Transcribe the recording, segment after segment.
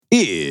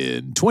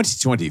in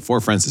 2020, four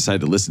friends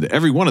decided to listen to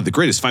every one of the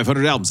greatest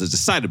 500 albums as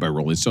decided by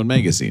Rolling Stone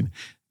magazine.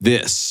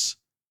 This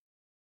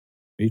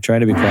Are you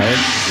trying to be quiet?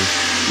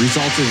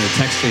 resulted in a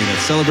text chain that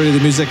celebrated the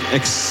music,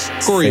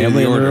 excoriated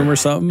Family the in the order, room or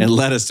something? and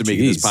led us to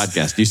making this Jeez.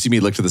 podcast. You see me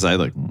look to the side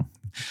like,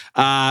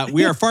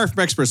 we are far from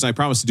experts, and I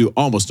promise to do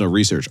almost no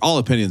research. All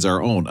opinions are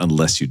our own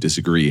unless you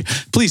disagree.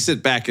 Please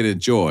sit back and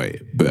enjoy.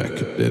 Beck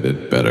did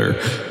it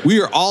better. We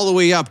are all the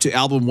way up to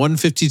album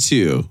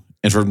 152.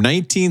 And from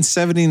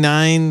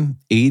 1979,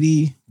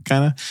 80,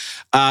 kind of,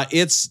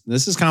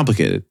 this is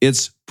complicated.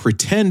 It's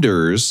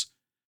Pretenders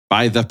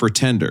by the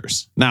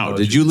Pretenders. Now,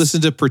 did you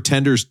listen to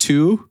Pretenders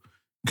 2?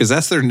 Because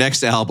that's their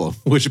next album,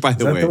 which, by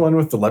the way. Is that the one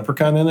with the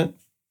leprechaun in it?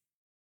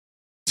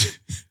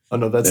 Oh,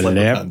 no, that's The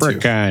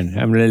leprechaun.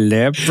 I'm the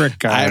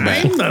leprechaun.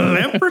 I'm the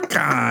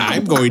leprechaun.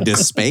 I'm going to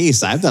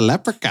space. I'm the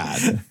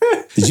leprechaun.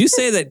 Did you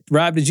say that,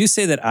 Rob? Did you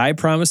say that I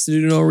promised to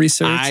do no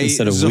research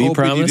instead of we hoping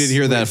promised? you didn't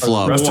hear that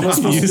flub. Are you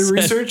supposed to do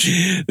research?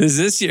 Is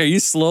this? Are you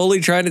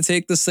slowly trying to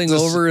take this thing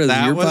over as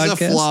your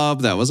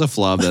podcast? That was a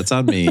flub. That's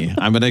on me.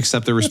 I'm going to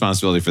accept the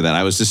responsibility for that.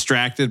 I was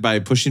distracted by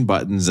pushing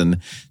buttons and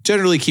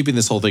generally keeping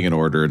this whole thing in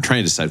order and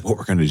trying to decide what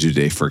we're going to do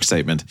today for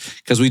excitement.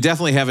 Because we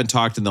definitely haven't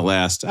talked in the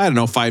last,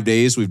 5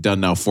 days. We've done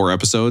now 4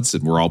 episodes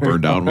and we're all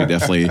burned out. And we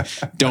definitely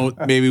don't.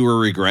 Maybe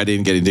we're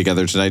regretting getting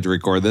together tonight to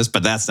record this,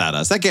 but that's not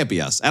us. That can't be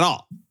us at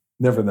all.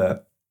 Never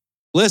that.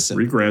 Listen,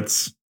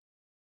 Regrets.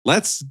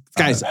 Guys,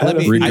 Let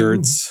me.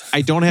 Regrets.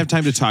 I don't have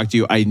time to talk to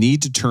you. I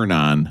need to turn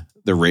on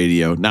the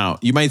radio. Now,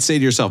 you might say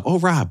to yourself, oh,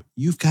 Rob,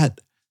 you've got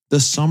the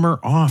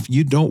summer off.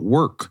 You don't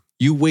work.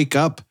 You wake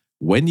up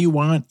when you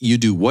want. You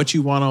do what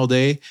you want all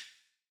day.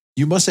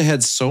 You must have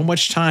had so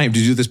much time to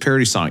do this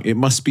parody song. It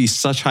must be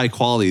such high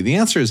quality. The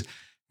answer is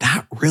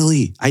not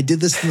really. I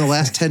did this in the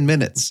last 10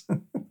 minutes.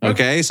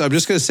 Okay. So I'm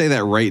just going to say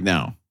that right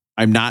now.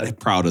 I'm not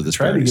proud of this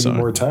Try to parody give song. me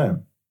more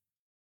time.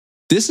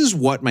 This is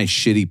what my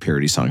shitty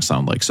parody songs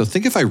sound like. So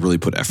think if I really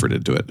put effort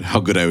into it,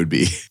 how good I would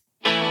be.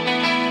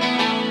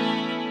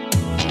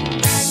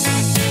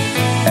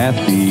 At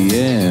the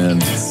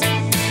end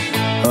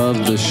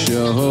of the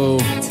show,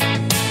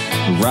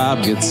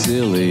 Rob gets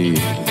silly.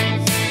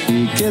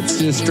 He gets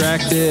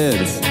distracted,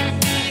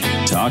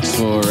 talks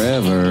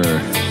forever,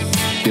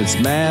 gets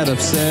mad,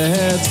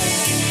 upset.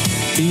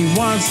 He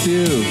wants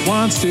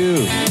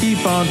to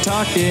keep on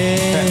talking.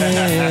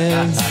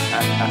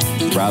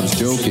 Rob's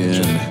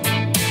joking.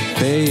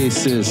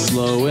 Pace is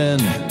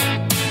slowing.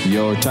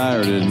 You're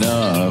tired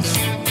enough.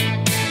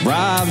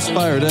 Rob's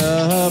fired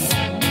up.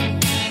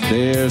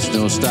 There's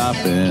no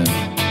stopping.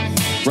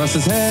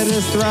 Russ's head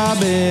is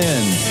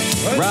throbbing.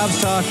 Rob's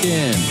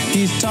talking.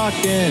 He's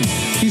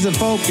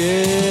unfocused.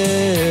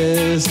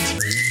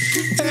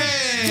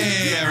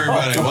 Hey,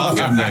 everybody.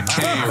 Welcome to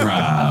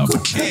K-Rob.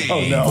 K.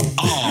 Oh, no.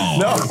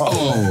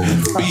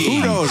 O-O-B. Who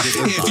knows?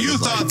 If you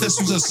thought this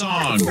was a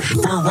song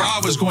where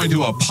Rob was going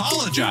to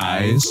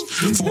apologize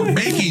for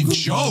making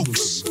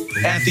jokes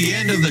at the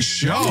end of the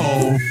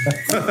show,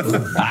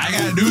 I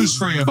got news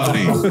for you,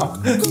 buddy.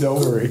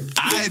 Don't worry.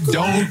 I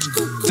don't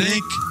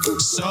think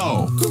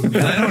so. And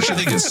I don't you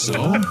think it's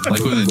so?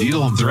 Like with a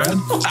needle and thread?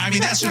 I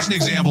mean, that's just an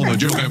example of a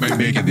joke I might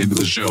make at the end of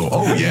the show.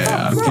 Oh,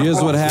 yeah.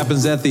 Here's what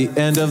happens at the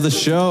end of the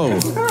show.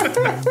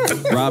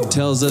 Rob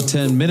tells a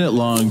 10-minute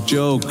long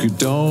joke.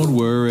 Don't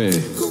worry. Here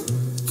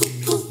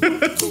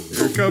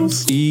it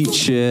comes. Eat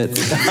shit.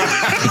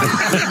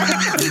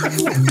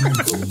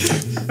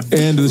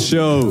 End of the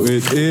show.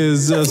 It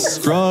is a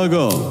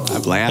struggle.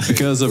 I'm laughing.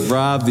 Because of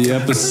Rob, the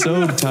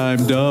episode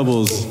time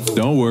doubles.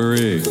 Don't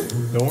worry.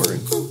 Don't worry.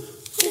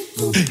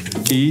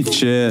 Eat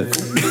shit.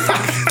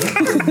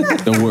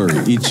 Don't worry.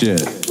 Eat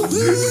shit.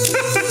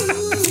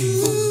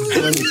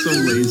 I'm so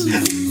lazy.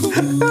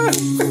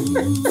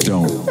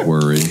 Don't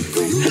worry.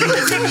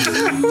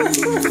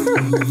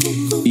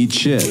 Eat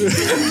shit.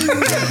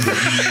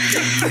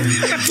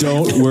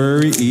 Don't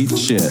worry. Eat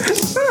shit.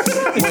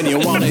 When you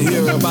want to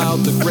hear about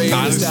the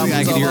greatest albums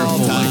I could hear a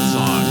full-length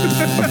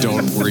song of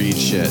Don't Worry, Eat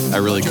Shit. I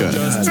really could.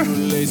 Just too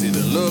lazy to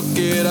look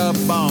it up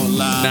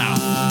online. Now,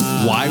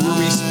 why were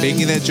we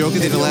making that joke at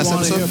the end of the last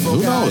episode?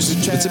 Who knows?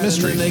 It's a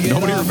mystery.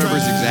 Nobody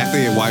remembers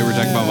exactly why we're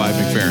talking about Vi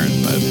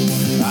McFerrin, but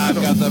I've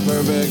got the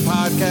perfect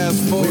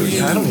podcast for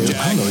you. I don't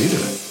know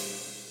either.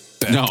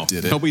 No,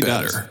 nobody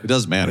does. It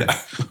doesn't matter.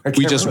 Yeah,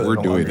 We just were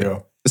doing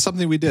it. It's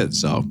something we did.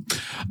 So,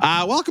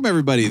 welcome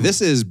everybody.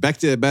 This is Beck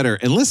Did It Better.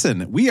 And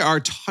listen, we are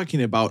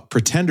talking about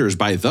Pretenders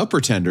by The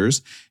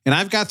Pretenders. And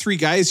I've got 3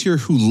 guys here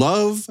who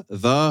love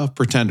The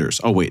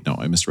Pretenders. Oh, wait, no,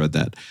 I misread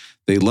that.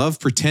 They love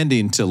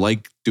pretending to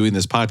like doing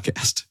this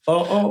podcast.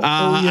 Yes.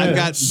 I've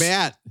got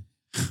Matt.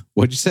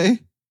 What'd you say?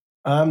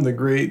 I'm the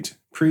great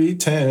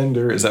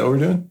pretender. Is that what we're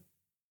doing?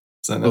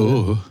 Is that not it?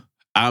 Oh,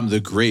 I'm the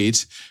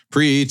great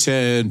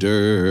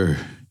pretender.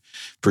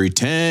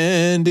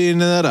 Pretending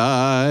that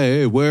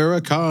I wear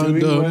a condom.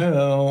 Doing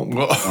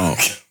well. Oh,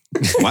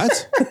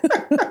 what?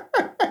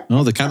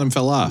 Oh, the condom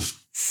fell off.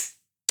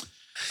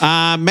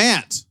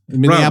 Matt,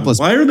 in Minneapolis.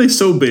 Rob, why are they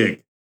so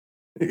big?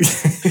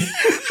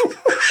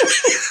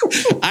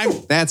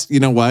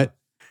 You know what?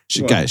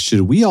 Guys,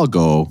 should we all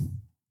go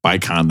buy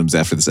condoms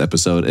after this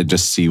episode and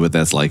just see what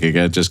that's like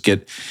again.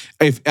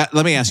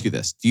 Let me ask you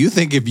this. Do you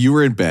think if you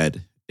were in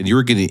bed and you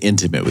were getting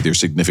intimate with your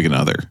significant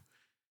other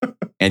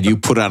and you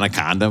put on a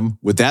condom,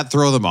 would that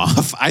throw them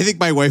off? I think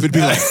my wife would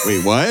be like,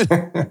 wait, what?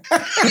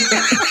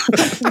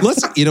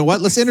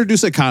 Let's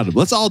introduce a condom.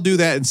 Let's all do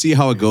that and see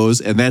how it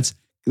goes. And that's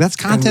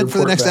content for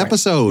the next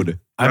episode.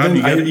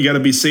 You got to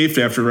be safe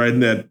after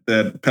riding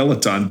that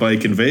Peloton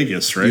bike in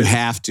Vegas, right? You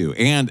have to.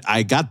 And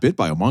I got bit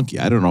by a monkey.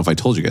 I don't know if I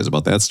told you guys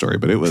about that story,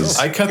 but it was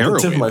I cut the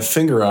tip of my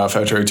finger off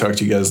after I talked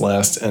to you guys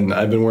last, and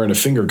I've been wearing a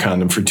finger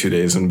condom for 2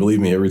 days. And believe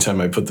me, every time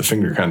I put the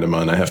finger condom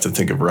on, I have to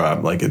think of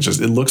Rob. Like it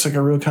looks like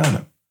a real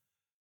condom.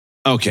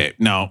 Okay,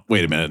 no,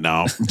 wait a minute.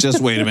 No,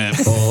 just wait a minute.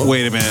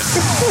 Wait a minute.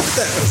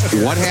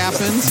 What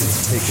happened?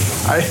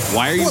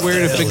 Why are you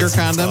wearing a finger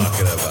condom?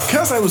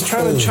 Because I was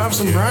trying to chop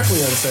some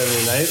broccoli on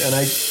Saturday night, and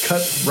I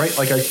cut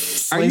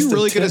Are you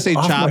really going to say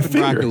chop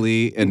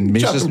broccoli and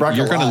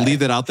you're going to leave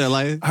that out there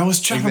like? I was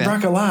chopping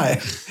broccoli,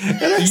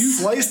 and I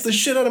sliced the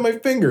shit out of my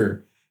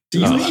finger. Do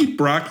you eat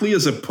broccoli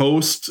as a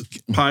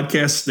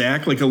post-podcast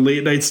snack, like a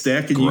late-night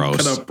snack, and Gross. You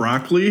cut up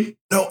broccoli?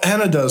 No,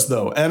 Anna does,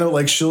 though.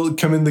 Anna, she'll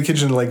come in the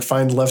kitchen and,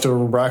 find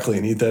leftover broccoli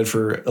and eat that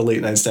for a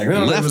late-night snack.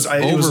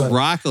 Leftover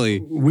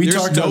broccoli?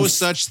 There's no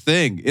such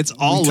thing. It's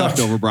all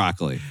leftover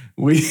broccoli.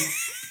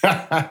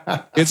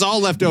 It's all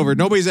leftover.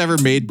 Nobody's ever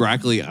made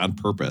broccoli on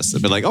purpose.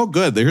 They've been like, oh,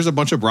 good, here's a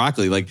bunch of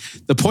broccoli. Like,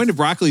 the point of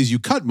broccoli is you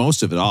cut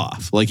most of it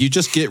off. Like, you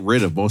just get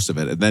rid of most of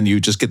it, and then you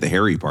just get the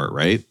hairy part,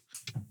 right?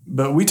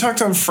 But we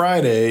talked on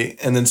Friday,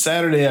 and then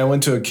Saturday I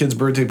went to a kid's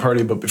birthday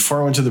party. But before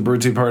I went to the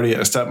birthday party,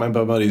 I stopped by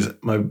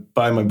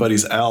my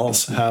buddy's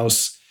Al's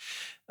house,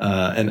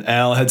 and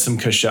Al had some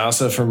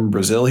cachaça from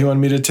Brazil he wanted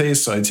me to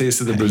taste. So I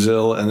tasted the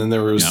Brazil, and then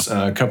there was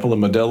a couple of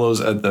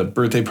Modelos at the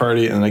birthday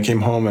party, and then I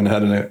came home and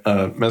had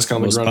a mezcal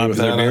Negroni with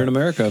Anna. Beer in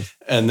America.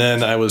 And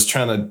then I was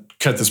trying to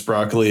cut this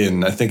broccoli,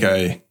 and I think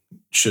I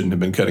shouldn't have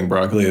been cutting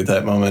broccoli at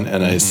that moment,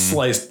 and I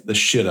sliced the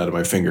shit out of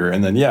my finger.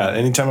 And then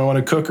anytime I want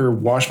to cook or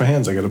wash my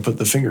hands, I got to put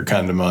the finger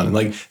condom on. And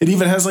it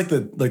even has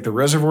the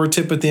reservoir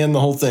tip at the end,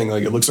 the whole thing.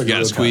 Like it looks like you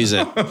gotta squeeze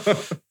it.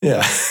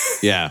 Yeah.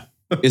 Yeah.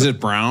 Is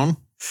it brown?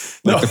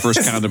 The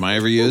first condom I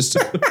ever used?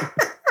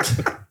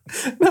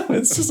 No,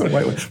 it's just a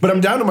white one. But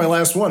I'm down to my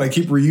last one. I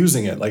keep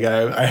reusing it. Like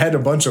I had a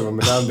bunch of them,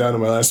 and now I'm down to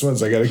my last one.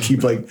 So I got to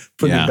keep putting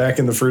it back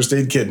in the first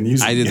aid kit and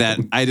using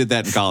it. I did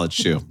that in college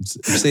too.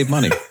 Save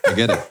money. I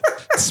get it.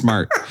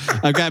 Smart.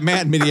 I've got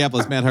Matt in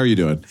Minneapolis. Matt, how are you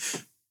doing?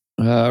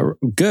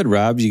 Good,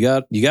 Rob. You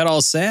got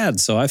all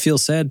sad, so I feel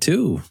sad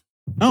too.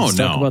 Let's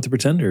talk about the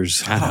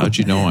Pretenders. God, how'd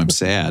you know I'm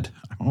sad?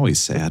 I'm always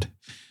sad.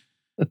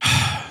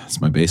 That's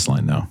my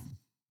baseline now.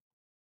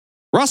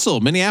 Russell,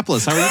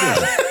 Minneapolis, how are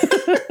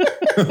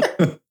you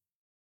doing?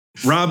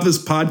 Rob,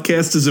 this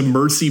podcast is a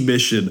mercy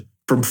mission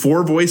from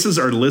 4 voices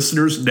our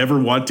listeners never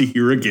want to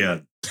hear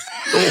again.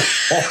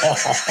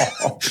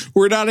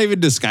 We're not even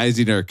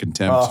disguising our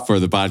contempt for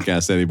the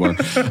podcast anymore.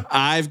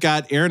 I've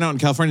got Aaron out in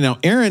California. Now,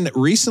 Aaron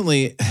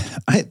recently,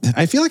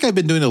 I feel like I've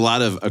been doing a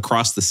lot of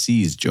across the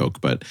seas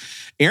joke, but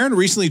Aaron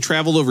recently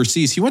traveled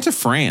overseas. He went to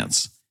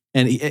France,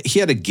 and he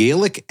had a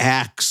Gaelic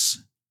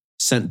axe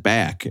sent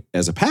back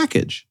as a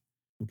package.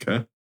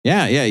 Okay.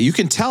 Yeah. You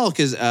can tell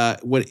because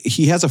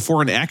he has a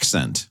foreign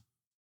accent.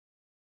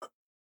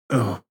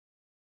 Oh.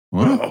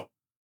 What? Wow.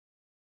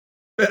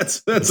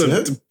 That's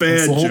a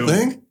bad joke.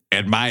 Thing?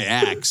 And my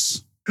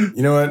axe.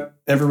 You know what?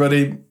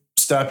 Everybody,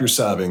 stop your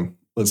sobbing.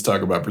 Let's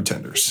talk about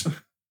Pretenders.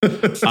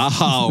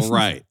 All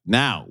right.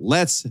 Now,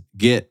 let's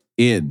get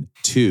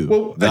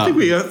into I think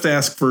we have to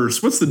ask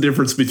first, what's the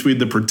difference between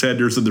the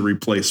Pretenders and the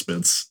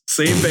Replacements?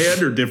 Same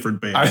band or different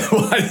band?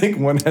 I think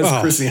one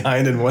has Chrissie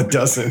Hynde and one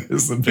doesn't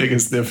is the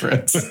biggest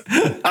difference.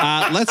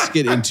 Let's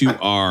get into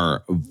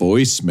our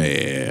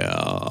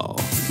voicemail.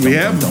 We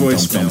have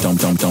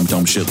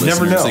voicemail. Shit listeners.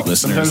 Never know. Listeners,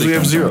 sometimes we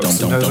have 0.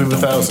 Sometimes we have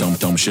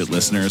 1,000. Shit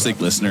listeners.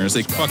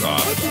 Fuck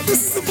off.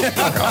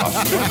 Fuck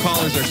off. Your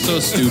callers are so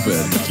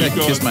stupid.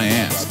 Kiss my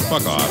ass.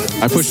 Fuck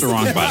off. I pushed the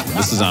wrong button.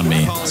 This is on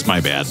me. It's my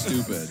bad.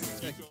 Stupid.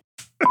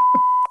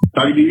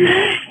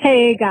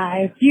 Hey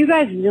guys, do you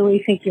guys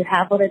really think you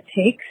have what it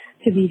takes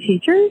to be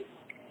teachers?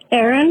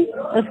 Aaron,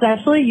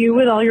 especially you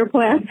with all your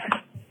plans.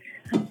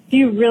 Do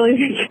you really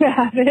think you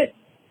have it?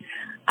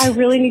 I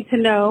really need to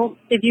know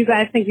if you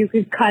guys think you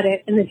could cut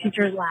it in the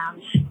teacher's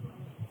lounge.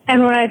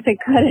 And when I say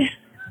cut it,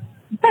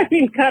 I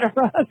mean cut a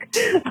rug.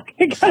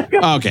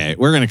 Okay,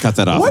 we're going to cut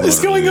that off. What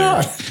is going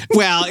on?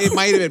 Well, it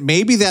might have been,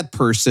 maybe that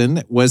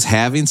person was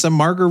having some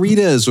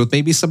margaritas with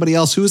maybe somebody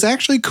else who was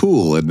actually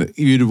cool and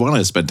you'd want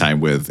to spend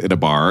time with in a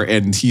bar.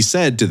 And he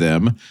said to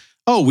them,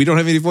 oh, we don't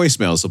have any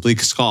voicemails, so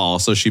please call.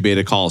 So she made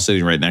a call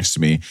sitting right next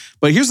to me.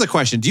 But here's the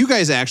question. Do you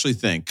guys actually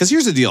think, because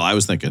here's the deal I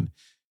was thinking,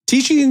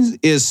 teaching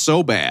is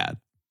so bad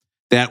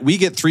that we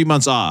get 3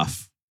 months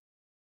off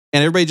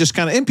and everybody just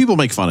kind of, and people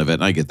make fun of it,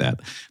 and I get that.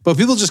 But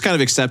people just kind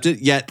of accept it,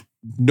 yet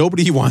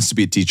nobody wants to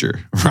be a teacher,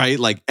 right?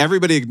 Like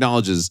everybody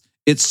acknowledges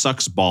it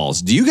sucks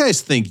balls. Do you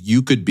guys think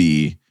you could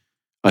be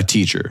a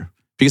teacher?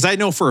 Because I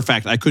know for a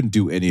fact I couldn't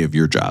do any of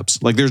your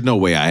jobs. Like there's no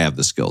way I have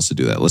the skills to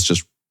do that.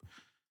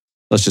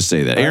 Let's just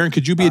say that. Aaron,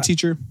 could you be a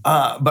teacher?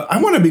 But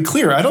I want to be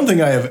clear. I don't think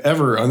I have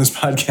ever on this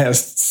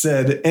podcast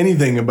said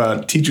anything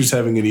about teachers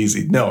having it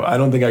easy. No, I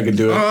don't think I could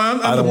do it.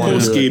 On the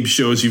post-game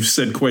shows, you've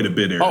said quite a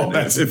bit, Aaron,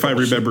 if I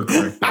remember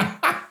correctly.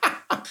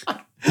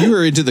 You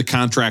were into the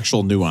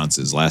contractual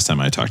nuances last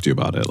time I talked to you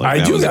about it.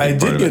 I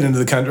did get into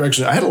the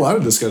contractual. I had a lot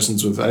of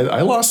discussions with.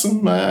 I lost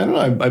some. I don't know.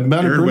 I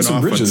might have burned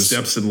some bridges. On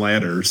steps and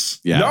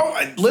ladders. Yeah. No,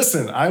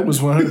 listen. I was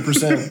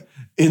 100%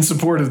 in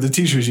support of the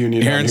teachers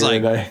union. Aaron's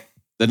like,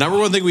 the number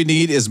one thing we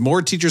need is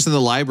more teachers in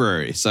the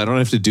library, so I don't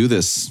have to do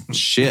this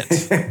shit.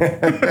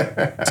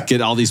 To get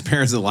all these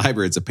parents in the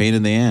library, it's a pain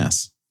in the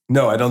ass.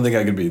 No, I don't think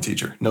I could be a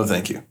teacher. No,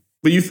 thank you.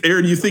 But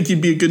Aaron, you think you'd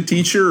be a good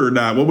teacher or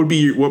not? What would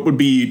you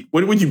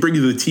bring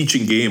to the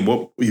teaching game?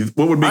 What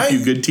would make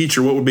you a good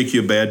teacher? What would make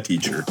you a bad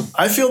teacher?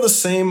 I feel the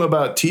same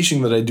about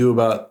teaching that I do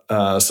about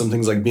some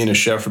things like being a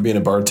chef or being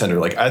a bartender.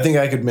 Like, I think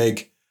I could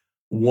make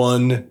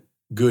one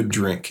good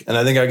drink, and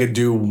I think I could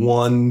do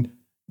one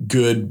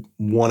good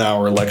 1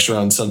 hour lecture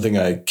on something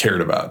I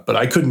cared about, but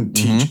I couldn't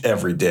teach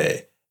every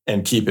day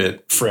and keep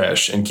it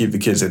fresh and keep the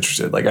kids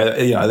interested. Like,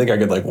 I think I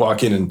could like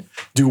walk in and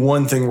do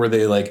one thing where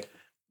they like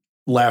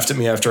laughed at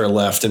me after I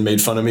left and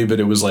made fun of me, but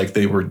it was like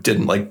they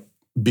didn't like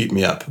beat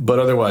me up. But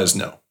otherwise,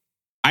 no.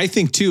 I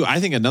think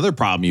another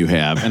problem you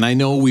have, and I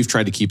know we've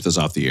tried to keep this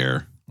off the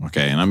air,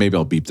 okay, and maybe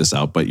I'll beep this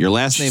out, but your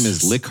last name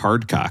is Lick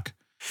Hardcock.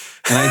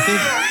 And I think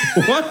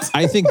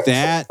I think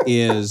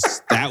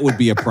that would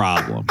be a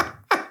problem.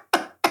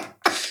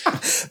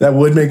 That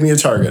would make me a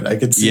target. I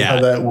could see how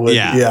that would.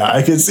 Yeah,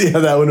 I could see how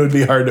that one would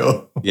be hard to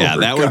overcome. Yeah,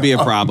 that would be a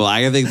problem.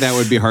 I think that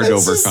would be hard to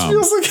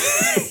overcome.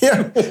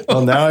 Like,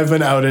 Well, now I've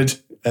been outed,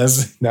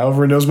 as now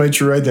everyone knows my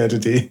true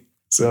identity.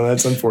 So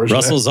that's unfortunate.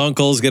 Russell's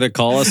uncle's going to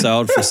call us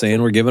out for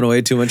saying we're giving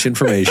away too much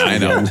information. I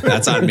know.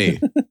 That's on me.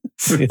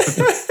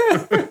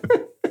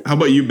 How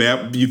about you,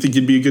 Matt? Do you think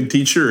you'd be a good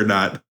teacher or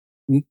not?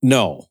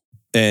 No.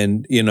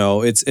 And,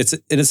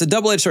 it's a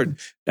double-edged sword.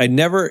 I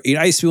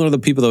used to be one of the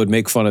people that would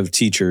make fun of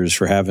teachers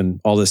for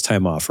having all this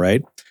time off,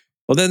 right?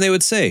 Well, then they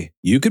would say,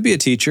 you could be a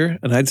teacher.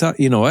 And I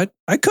thought, you know what?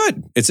 I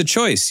could. It's a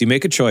choice. You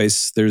make a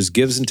choice. There's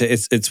gives and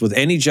takes. It's with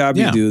any job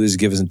you do, there's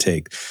gives and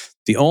take.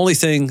 The only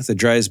thing that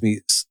drives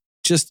me,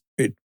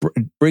 it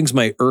brings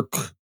my irk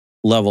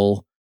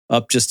level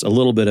up just a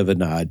little bit of a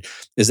nod,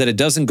 is that it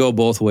doesn't go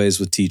both ways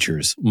with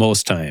teachers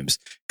most times.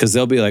 Because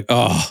they'll be like,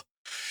 oh,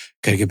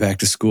 gotta get back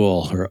to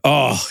school, or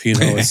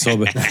it's so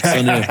bad.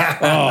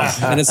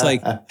 And it's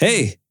like,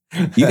 hey,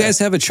 you guys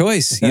have a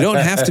choice. You don't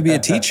have to be a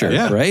teacher,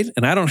 right?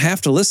 And I don't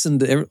have to listen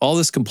to all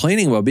this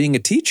complaining about being a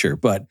teacher.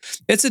 But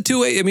it's a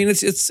two-way. I mean,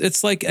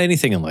 it's like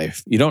anything in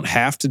life. You don't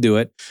have to do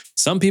it.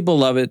 Some people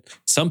love it.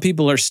 Some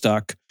people are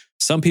stuck.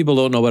 Some people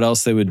don't know what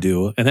else they would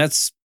do, and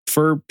that's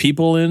for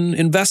people in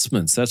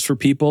investments. That's for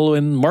people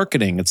in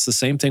marketing. It's the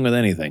same thing with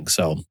anything.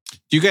 So,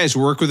 do you guys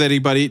work with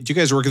anybody? Do you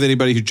guys work with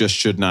anybody who just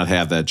should not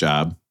have that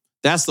job?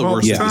 That's the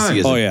worst thing to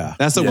see.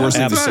 That's the worst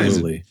thing to see as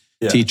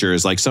a teacher,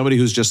 is like somebody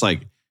who's just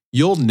like,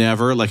 you'll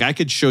never, like, I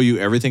could show you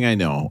everything I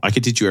know. I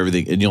could teach you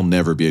everything, and you'll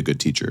never be a good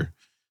teacher.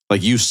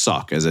 Like, you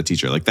suck as a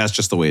teacher. Like, that's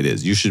just the way it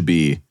is. You should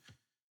be,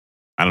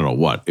 I don't know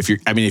what. If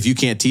you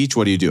can't teach,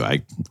 what do you do?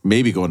 I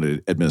maybe go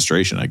into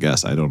administration, I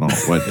guess. I don't know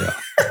what.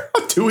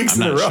 2 weeks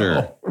in a row.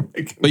 Sure.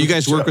 But you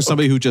guys work with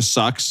somebody who just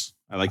sucks?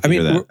 I like to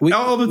hear that.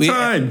 All the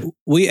time.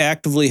 We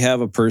actively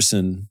have a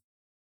person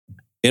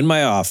in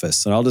my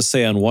office, and I'll just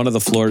say on one of the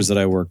floors that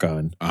I work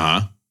on,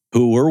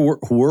 who we're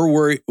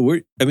worried.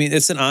 I mean,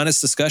 it's an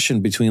honest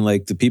discussion between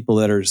like the people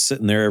that are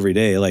sitting there every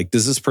day. Like,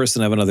 does this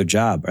person have another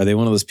job? Are they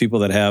one of those people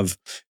that have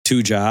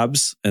 2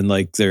 jobs and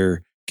like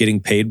they're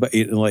getting paid? But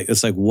like,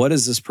 it's like, what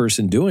is this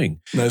person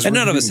doing? And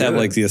none of us have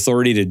like the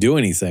authority to do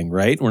anything,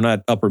 right? We're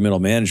not upper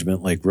middle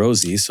management like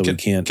Rosie, so we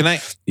can't. Can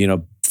I,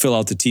 fill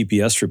out the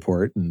TPS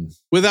report and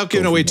without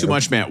giving away too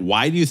much, Matt?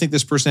 Why do you think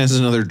this person has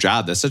another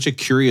job? That's such a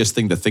curious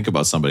thing to think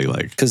about somebody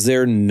like. Because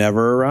they're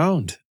never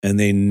around, and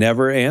they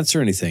never answer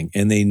anything,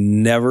 and they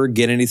never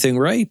get anything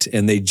right,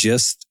 and they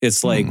just,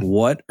 it's like,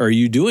 what are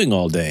you doing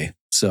all day?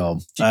 So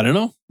I don't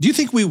know. Do you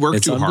think we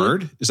work too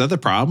hard? Is that the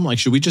problem? Like,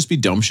 should we just be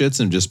dumb shits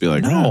and just be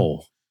like,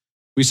 no,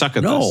 we suck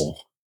at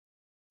this?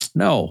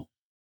 No,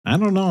 I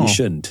don't know. You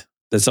shouldn't.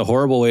 That's a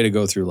horrible way to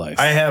go through life.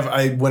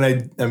 I've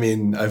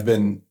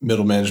been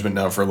middle management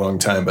now for a long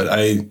time, but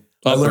I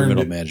learned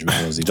middle management,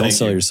 Rosie. Don't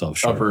sell yourself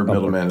short. Upper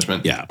middle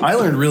management. Yeah. I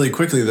learned really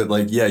quickly that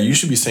like, you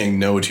should be saying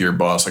no to your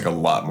boss like a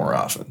lot more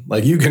often.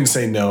 Like, you can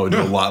say no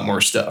to a lot more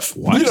stuff.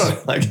 What? You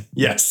don't like,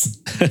 yes.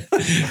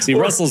 See,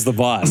 Russell's the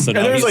boss. So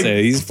now he's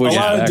a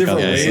lot of different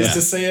ways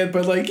to say it,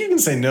 but like, you can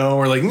say no,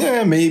 or like,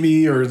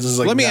 maybe, or just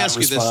like, let me ask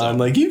you this, though.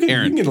 Like, you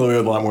can get away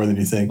with a lot more than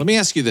you think. Let me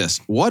ask you this.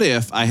 What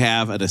if I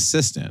have an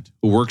assistant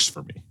who works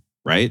for me,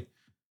 right?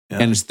 Yeah.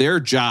 And it's their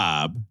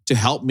job to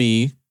help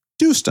me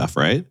do stuff,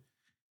 right?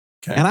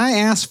 Okay. And I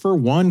ask for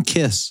one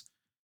kiss.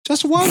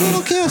 Just one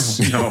little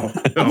kiss. No.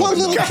 One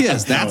little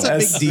kiss. That's a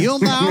big deal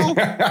now?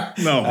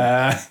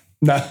 No.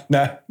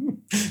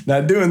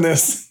 Not doing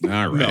this. All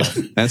right. No.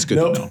 That's good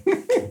to know.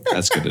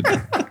 That's good to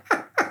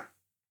know.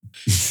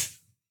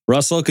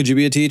 Russell, could you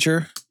be a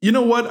teacher? You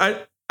know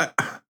what?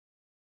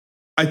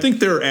 I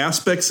think there are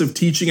aspects of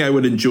teaching I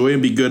would enjoy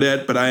and be good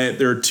at, but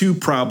there are two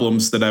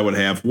problems that I would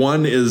have.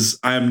 One is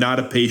I am not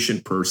a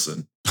patient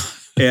person,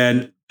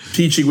 and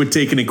teaching would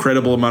take an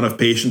incredible amount of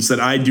patience that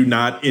I do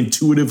not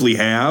intuitively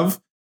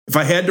have. If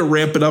I had to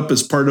ramp it up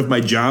as part of my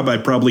job, I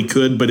probably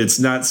could, but it's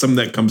not something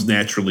that comes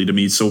naturally to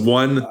me. So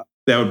one,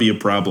 that would be a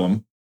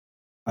problem.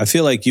 I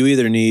feel like you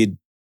either need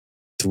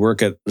to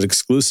work at an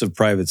exclusive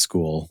private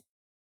school.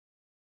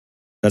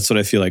 That's what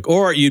I feel like.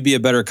 Or you'd be a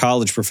better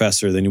college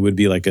professor than you would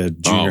be like a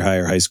junior high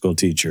or high school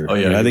teacher. Oh,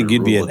 yeah, I think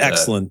you'd be an that.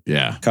 excellent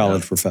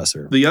college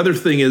professor. The other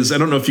thing is, I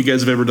don't know if you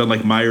guys have ever done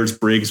like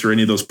Myers-Briggs or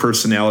any of those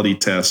personality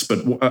tests,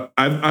 but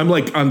I'm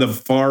like on the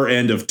far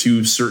end of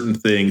two certain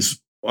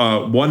things.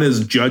 One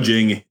is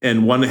judging,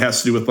 and one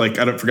has to do with like,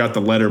 I forgot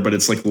the letter, but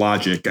it's like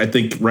logic. I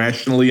think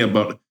rationally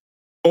about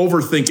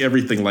overthink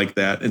everything like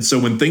that. And so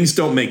when things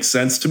don't make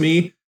sense to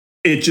me,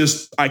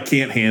 I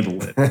can't handle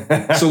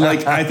it. So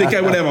like, I think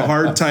I would have a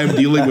hard time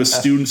dealing with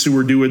students who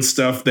were doing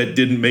stuff that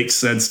didn't make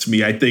sense to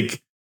me. I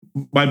think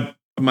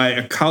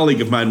a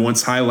colleague of mine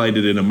once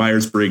highlighted in a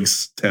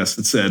Myers-Briggs test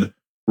that said,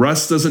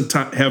 Russ doesn't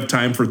have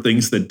time for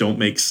things that don't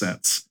make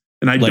sense.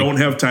 And I don't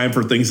have time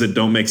for things that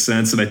don't make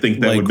sense. And I think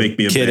that would make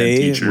me a bad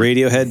teacher.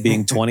 Radiohead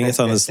being 20th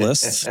on this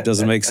list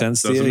doesn't make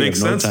sense to you? Doesn't make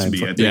sense to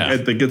me. I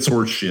think it's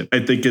horse shit.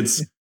 I think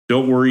it's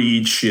don't worry,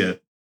 eat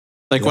shit.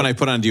 Like when I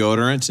put on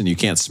deodorant and you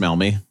can't smell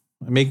me.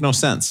 It make no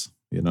sense.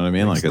 You know what I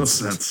mean? Like no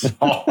sense.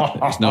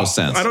 There's no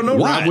sense. I don't know,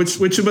 Rob.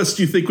 Which of us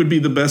do you think would be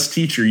the best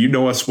teacher? You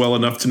know us well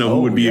enough to know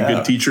who would be a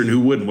good teacher and who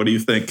wouldn't. What do you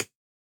think?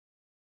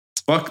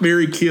 Fuck,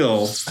 marry,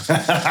 kill.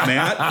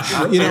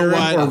 Matt, you know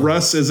what? Or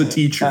Russ as a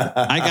teacher.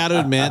 I got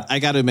to admit,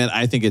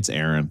 I think it's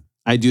Aaron.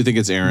 I do think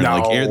it's Aaron. No.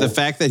 Like Aaron, the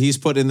fact that he's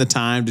put in the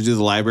time to do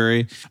the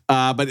library.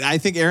 But I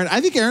think Aaron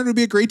would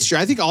be a great teacher.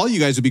 I think all you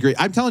guys would be great.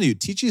 I'm telling you,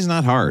 teaching is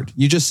not hard.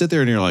 You just sit there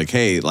and you're like,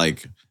 hey,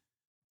 like,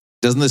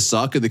 doesn't this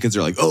suck? And the kids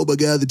are like, oh my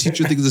God, the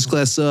teacher thinks this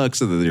class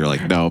sucks. And then you're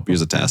like, no,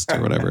 here's a test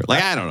or whatever.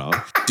 Like, I don't know.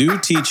 Do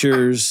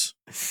teachers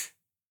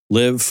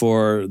live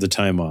for the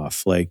time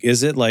off? Like,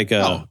 is it like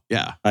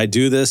I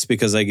do this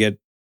because I get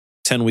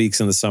 10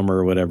 weeks in the summer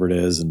or whatever it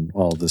is and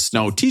all this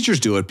stuff? No, teachers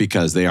do it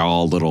because they are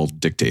all little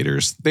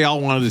dictators. They all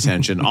wanted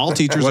attention. All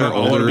teachers are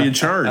older. Want to be in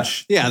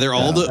charge. Yeah, they're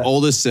all the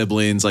oldest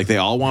siblings. Like they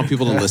all want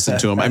people to listen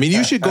to them. I mean,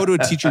 you should go to a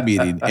teacher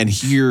meeting and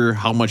hear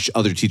how much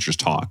other teachers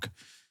talk.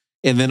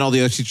 And then all the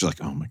other teachers are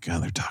like, oh my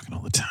God, they're talking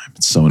all the time.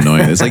 It's so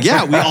annoying. It's like,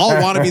 yeah, we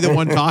all want to be the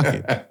one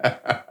talking.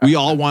 We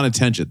all want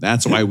attention.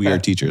 That's why we are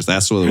teachers.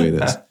 That's the way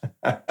it is.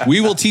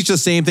 We will teach the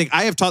same thing.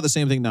 I have taught the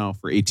same thing now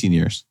for 18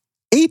 years.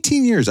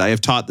 18 years. I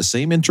have taught the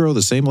same intro,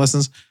 the same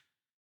lessons.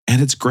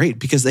 And it's great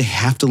because they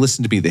have to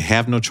listen to me. They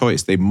have no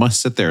choice. They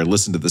must sit there and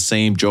listen to the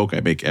same joke I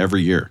make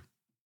every year.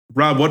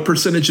 Rob, what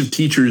percentage of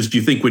teachers do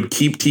you think would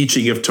keep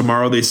teaching if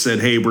tomorrow they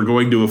said, hey, we're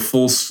going to a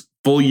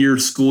full year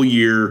school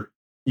year.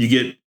 You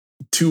get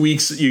 2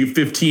 weeks, you get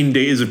 15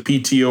 days of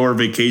PTO or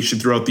vacation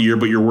throughout the year,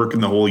 but you're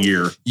working the whole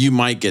year. You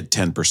might get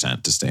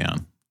 10% to stay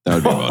on. That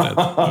would be about it.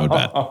 I would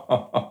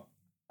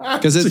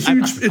bet. Because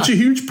it's a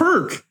huge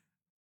perk.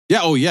 Yeah.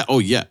 Oh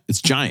yeah. It's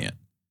giant.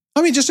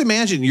 I mean, just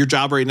imagine your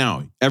job right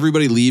now.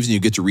 Everybody leaves and you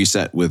get to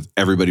reset with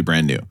everybody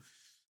brand new.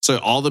 So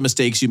all the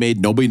mistakes you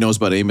made, nobody knows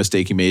about any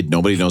mistake you made.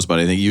 Nobody knows about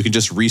anything. You can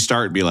just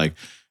restart and be like,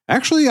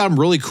 actually, I'm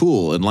really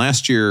cool. And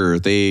last year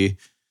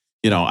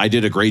I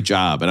did a great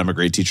job and I'm a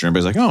great teacher. And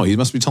everybody's like, oh, he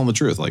must be telling the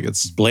truth. Like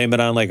blame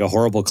it on like a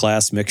horrible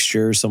class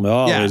mixture or something.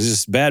 Oh, it was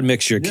just bad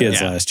mixture of kids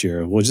last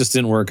year. Well, it just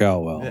didn't work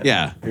out well.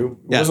 Yeah. It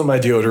wasn't my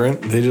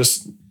deodorant. They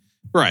just...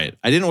 Right.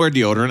 I didn't wear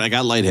deodorant. I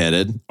got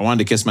lightheaded. I wanted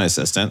to kiss my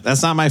assistant.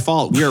 That's not my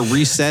fault. We are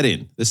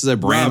resetting. This is a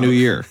brand new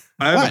year.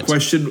 I have a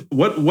question.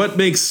 What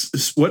made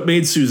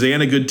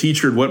Suzanne a good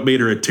teacher and what made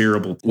her a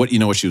terrible? What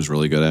she was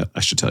really good at? I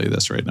should tell you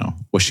this right now.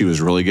 What she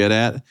was really good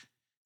at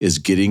is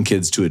getting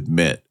kids to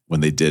admit when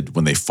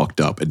they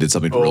fucked up and did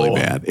something really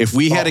bad. If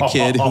we had a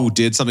kid who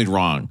did something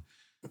wrong,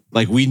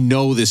 like we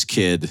know this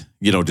kid,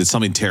 did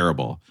something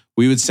terrible,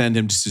 we would send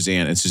him to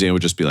Suzanne and Suzanne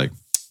would just be like,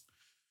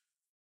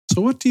 so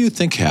what do you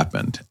think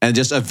happened? And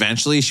just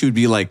eventually she would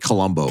be like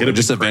Columbo and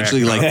just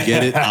eventually like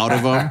get it out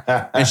of him.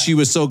 And she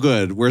was so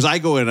good. Whereas I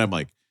go in and I'm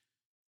like,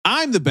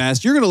 I'm the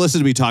best. You're going to listen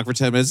to me talk for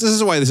 10 minutes. This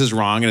is why this is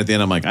wrong. And at the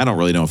end, I'm like, I don't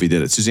really know if he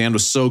did it. Suzanne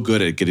was so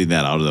good at getting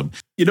that out of them.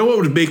 You know what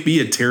would make me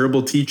a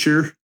terrible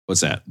teacher?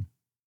 What's that?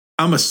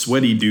 I'm a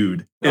sweaty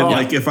dude. And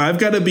like, if I've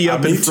got to be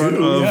up in front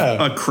of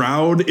a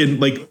crowd in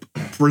like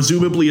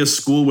presumably a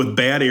school with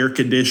bad air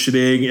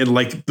conditioning and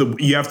like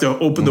you have to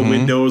open the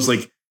windows,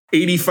 like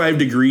 85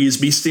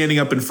 degrees, me standing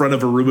up in front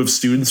of a room of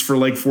students for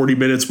like 40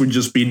 minutes would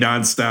just be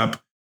nonstop.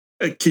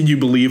 Can you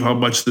believe how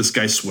much this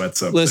guy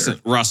sweats up there? Listen,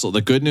 Russell,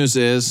 the good news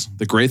is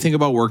the great thing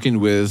about working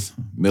with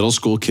middle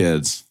school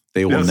kids,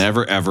 they will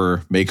never,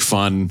 ever make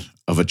fun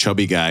of a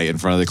chubby guy in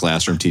front of the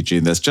classroom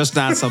teaching. That's just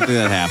not something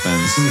that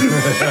happens.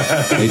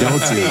 They don't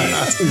do it.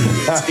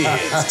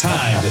 It's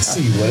time to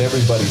see what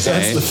everybody's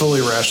That's the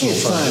fully rational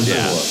time.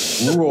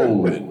 Yeah.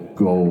 Rolling,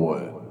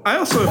 going. I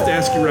also have to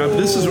ask you, Rob,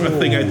 this is a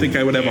thing I think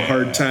I would have a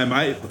hard time.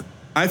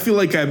 I feel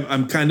like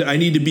I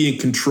need to be in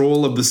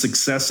control of the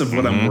success of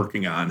what I'm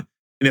working on.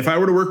 And if I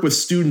were to work with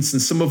students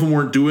and some of them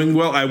weren't doing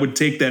well, I would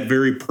take that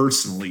very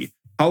personally.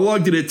 How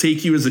long did it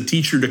take you as a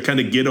teacher to kind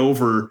of get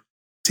over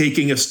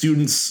taking a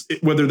student's,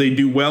 whether they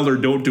do well or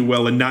don't do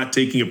well, and not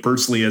taking it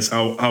personally as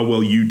how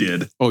well you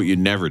did? Oh, you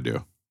never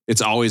do.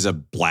 It's always a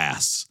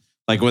blast.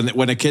 Like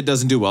when a kid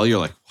doesn't do well, you're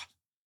like,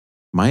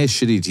 am I a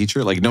shitty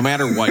teacher? Like no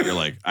matter what, you're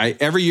like,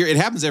 every year, it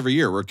happens every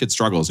year where a kid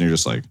struggles and you're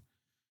just like,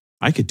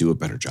 I could do a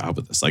better job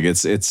with this. Like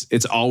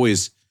it's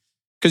always,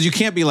 because you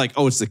can't be like,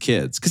 oh, it's the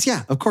kids. Because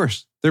yeah, of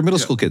course, they're middle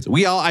school kids.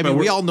 We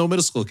all know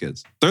middle school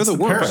kids. They're the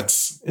worst.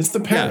 Parents. It's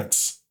the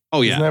parents. Yeah.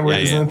 Oh yeah.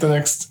 Isn't that the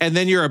next? And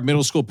then you're a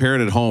middle school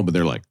parent at home and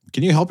they're like,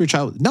 can you help your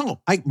child? No,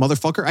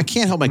 motherfucker, I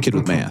can't help my kid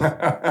with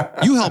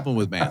math. You help him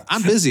with math.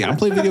 I'm busy. I'm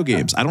playing video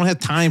games. I don't have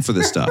time for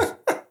this stuff.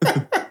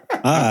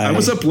 I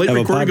was up late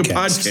recording a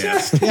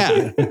podcast.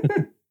 Yeah.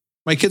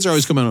 My kids are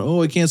always coming out,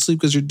 oh, I can't sleep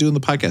because you're doing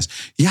the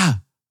podcast. Yeah,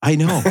 I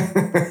know.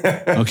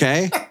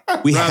 Okay.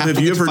 Have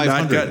you ever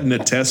not gotten a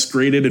test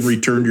graded and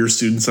returned your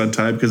students on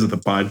time because of the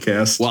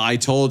podcast? Well, I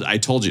told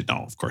you, no,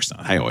 of course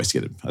not. I always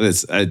get it. I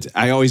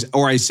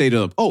say to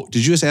them, oh,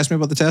 did you just ask me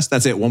about the test?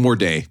 That's it. One more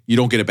day. You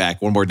don't get it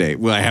back. One more day.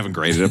 Well, I haven't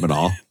graded them at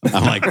all.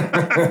 I'm like,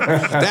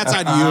 that's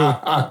on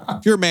you.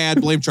 If you're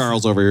mad, blame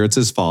Charles over here. It's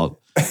his fault.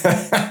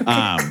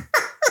 But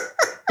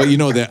you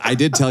know that I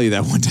did tell you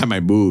that one time I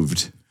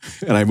moved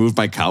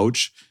my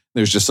couch.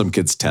 There's just some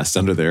kid's test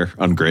under there,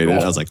 ungraded.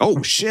 I was like,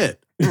 oh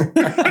shit.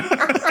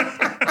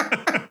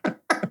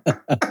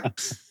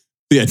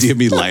 The idea of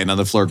me lying on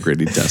the floor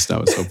grading test,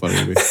 that was so funny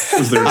to me.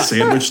 Was there a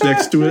sandwich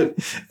next to it?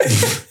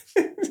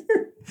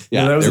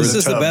 Yeah, this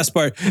is the best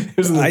part.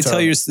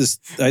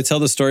 I tell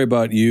the story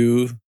about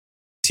you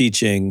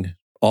teaching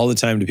all the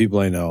time to people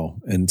I know.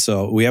 And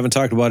so we haven't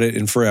talked about it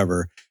in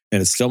forever.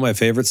 And it's still my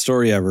favorite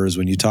story ever is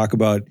when you talk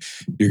about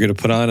you're going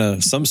to put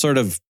on some sort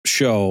of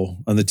show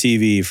on the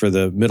TV for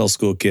the middle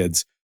school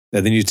kids.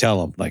 And then you tell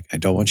them, like, I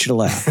don't want you to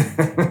laugh.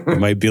 There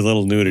might be a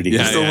little nudity.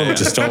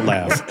 Just don't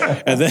laugh.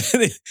 And then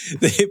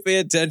they pay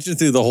attention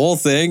through the whole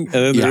thing. And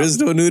then there is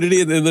no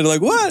nudity. And then they're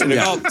like, what? And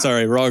oh,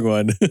 sorry, wrong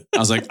one. I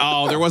was like,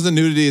 oh, there wasn't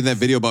nudity in that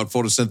video about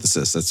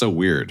photosynthesis. That's so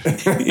weird. They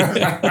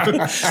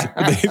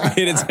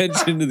paid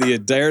attention to the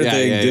entire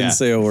thing. Didn't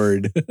say a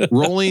word.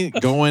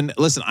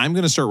 Listen, I'm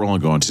going to start rolling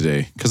going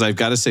today because I've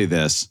got to say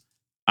this.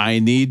 I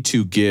need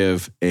to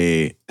give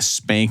a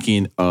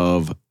spanking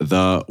of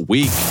the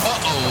week.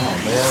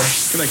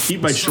 Can I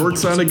keep my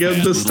shorts on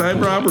again this time,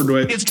 Rob, or do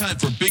I? It's time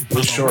for Big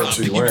Papa shorts Rob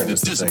to give you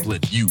the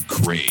discipline you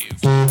crave.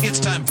 It's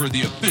time for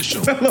the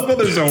official. I love how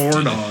there's a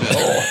horn on.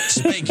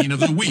 Spanking of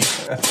the week.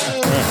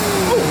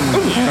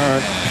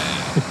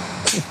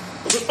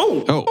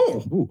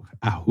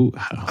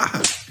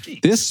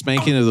 This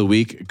spanking of the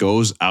week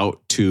goes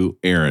out to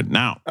Aaron.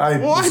 Now, I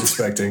was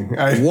expecting.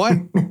 What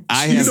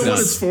I have know done.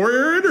 what it's for,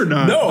 Aaron, or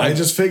not? No, I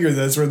just figured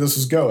that's where this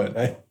was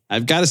going.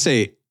 I've got to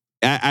say,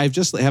 I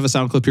just have a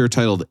sound clip here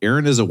titled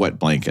 "Aaron is a wet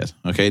blanket."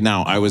 Okay,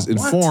 now I was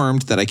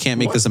informed that I can't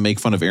make this a make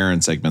fun of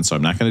Aaron segment, so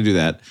I'm not going to do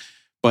that.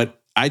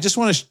 But I just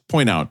want to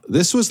point out,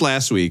 this was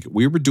last week.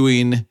 We were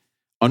doing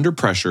 "Under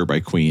Pressure" by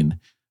Queen.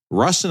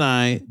 Russ and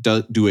I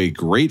do a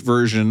great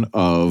version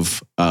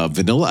of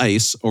Vanilla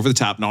Ice over the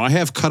top. Now I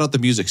have cut out the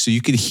music so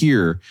you can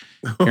hear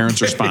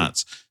Aaron's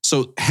response.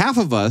 So half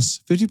of us,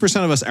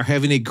 50% of us are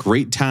having a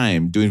great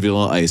time doing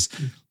Vanilla Ice.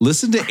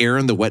 Listen to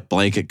Aaron the Wet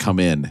Blanket come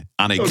in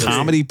on a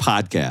comedy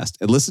podcast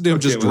and listen to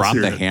him just drop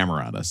the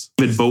hammer on us.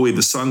 David Bowie,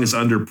 the song is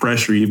Under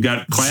Pressure. You've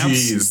got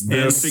claps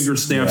and finger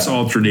snaps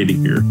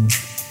alternating here.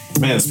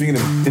 Man, speaking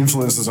of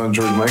influences on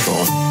George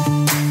Michael.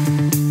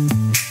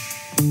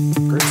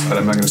 But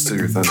I'm not going to steal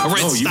your thunder. All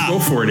right, you go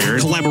for it, Aaron.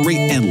 Collaborate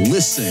and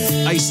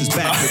listen. Ice is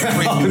back with a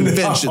brand new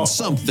invention.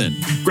 Something.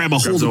 Grab a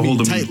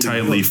hold of me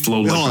tightly.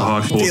 Flow like a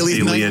hawk, both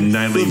daily and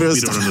nightly. We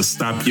don't know to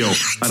stop. Yo,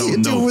 I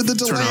don't know.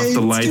 Turn off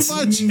the lights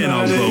and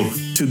I'll go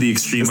to the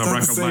extreme. I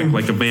rock a mic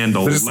like a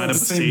vandal. Light up the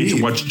stage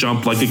and watch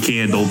jump like a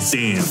candle.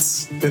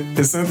 Dance.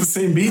 It's not the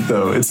same beat,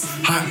 though. It's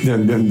hot. I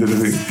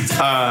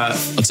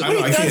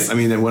can't. I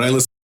mean, when I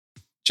listen.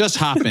 Just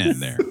hop in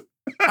there.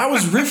 I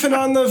was riffing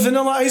on the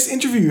Vanilla Ice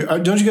interview.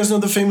 Don't you guys know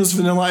the famous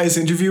Vanilla Ice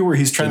interview where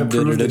he's trying to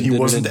prove that he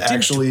wasn't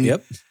actually?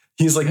 Yep.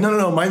 He's like,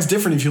 no, mine's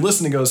different. If you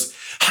listen, it goes,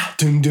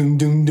 doom, doom,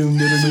 doom, doom,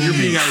 doom. So you're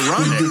being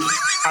ironic.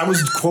 I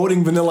was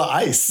quoting Vanilla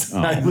Ice.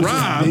 Rob,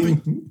 I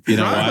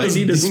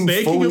need a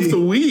spanking of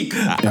the week.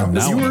 Now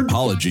an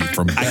apology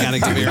from I gotta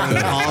give Aaron an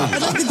apology.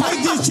 I'd like to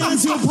take this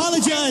chance to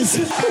apologize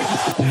to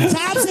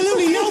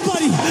absolutely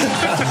nobody.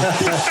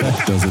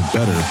 That Does It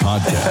Better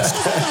podcast.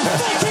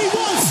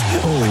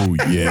 Oh,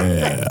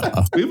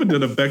 yeah. We haven't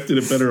done a Beck Did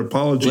It Better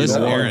apology in a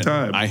long Aaron,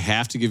 time. I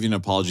have to give you an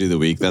apology of the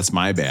week. That's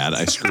my bad.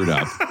 I screwed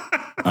up.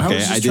 Okay, I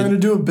was just trying to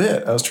do a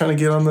bit. I was trying to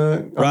get on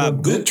the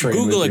Rob, bit train.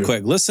 Google it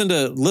quick. Listen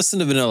to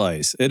Vanilla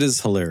Ice. It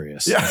is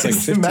hilarious. Yeah, it's like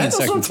 15 that's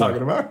what I'm seconds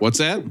talking about. What's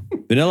that?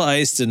 Vanilla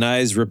Ice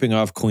denies ripping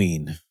off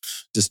Queen.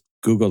 Just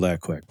Google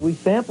that quick. We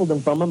sampled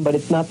them from him, but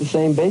it's not the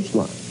same bass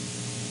line.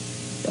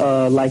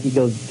 Like it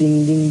goes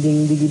ding, ding,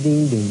 ding, diggy,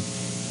 ding, ding.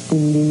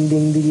 Ding, ding,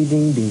 ding, diggy,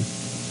 ding, ding.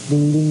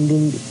 ding, ding,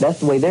 ding. That's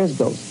the way theirs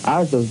goes.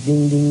 Ours goes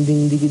ding, ding,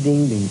 ding, ding,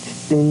 ding, ding,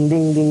 ding,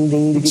 ding, ding, ding,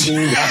 ding,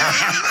 ding.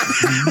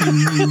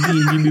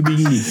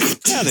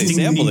 Yeah, they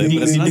sampled it,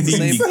 but it's not the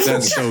same.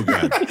 That's so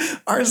good.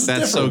 Ours is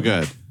That's so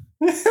different.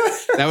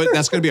 good.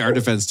 That's going to be our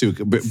defense too.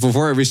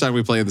 Before every song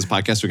we play in this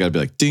podcast, we got to be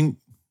like ding,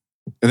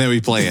 and then we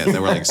play it. And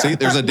then we're like, see,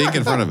 there's a ding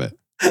in front of it.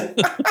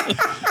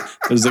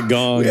 There's a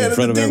gong in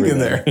front of everything.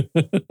 there.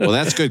 Well,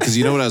 that's good because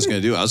you know what I was going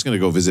to do? I was going to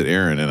go visit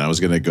Aaron, and I was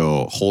going to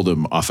go hold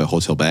him off a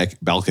hotel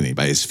balcony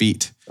by his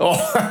feet. Oh.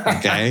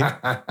 Okay.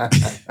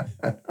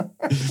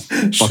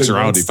 Fucks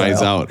around, he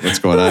finds out what's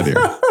going on here.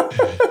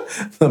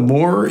 The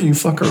more you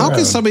fuck around. How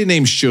can somebody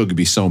named Suge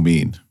be so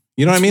mean?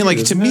 You know what I mean? Weird,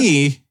 Like to isn't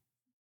me,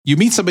 you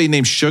meet somebody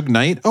named Suge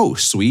Knight. Oh,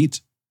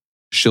 sweet,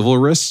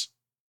 chivalrous.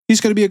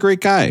 He's going to be a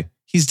great guy.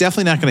 He's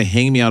definitely not going to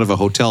hang me out of a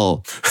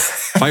hotel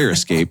fire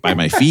escape by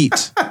my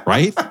feet,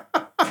 right?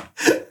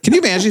 Can you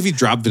imagine if you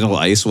dropped Vanilla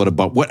Ice?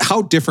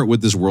 How different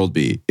would this world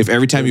be if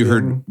every time you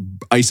heard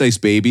Ice Ice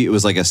Baby, it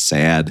was like a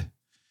sad,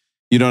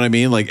 you know what I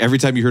mean? Like every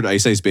time you heard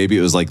Ice Ice Baby,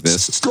 it was like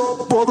this. If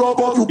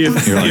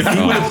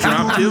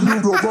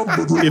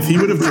he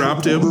would have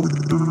dropped him,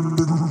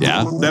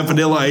 yeah, that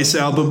Vanilla Ice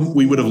album,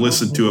 we would have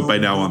listened to it by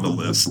now on the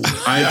list.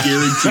 I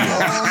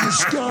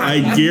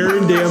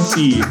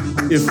guarantee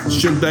if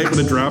Suge Knight would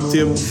have dropped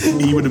him,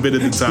 he would have been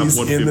in the top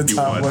 151. In the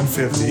top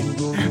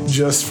 150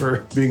 just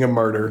for being a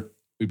martyr.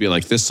 We'd be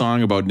like, this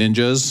song about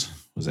ninjas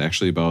was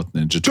actually about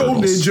Ninja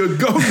Turtles. Go Ninja,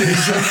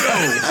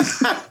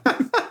 go!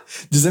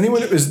 Does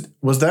anyone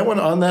was that one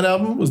on that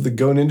album? Was the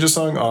Go Ninja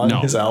song on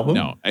his album?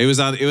 No, it was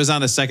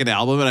on a second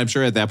album, and I'm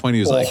sure at that point he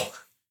was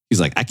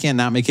like, I can't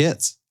not make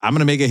hits. I'm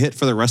gonna make a hit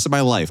for the rest of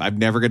my life. I'm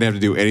never gonna have to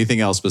do anything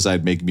else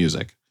besides make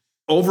music.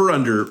 Over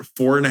under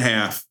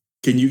 4.5.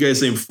 Can you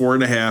guys name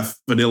 4.5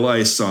 Vanilla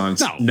Ice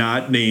songs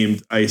not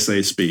named Ice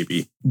Ice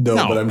Baby? No,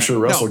 but I'm sure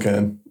Russell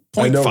can.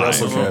 I know 0.5.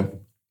 Russell can.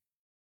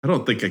 I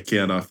don't think I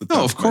can off the top.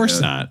 No, of course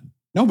not.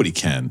 Nobody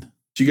can.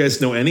 Do you guys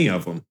know any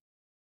of them?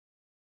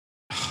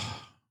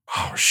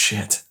 Oh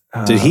shit!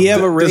 Did he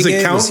have a reggae? Does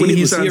it count when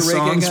he's on he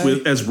songs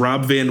as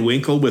Rob Van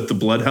Winkle with the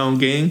Bloodhound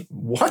Gang?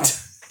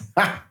 What?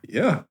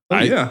 Yeah.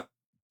 Yeah.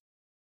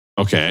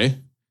 Okay.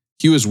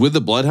 He was with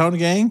the Bloodhound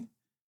Gang?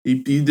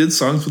 He did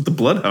songs with the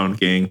Bloodhound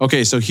Gang.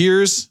 Okay, so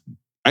here's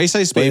Ice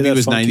Ice Baby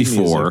was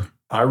 94.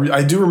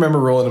 I do remember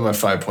Rolling in My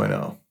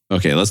 5.0.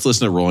 Okay, let's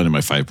listen to Rolling in My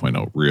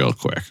 5.0 real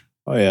quick.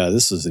 Oh yeah,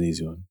 this is an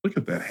easy one. Look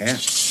at that hat.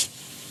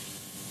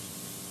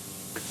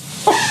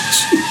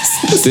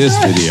 This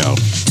video.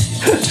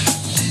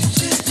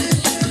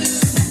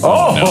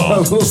 Oh,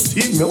 a little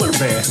Steve Miller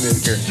band in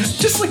here.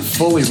 Just like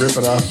fully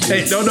ripping off.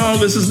 Hey, no,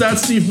 this is not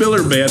Steve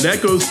Miller band.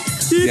 That goes.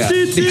 Yeah.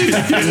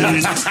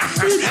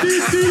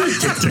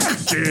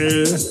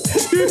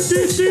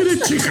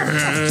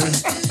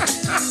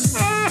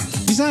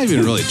 He's not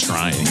even really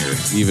trying here.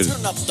 Even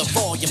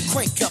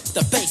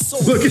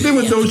look at him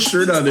with no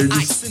shirt on there.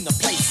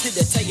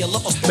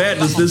 Matt,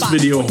 does this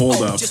video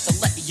hold up?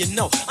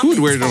 Who would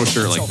wear no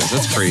shirt like this?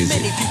 That's crazy.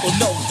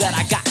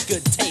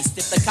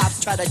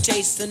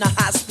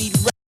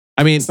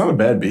 I mean, It's not a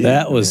bad beat.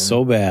 That was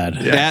so bad.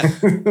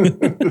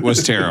 that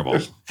was terrible.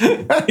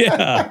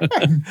 Yeah.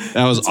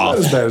 That was It's not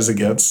awful. as bad as it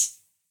gets.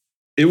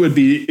 It would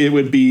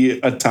be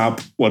a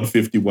top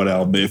 151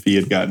 album if he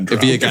had gotten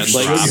dropped. If he had gotten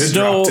Like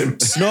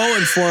dropped. Snow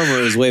Informer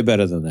is way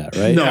better than that,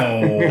 right?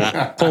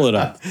 No. Pull it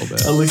up.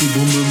 A licky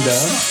boom boom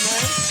down.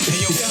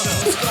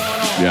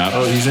 Yeah.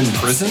 Oh, he's in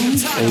prison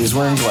and he's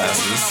wearing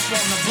glasses.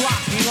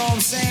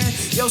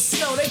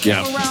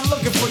 Yeah.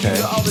 Okay,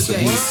 so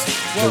he's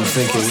been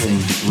thinking in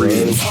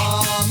rage.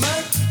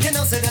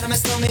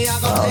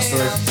 Oh, so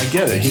I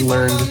get it. He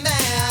learned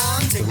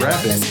the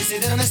rapping.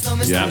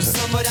 Yeah.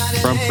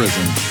 From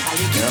prison.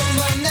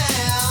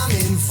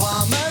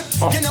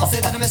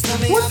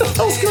 What the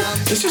hell's going on?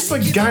 It's just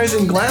like guys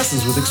in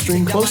glasses with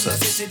extreme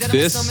close-ups.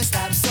 This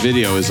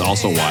video is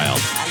also wild.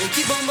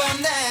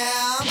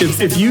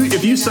 If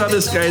you saw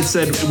this guy and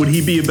said, would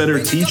he be a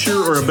better teacher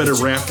or a better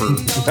rapper?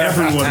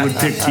 Everyone would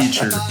pick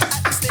teacher.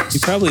 He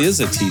probably is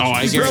a teacher. Oh,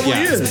 I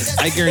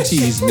guarantee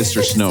he's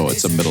Mr. Snow at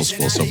some middle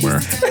school somewhere.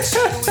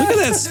 Look at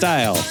that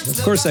style.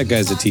 Of course that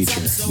guy's a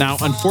teacher. Now,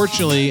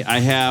 unfortunately, I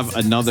have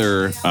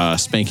another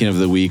spanking of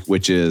the week,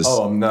 which is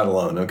I'm not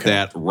alone. Okay.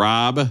 that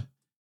Rob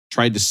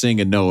tried to sing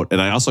a note,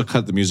 and I also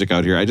cut the music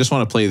out here. I just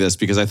want to play this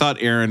because I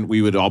thought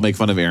we would all make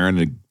fun of Aaron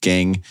and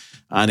gang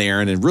on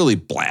Aaron and really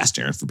blast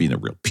Aaron for being a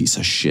real piece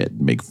of shit and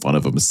make fun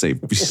of him and say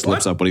he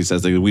slips up what he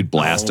says. Like, we'd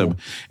blast him.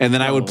 And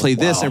then I would play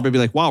this and everybody would be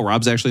like, wow,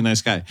 Rob's actually a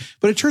nice guy.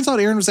 But it turns out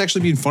Aaron was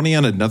actually being funny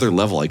on another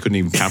level I couldn't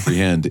even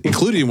comprehend,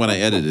 including when I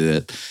edited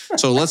it.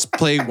 So let's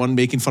play one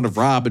making fun of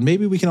Rob, and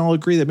maybe we can all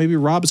agree that maybe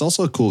Rob is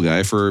also a cool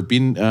guy for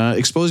being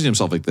exposing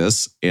himself like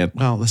this. And,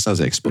 well, this soun's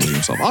exposing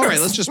himself. All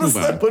right, let's just move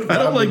on. I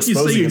don't like you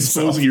saying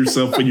exposing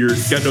yourself when you're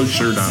got no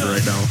shirt on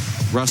right now.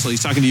 Russell,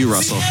 he's talking to you,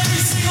 Russell.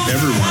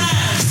 Everyone.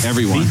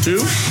 Me too?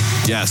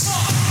 Yes.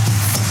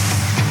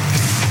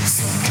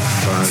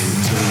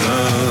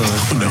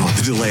 Oh no,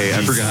 the delay.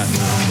 I forgot.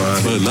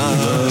 But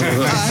love.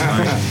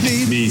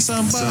 I need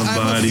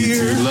somebody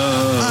to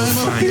love.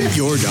 I'm up here.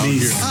 You're down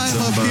here.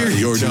 I'm up here.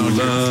 You're down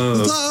here.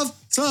 Love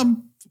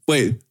some.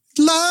 Wait.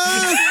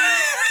 Love.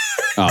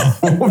 Oh,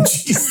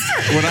 jeez.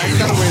 When I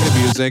cut away the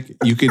music,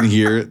 you can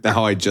hear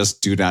how I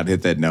just do not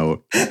hit that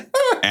note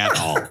at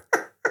all.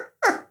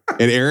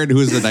 And Aaron, who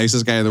is the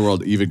nicest guy in the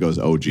world, even goes,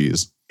 "Oh,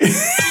 geez."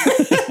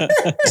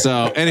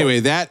 So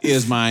anyway, that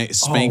is my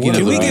spanking of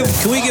the week.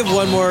 Can we give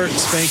one more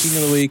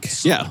spanking of the week?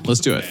 Yeah, let's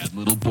do it.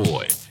 Little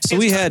boy. So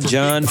we had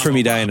John from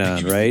Edina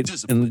on, right?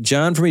 And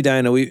John from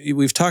Edina,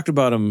 we've talked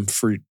about him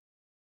for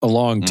a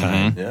long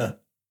time. Yeah.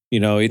 You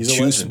know, he He's a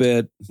chew legend.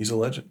 spit. He's a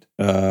legend.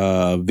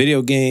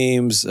 Video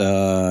games.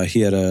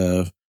 He had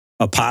a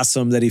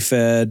possum that he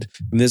fed.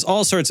 And there's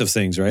all sorts of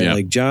things, right? Yeah.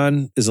 Like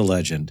John is a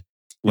legend.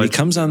 He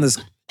comes on this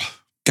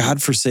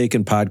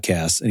godforsaken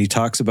podcast and he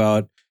talks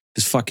about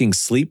his fucking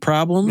sleep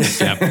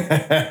problems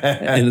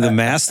and the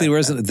mask that he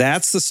wears.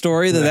 That's the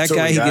story that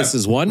guy, he gets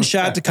his one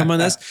shot to come on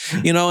this,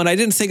 you know, and I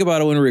didn't think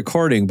about it when we were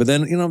recording, but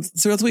then, you know,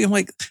 throughout the week, I'm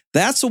like,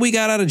 that's what we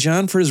got out of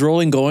John for his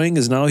rolling going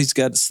is now he's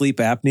got sleep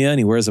apnea and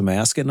he wears a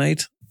mask at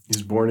night.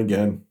 He's born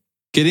again.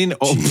 Getting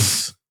old.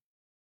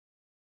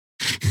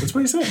 That's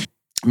what he said.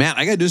 Man,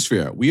 I got news for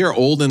you. We are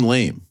old and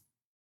lame.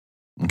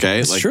 Okay.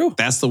 It's like, true.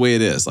 That's the way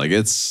it is. Like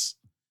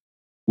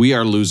we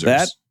are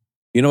losers.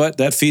 You know what?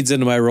 That feeds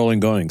into my rolling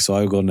going. So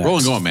I'll go next.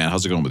 Rolling going, man.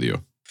 How's it going with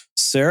you?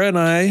 Sarah and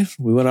I,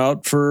 we went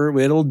out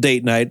we had a little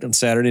date night on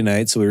Saturday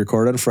night. So we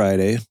recorded on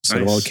Friday. So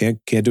Nice. well, can't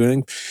do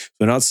anything.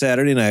 Went out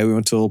Saturday night. We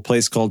went to a little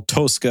place called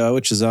Tosca,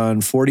 which is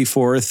on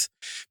 44th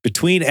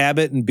between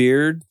Abbott and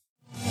Beard.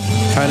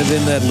 Kind of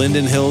in that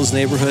Linden Hills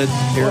neighborhood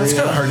area. Well, it's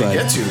kind of hard to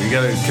get to. You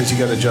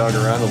got to jog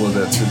around a little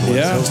bit through the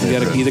Linden Hills you got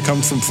to neighborhood. either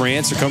come from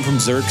France or come from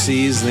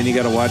Xerxes, and then you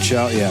got to watch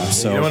out. Yeah,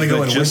 so You don't want to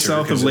go in just winter south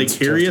of because Lake it's tough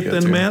to Harriet, get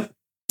then, to. Matt.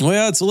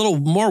 well, it's a little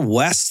more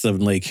west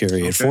of Lake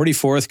Harriet.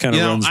 44th kind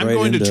of runs I'm right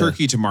going into to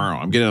Turkey tomorrow.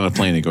 I'm getting on a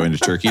plane and going to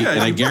Turkey. And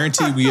I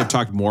guarantee we have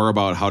talked more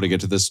about how to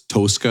get to this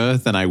Tosca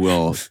than I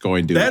will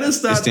going to That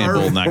is not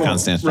Istanbul, our not fault.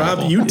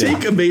 Constantinople. Rob, you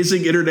take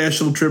amazing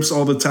international trips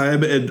all the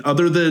time, and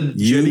other than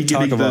You Jenny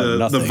talk getting about the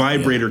nothing,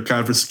 vibrator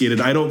confiscated,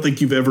 I don't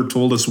think you've ever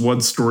told us one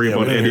story Yeah,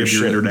 about we don't any hear of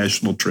your shit.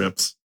 international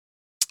trips.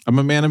 I'm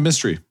a man of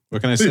mystery.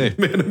 What can I say?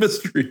 Man of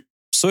mystery.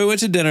 So we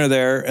went to dinner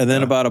there, and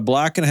then about a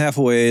block and a half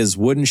away is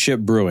Wooden Ship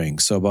Brewing.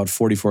 So about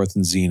 44th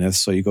and Zenith.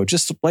 So you go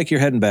just like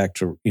you're heading back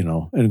to, you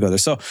know, and go there.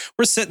 So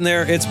we're sitting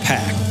there, it's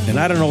packed, and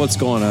I don't know what's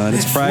going on.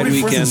 It's Pride 44th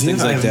weekend, and things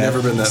Zenith, like I've that.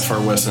 never been that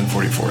far west than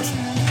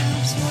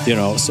 44th. You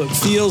know, so it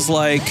feels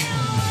like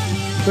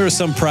there were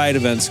some Pride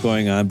events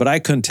going on, but I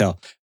couldn't tell.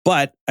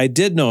 But I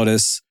did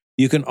notice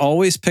you can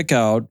always pick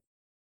out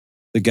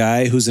the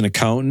guy who's an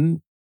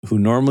accountant who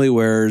normally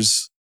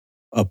wears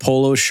a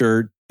polo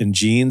shirt and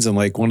jeans and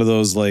like one of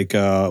those like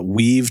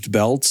weaved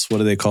belts. What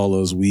do they call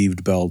those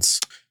weaved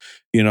belts?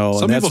 You know,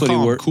 Some and that's people what he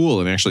call wore. them cool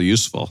and actually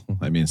useful.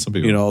 I mean, some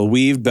people. You know, a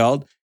weaved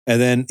belt. And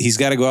then he's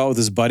got to go out with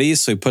his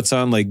buddies. So he puts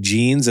on like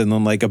jeans and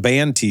then like a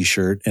band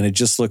t-shirt and it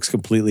just looks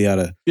completely out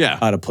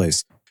of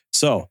place.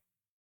 So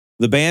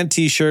the band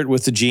t-shirt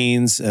with the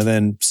jeans and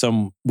then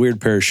some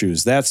weird pair of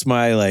shoes. That's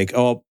my like,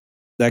 oh,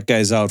 that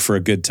guy's out for a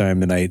good time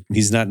tonight.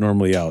 He's not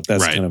normally out.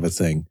 That's Right. kind of a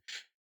thing.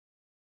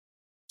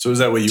 So is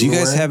that what you Do you were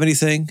guys wearing? have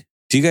anything?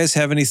 Do you guys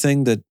have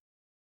anything that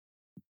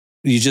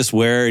you just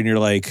wear and you're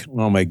like,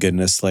 oh my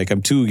goodness, like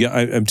I'm too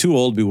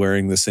old to be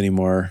wearing this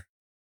anymore.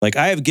 Like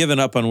I have given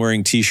up on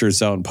wearing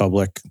t-shirts out in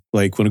public.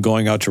 Like when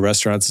going out to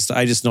restaurants and stuff,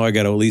 I just know I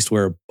got to at least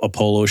wear a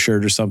polo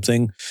shirt or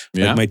something.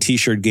 Yeah. Like my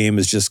t-shirt game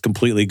is just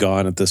completely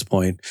gone at this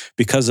point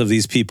because of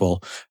these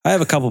people. I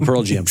have a couple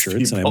Pearl Jam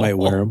shirts and I might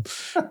wear them,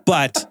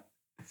 but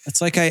it's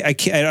like I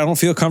can't. I don't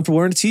feel comfortable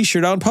wearing a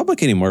t-shirt out in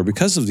public anymore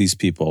because of these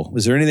people.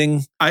 Is there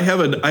anything? I have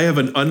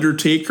an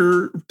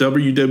Undertaker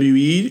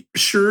WWE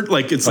shirt.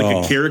 Like it's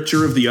like a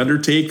character of the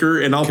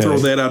Undertaker, and I'll throw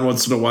that on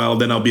once in a while.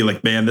 Then I'll be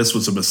like, man, this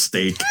was a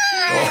mistake.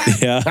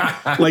 Yeah.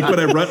 Like when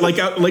I run,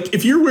 like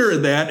if you're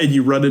wearing that and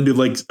you run into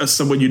like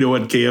someone you know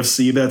at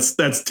KFC,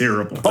 that's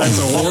terrible. That's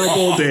a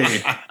horrible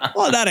day.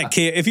 Well, not at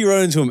if you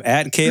run into him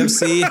at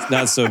KFC,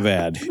 not so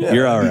bad. Yeah.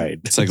 You're all right.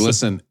 It's like,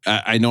 listen,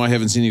 I know I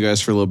haven't seen you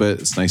guys for a little bit.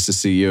 It's nice to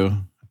see you.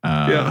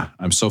 Yeah.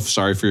 I'm so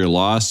sorry for your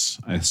loss.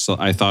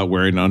 I thought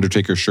wearing an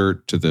Undertaker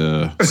shirt to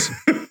the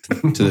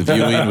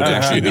viewing would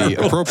actually be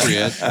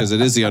appropriate because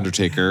it is the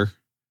Undertaker.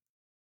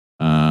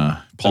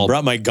 I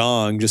brought my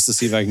gong just to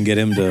see if I can get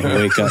him to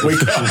wake up.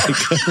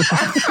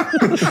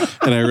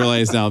 And I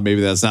realize now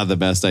maybe that's not the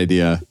best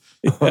idea.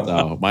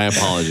 So my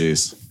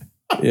apologies.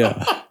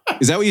 Yeah.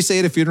 Is that what you say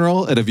at a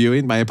funeral, at a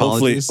viewing? My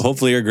apologies.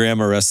 Hopefully your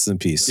grandma rests in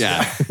peace.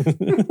 Yeah.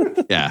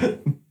 Yeah.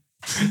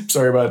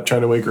 Sorry about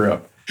trying to wake her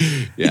up.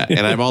 Yeah.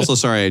 And I'm also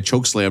sorry I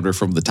chokeslammed her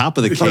from the top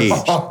of the cage.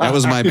 That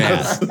was my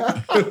bad.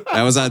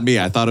 That was on me.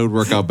 I thought it would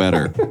work out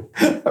better.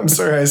 I'm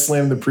sorry I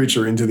slammed the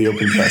preacher into the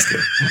open casket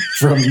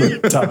from the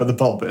top of the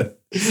pulpit.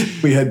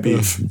 We had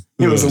beef.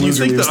 He was a Do you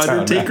loser think leaves the town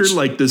Undertaker, match.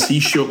 like, does he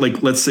show,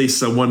 like, let's say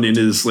someone in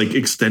his, like,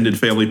 extended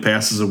family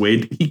passes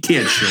away, he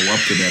can't show up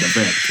to that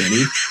event, can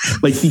he?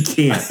 Like, he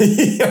can't.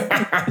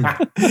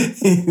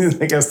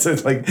 I guess to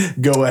like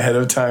go ahead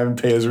of time,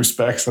 pay his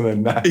respects, and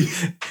then not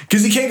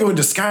because he can't go in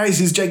disguise.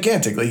 He's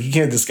gigantic. Like he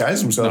can't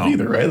disguise himself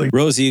either, right? Like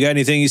Rosie, you got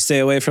anything you stay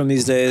away from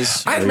these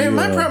days? man,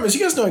 my problem is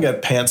you guys know I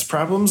got pants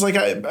problems. Like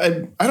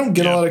I don't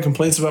get a lot of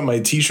complaints about my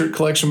t-shirt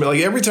collection, but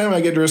like every time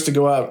I get dressed to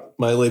go out,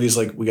 my lady's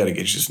like, "We got to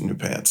get you some new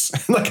pants."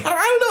 Like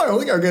I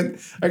don't know.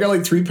 I got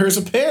like 3 pairs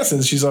of pants,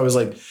 and she's always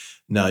like,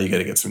 "No, you got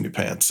to get some new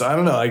pants." So I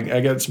don't know.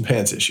 I got some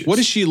pants issues. What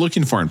is she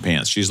looking for in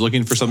pants? She's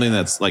looking for something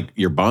that's like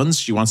your buns.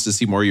 She wants to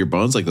see more of your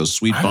buns, like those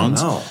sweet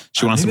buns.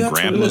 She wants Maybe to that's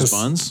grab what it those is.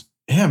 buns.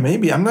 Yeah,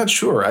 maybe. I'm not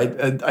sure.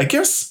 I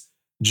guess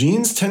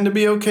jeans tend to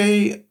be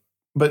okay,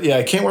 but yeah,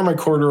 I can't wear my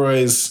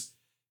corduroys.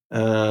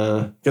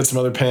 Got some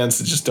other pants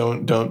that just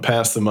don't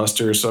pass the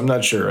muster, so I'm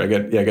not sure. I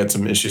got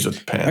some issues with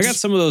the pants. I got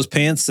some of those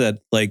pants that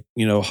like,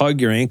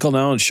 hug your ankle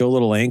now and show a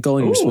little ankle,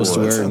 and you're supposed to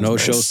wear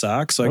no-show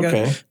socks. So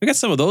I got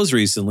some of those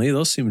recently.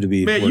 Those seem to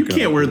be. Man, you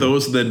can't wear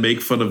those and then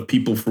make fun of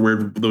people for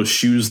wearing those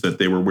shoes that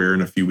they were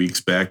wearing a few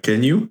weeks back,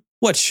 can you?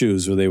 What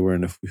shoes were they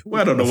wearing?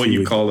 Well, I don't know what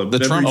you call them. The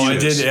Trump I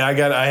shoes. did.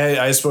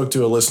 I spoke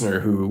to a listener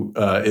who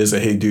is a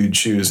Hey Dude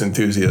shoes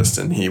enthusiast,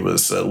 and he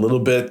was a little.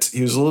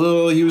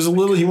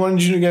 He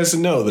wanted you guys to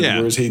know that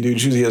he wears Hey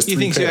Dude shoes. He has 3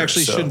 thinks pairs, you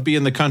actually shouldn't be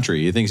in the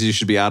country. He thinks you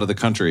should be out of the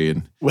country.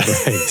 And Right.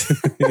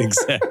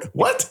 Exactly.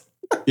 What?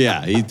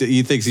 yeah,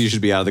 he thinks you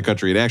should be out of the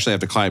country and actually have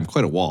to climb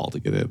quite a wall to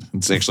get in.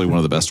 It's actually one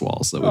of the best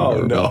walls that we've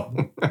ever built.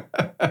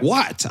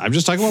 What? I'm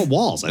just talking about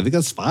walls. I think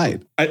that's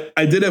fine.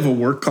 I did have a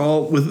work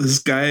call with this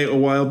guy a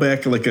while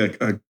back, like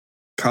a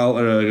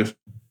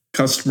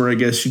customer, I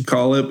guess you'd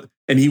call it.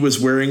 And he was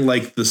wearing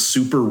like the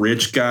super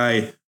rich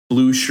guy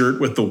blue shirt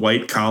with the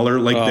white collar,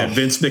 like that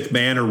Vince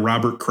McMahon or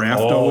Robert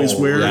Kraft always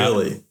wear.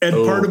 Really? And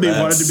part of me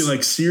wanted to be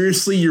like,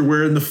 seriously, you're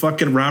wearing the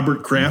fucking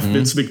Robert Kraft,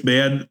 Vince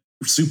McMahon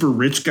super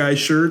rich guy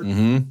shirt?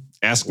 Mm-hmm.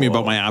 Ask me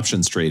about my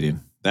options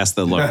trading. That's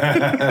the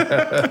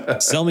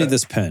look. Sell me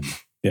this pen.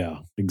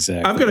 Yeah,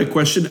 exactly. I've got a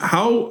question.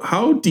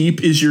 How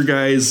deep is your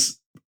guys'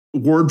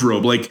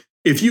 wardrobe? Like,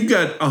 if you've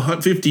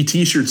got 50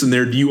 t-shirts in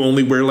there, do you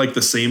only wear like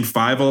the same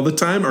 5 all the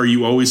time? Or are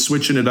you always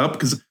switching it up?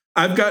 Because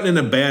I've gotten in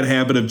a bad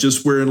habit of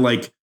just wearing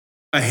like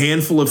a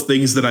handful of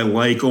things that I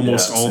like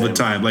almost all the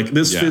time. Like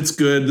this fits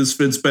good. This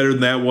fits better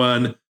than that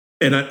one.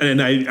 And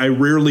I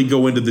rarely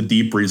go into the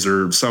deep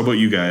reserves. How about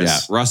you guys? Yeah,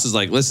 Russ is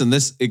like, listen,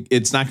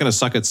 it's not going to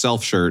suck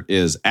itself shirt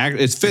it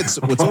fits. It's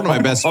one of my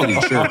best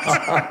fitting shirts,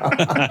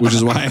 which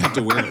is why I have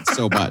to wear it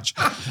so much.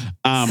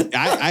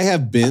 I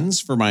have bins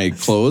for my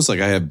clothes.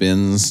 Like I have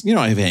bins,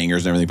 I have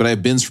hangers and everything, but I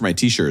have bins for my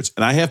t-shirts,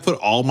 and I have put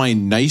all my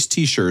nice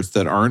t-shirts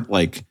that aren't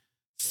like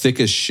thick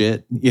as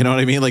shit. You know what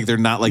I mean? Like they're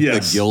not like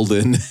the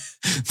Gildan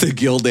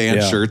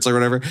shirts or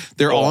whatever.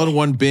 They're all in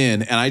one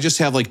bin, and I just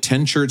have like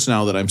 10 shirts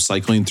now that I'm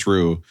cycling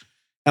through.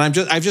 And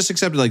I've just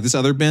accepted like this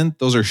other bin.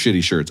 Those are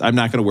shitty shirts. I'm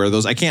not going to wear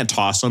those. I can't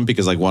toss them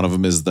because like one of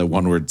them is the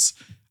one where it's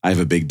I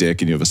have a big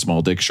dick and you have a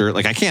small dick shirt.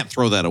 Like I can't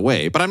throw that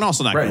away, but I'm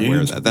also not going to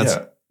wear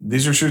that.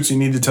 These are shirts you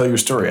need to tell your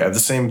story. I have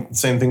the same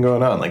thing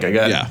going on. Like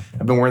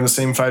I've been wearing the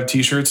same 5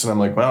 t-shirts, and I'm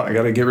like, well, I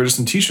got to get rid of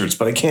some t-shirts,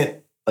 but I can't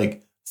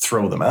like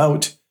throw them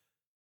out.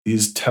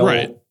 These tell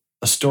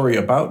a story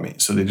about me,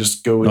 so they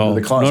just go into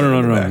the closet.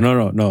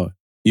 No.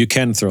 You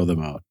can throw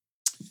them out.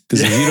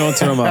 Because if you don't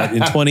throw them out,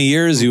 in 20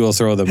 years, you will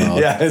throw them out.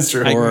 Yeah, it's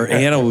true. Or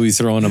Anna will be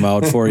throwing them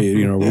out for you.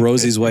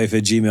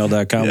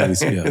 rosieswife@gmail.com.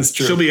 Yeah, it's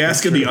true. She'll be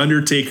asking the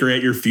Undertaker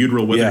at your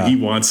funeral whether he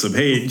wants them.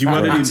 Hey, do you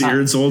want any of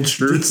Aaron's old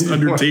shirts,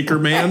 Undertaker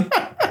man?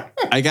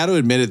 I got to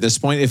admit, at this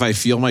point, if I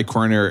feel my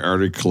coronary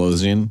artery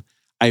closing,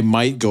 I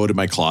might go to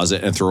my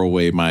closet and throw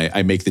away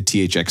I make the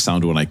THX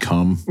sound when I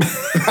come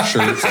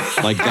shirt.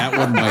 Like that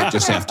one might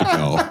just have to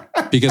go.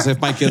 Because if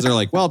my kids are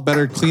like, well,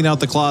 better clean out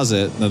the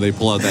closet, and then they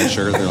pull out that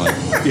shirt, they're like,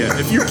 yeah,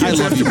 if your kids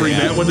have to bring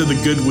that one to the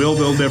Goodwill,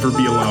 they'll never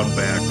be allowed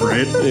back,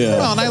 right? Yeah.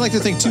 Well, and I like to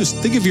think too,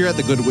 think if you're at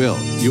the Goodwill,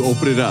 you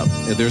open it up,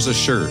 and there's a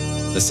shirt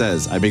that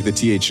says, I make the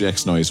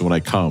THX noise when I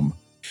come.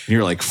 And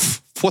you're like,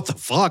 what the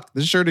fuck?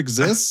 This shirt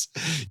exists?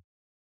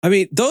 I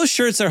mean, those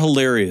shirts are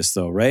hilarious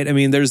though, right? I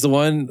mean, there's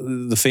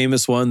the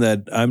famous one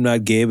that I'm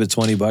not gay, but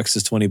 $20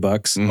 is $20.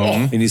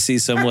 Mm-hmm. And you see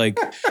some like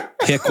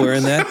hick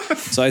wearing that.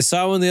 So I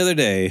saw one the other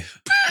day,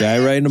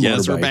 guy riding a motorbike.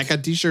 Yes, we're back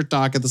on t-shirt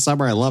talk in the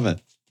summer. I love it.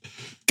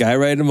 Guy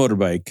riding a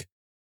motorbike.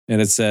 And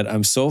it said,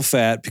 I'm so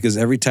fat because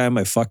every time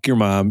I fuck your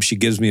mom, she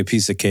gives me a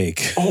piece of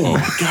cake. Oh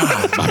my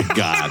God. My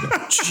God.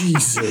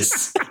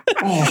 Jesus.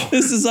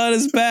 This is on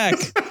his back.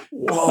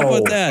 Whoa. How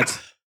about that?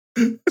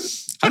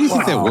 How do you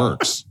think that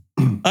works?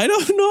 I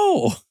don't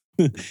know.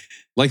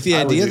 Like the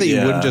idea that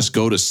you wouldn't just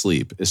go to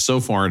sleep is so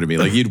foreign to me.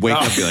 Like you'd wake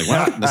up and be like,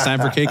 well, it's time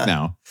for cake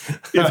now.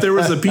 If there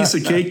was a piece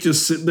of cake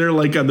just sitting there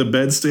like on the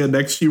bedstand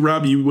next to you,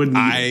 Rob, you wouldn't.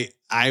 I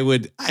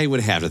would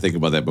have to think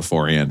about that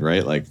beforehand,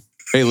 right? Like,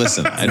 hey,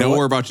 listen, I know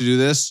we're about to do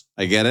this.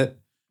 I get it.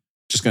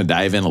 Just going to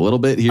dive in a little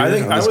bit here. I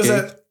think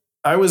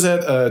I was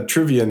at a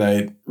trivia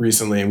night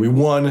recently, and we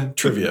won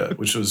trivia,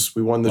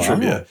 we won the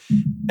trivia.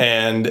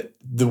 And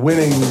the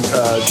winning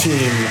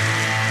team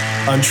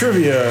on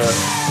trivia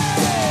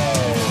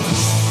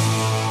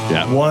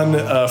won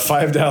a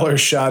 $5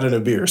 shot and a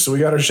beer. So we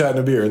got our shot and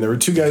a beer, and there were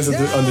two guys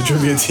on the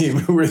trivia team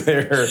who were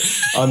there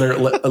on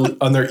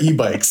their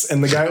e-bikes.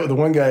 And the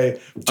one guy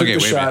took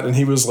the shot, and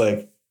he was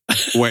like,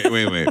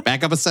 Wait.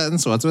 Back up a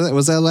sentence.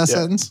 Was that last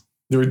sentence?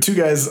 There were two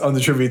guys on the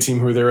trivia team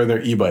who were there on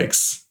their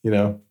e-bikes, you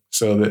know?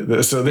 So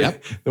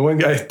the one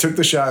guy took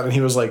the shot, and he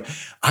was like,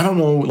 I don't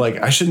know, like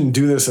I shouldn't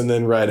do this and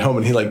then ride home.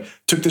 And he like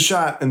took the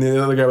shot, and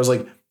the other guy was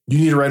like, you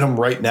need to ride home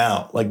right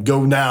now. Like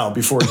go now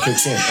before it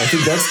kicks in. I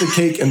think that's the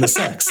cake and the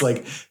sex.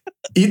 Like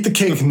eat the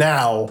cake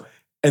now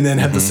and then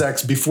have the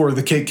sex before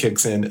the cake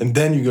kicks in, and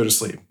then you go to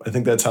sleep. I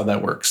think that's how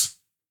that works.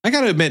 I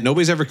got to admit,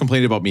 nobody's ever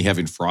complained about me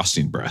having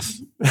frosting breath.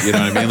 You know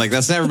what I mean? Like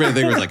that's never been a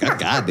thing where it's like, oh,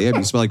 God damn,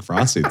 you smell like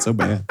frosting. It's so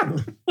bad.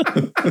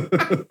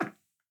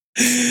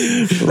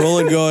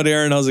 Rolling going,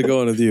 Aaron. How's it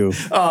going with you?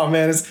 Oh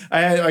man,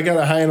 I got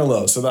a high and a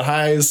low. So the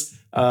highs,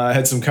 I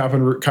had some Copper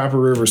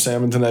River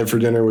salmon tonight for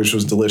dinner, which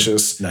was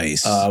delicious.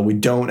 Nice. We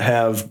don't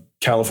have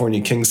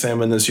California king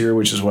salmon this year,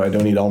 which is why I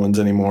don't eat almonds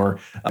anymore.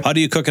 How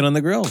do you cook it on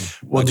the grill?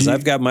 Well, because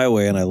I've got my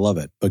way and I love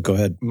it. But go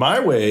ahead. My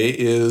way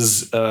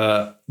is,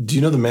 do you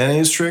know the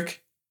mayonnaise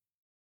trick?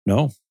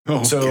 No.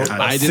 Oh, so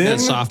I did that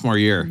sophomore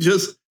year.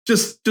 Just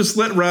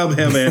let Rob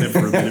have at it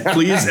for a minute.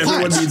 Please,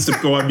 everyone needs to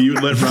go on mute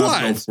and let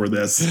Rob go for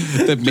this.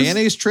 The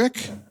mayonnaise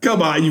trick?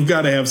 Come on, you've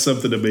got to have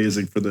something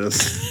amazing for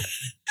this.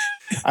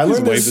 I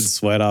learned wiping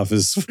sweat off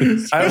his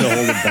trying to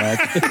hold it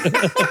back.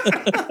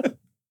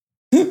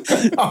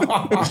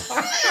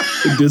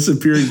 The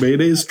disappearing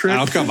mayonnaise trick?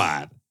 Oh, come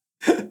on.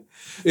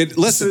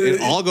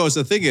 It all goes.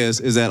 The thing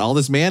is that all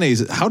this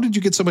mayonnaise. How did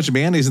you get so much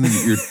mayonnaise in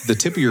the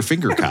tip of your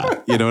finger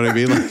cut? You know what I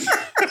mean? Like,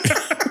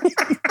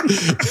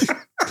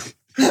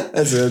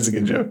 that's a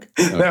good joke.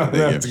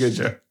 That's a good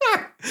joke.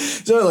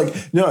 So,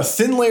 a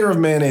thin layer of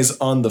mayonnaise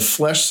on the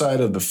flesh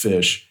side of the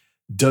fish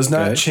does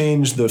not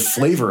change the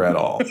flavor at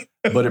all,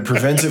 but it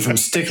prevents it from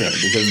sticking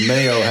because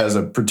mayo has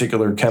a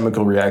particular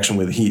chemical reaction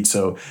with heat.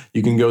 So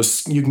you can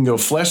go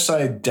flesh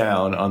side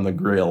down on the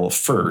grill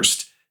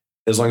first.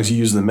 As long as you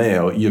use the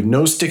mayo, you have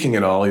no sticking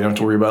at all. You don't have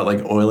to worry about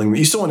like oiling.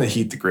 You still want to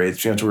heat the grates,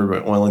 but you don't have to worry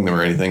about oiling them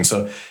or anything.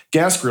 So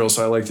gas grill.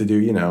 So I like to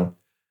do,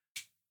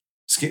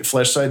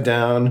 flesh side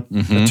down,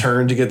 a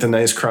turn to get the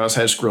nice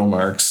crosshatch grill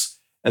marks,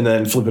 and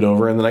then flip it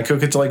over. And then I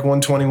cook it to like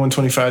 120,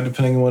 125,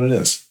 depending on what it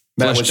is.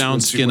 Flesh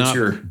down, skin up.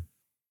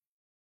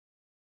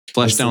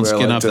 Flesh down,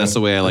 skin up. That's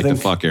the way I like to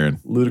fuck, Aaron.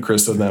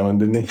 Ludacris said that one,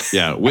 didn't he?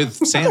 Yeah, with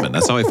salmon.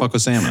 That's how I fuck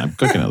with salmon. I'm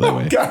cooking it that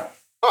way. God.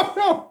 Oh,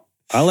 no.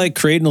 I like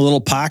creating a little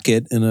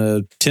pocket in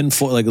a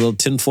tinfoil, like a little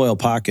tinfoil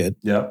pocket.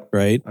 Yep.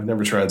 Right. I've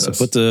never tried this. So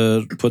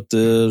put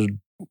the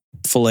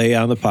fillet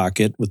on the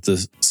pocket with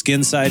the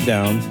skin side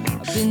down,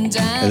 and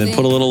then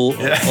put a little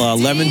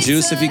lemon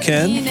juice if you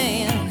can.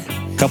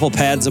 A couple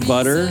pads of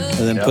butter,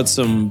 and then put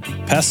some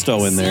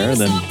pesto in there, and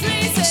then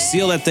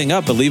seal that thing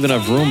up, but leave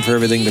enough room for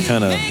everything to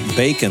kind of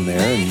bake in there,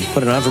 and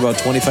put it on for about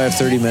 25,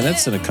 30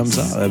 minutes, and it comes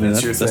out. I mean,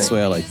 that's the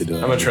way I like to do it.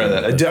 I'm going to try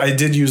that. I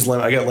did use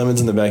lemon. I got lemons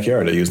in the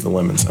backyard. I used the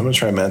lemons. I'm going to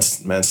try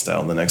Matt's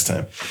style the next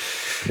time.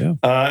 Yeah.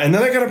 And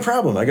then I got a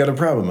problem.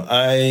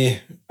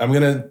 I'm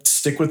going to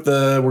stick with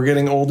the we're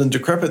getting old and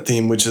decrepit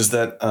theme, which is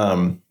that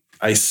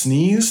I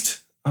sneezed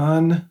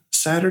on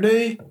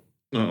Saturday.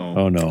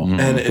 Oh no.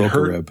 And it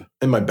hurt.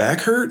 And my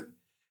back hurt.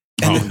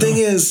 And the thing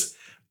is,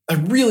 I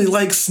really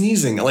like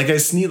sneezing. Like I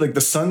sneeze, like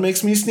the sun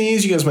makes me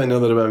sneeze. You guys might know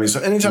that about me. So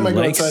anytime I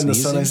go outside in the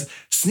sun,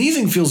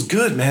 sneezing feels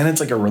good, man.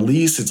 It's like a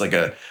release. It's like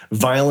a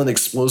violent,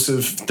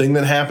 explosive thing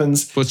that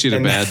happens. Puts you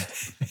to bed.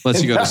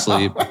 Lets you go to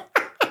sleep.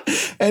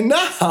 And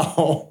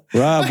now,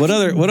 Rob, what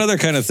other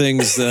kind of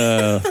things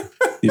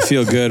you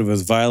feel good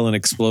with violent,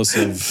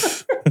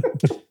 explosive?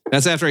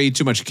 That's after I eat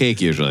too much cake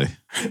usually.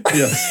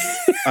 Yeah,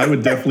 I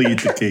would definitely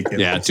eat the cake.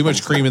 Yeah, too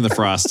much cream in the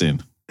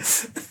frosting.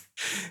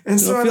 And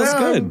so it feels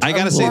good. I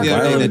got to say, the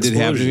other day that did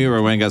happen to me where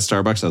I went and got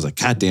Starbucks, I was like,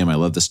 God damn, I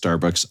love the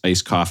Starbucks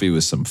iced coffee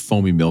with some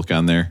foamy milk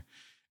on there.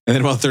 And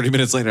then about 30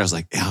 minutes later, I was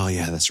like, oh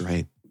yeah, that's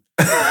right.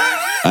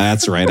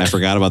 That's right. I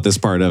forgot about this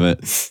part of it.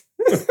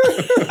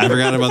 I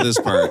forgot about this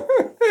part.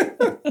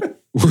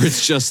 Where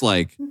it's just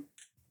like,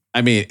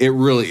 I mean,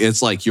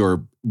 it's like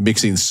you're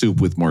mixing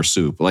soup with more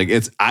soup. Like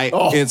there's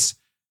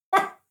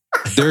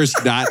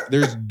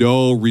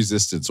no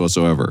resistance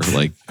whatsoever.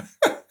 Like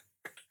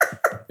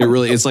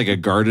it's like a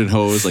garden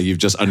hose. Like you've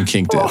just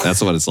unkinked it.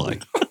 That's what it's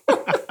like.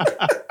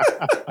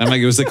 I'm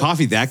like, was the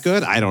coffee that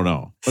good? I don't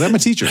know, but I'm a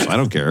teacher, so I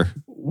don't care.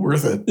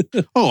 Worth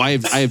it. Oh, I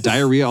have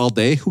diarrhea all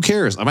day. Who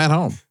cares? I'm at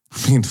home.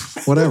 I mean,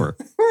 whatever.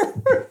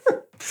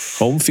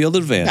 Home field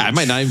advantage. Yeah, I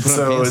might not even put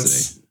on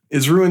pants today.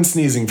 It's ruined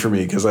sneezing for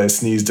me because I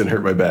sneezed and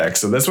hurt my back.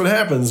 So that's what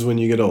happens when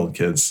you get old,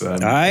 kids.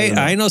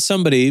 I know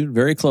somebody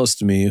very close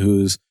to me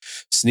who's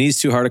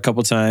sneezed too hard a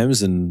couple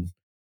times and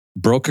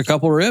broke a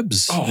couple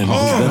ribs and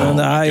has been on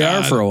the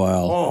IR for a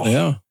while.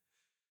 Yeah.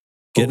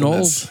 Getting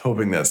old.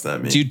 Hoping that's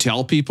not me. Do you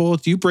tell people?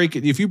 If you break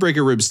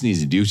a rib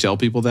sneezing, do you tell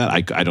people that?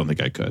 I don't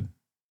think I could.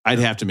 I'd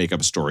have to make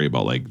up a story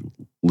about like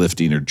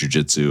lifting or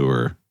jujitsu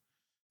or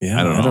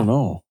I don't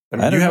know. I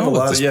mean, you have a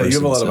lot. You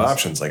have a lot of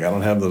options. Like I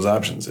don't have those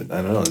options. I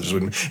don't know. It just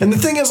wouldn't. And the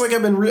thing is, like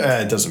I've been.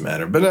 It doesn't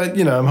matter. But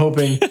I'm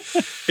hoping.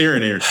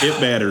 Aaron,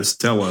 it matters.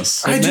 Tell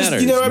us. I've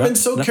been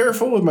so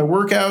careful with my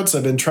workouts.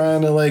 I've been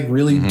trying to like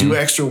really do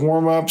extra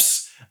warm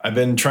ups. I've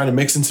been trying to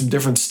mix in some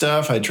different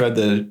stuff. I tried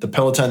the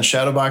Peloton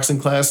shadowboxing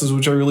classes,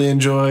 which I really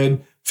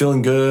enjoyed.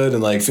 Feeling good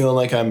and like feeling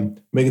like I'm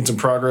making some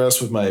progress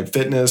with my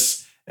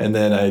fitness. And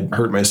then I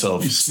hurt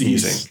myself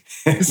sneezing.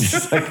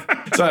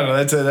 So I don't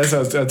know.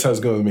 That's how it's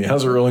going with me.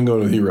 How's it rolling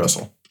going with you,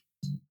 Russell?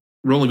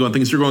 Rolling going.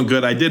 Things are going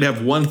good. I did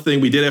have one thing.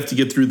 We did have to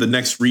get through the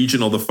next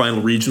regional, the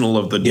final regional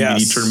of the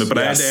DVD tournament. But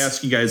I had to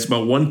ask you guys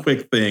about one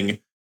quick thing.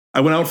 I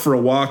went out for a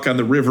walk on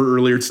the river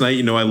earlier tonight.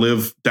 You know, I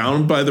live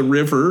down by the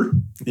river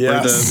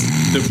where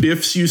the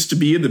Biffs used to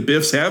be, and the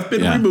Biffs have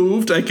been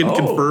removed. I can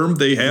confirm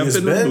they have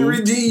been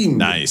redeemed.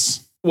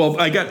 Nice. Well,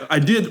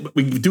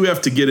 we do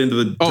have to get into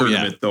the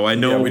tournament, though. I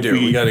know we do.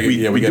 We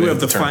do have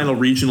the final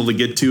regional to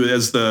get to,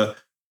 as the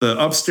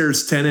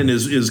upstairs tenant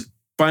is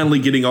finally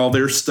getting all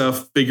their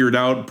stuff figured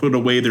out, put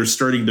away. They're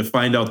starting to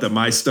find out that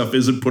my stuff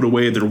isn't put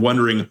away. They're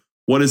wondering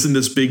what is in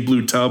this big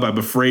blue tub. I'm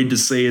afraid to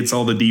say it's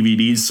all the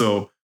DVDs.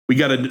 So we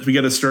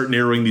gotta start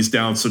narrowing these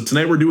down. So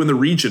tonight we're doing the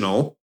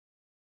regional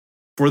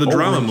for the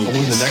drama movie.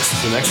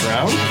 The next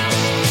round?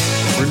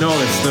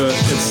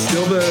 It's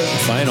still the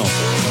final.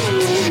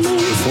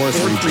 Fourth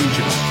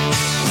regional.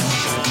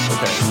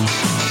 Okay.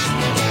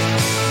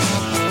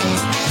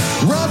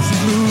 Russ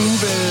is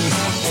moving,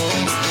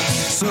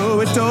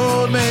 so it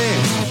told me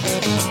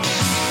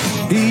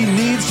he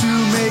needs to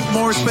make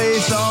more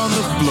space on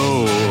the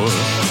floor.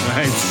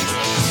 Right.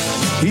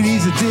 He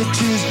needs to ditch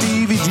his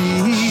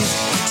DVDs.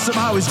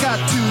 Somehow he's got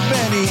too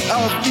many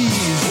of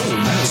these.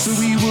 So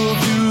we will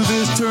do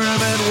this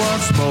tournament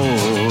once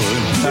more.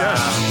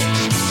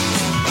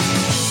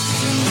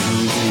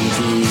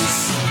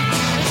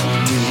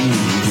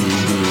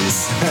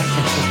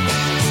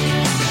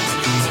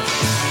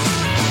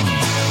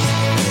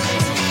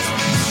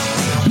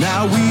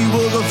 Now we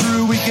will go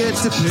through, we get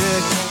to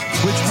pick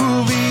which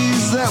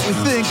movies that we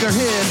think are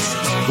hits.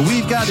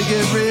 We've got to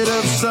get rid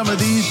of some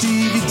of these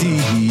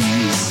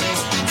DVDs.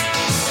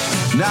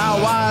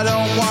 Now I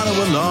don't want to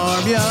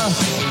alarm ya,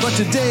 but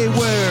today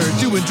we're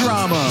doing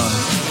drama.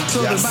 So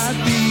there might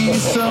be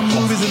some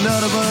movies that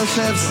none of us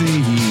have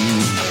seen.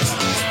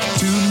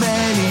 Too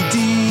many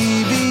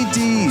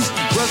DVDs.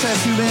 Russ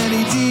has too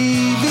many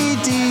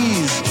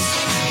DVDs.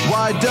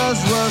 Why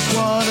does Russ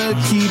want to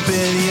keep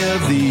any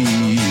of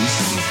these?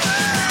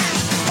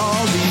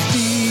 All these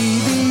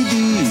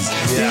DVDs.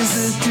 Is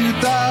this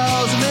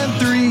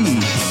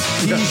 2003?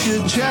 He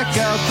should check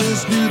out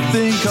this new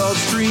thing called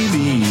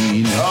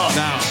streaming.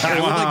 Now, I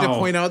would like to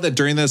point out that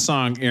during this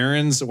song,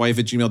 Aaron's wife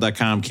at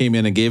gmail.com came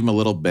in and gave him a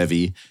little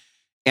bevy.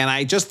 And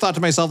I just thought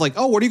to myself, like,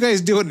 oh, what are you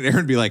guys doing? And Aaron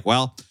would be like,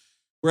 well,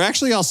 we're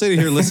actually all sitting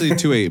here listening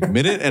to a 1.5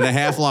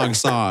 minute long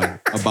song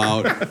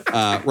about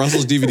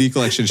Russell's DVD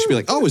collection. She'd be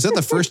like, oh, is that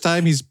the first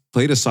time he's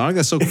played a song?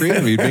 That's so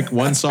creative. He'd make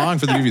one song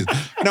for the movies.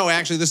 No,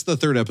 actually, this is the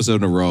third episode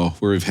in a row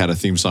where we've had a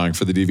theme song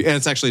for the DVD. And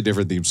it's actually a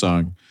different theme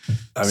song.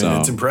 I mean,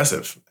 it's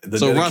impressive. The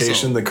dedication,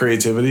 Russell, the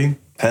creativity.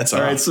 That's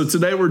all right. So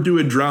tonight we're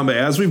doing drama.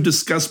 As we've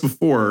discussed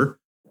before,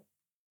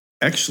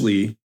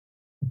 actually,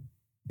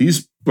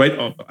 these...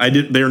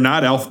 they're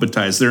not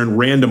alphabetized. They're in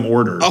random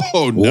order.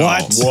 Oh, no.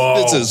 What?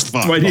 Whoa. This is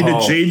fun. Do I need to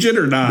change it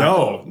or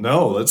not?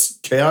 No. Let's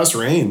chaos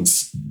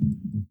reigns.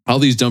 All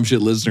these dumb shit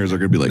listeners are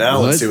going to be like, now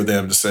what? Let's see what they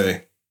have to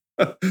say.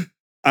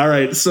 All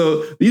right.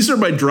 So these are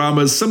my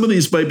dramas. Some of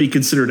these might be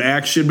considered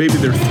action. Maybe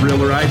they're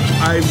thriller.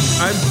 I'm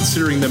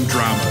considering them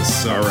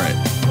dramas. All right.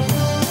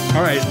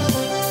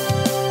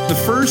 The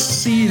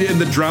first seed in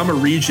the drama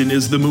region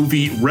is the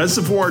movie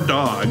Reservoir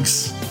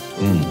Dogs.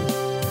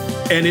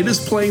 And it is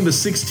playing the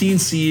 16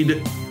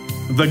 seed,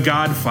 The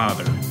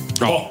Godfather.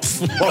 Oh.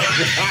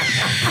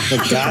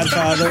 The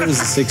Godfather is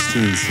a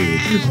 16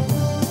 seed.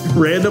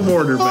 Random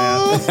order,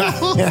 man.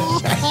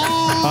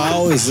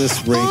 How is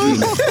this ranking?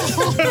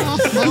 Look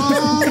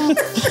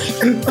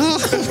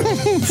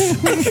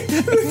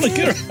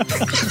at her.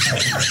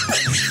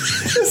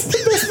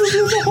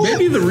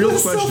 Maybe the real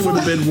question would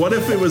have been, what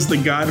if it was The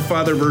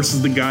Godfather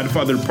versus The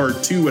Godfather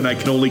Part 2 and I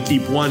can only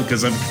keep one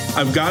because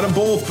I've got them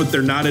both, but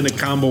they're not in a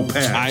combo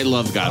pack. I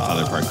love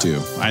Godfather Part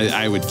 2.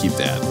 I would keep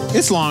that.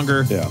 It's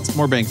longer. Yeah. It's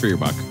more bang for your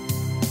buck.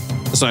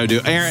 That's what I would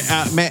do.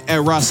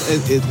 Aaron,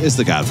 Russ, it's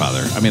The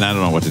Godfather. I mean, I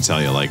don't know what to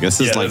tell you. Like, this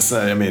is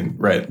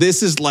right.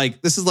 This is like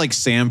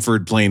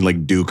Samford playing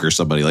like Duke or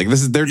somebody. Like,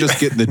 they're just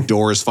getting the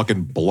doors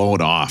fucking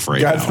blown off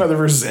right now. Godfather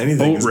versus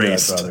anything. Boat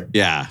raced. Godfather.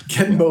 Yeah.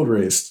 Getting boat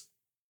raced.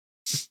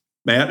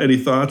 Matt, any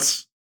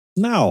thoughts?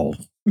 No.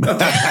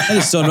 I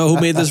just don't know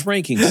who made this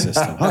ranking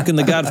system. How can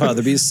The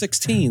Godfather be a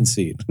 16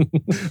 seed?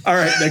 All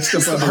right, next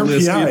up on the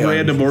list, in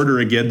random order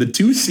again. The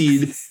 2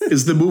 seed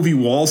is the movie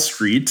Wall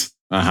Street.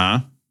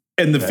 Uh-huh.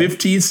 And the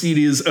 15 seed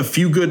is A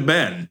Few Good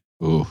Men.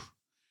 Ooh.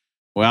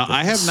 Well,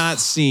 I have not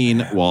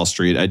seen Wall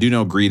Street. I do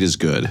know Greed is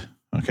good.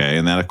 Okay.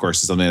 And that, of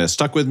course, is something that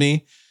stuck with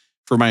me.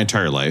 for my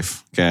entire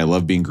life. Okay, I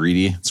love being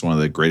greedy. It's one of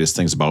the greatest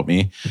things about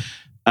me.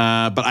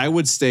 But I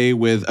would stay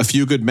with A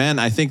Few Good Men.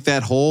 I think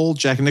that whole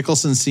Jack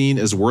Nicholson scene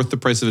is worth the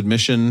price of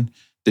admission.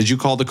 Did you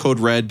call the Code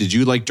Red? Did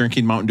you like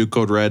drinking Mountain Dew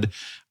Code Red?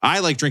 I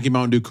like drinking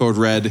Mountain Dew Code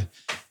Red.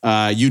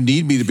 You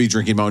need me to be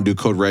drinking Mountain Dew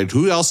Code Red.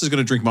 Who else is going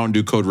to drink Mountain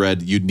Dew Code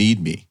Red? You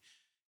need me.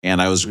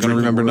 And I was going to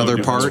remember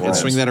another part and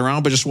swing that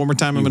around, but just one more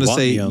time, I'm going to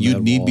say you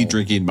need me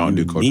drinking Mountain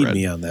Dew Code Red. You need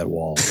me on that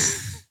wall.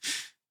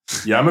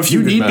 Yeah, I'm a few.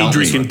 You need me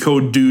drinking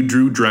Code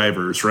Dew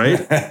drivers, right?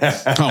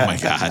 Oh my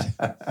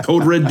God.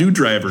 Code Red Dew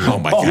driver. Oh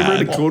my God. You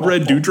read a Code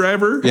Red Dew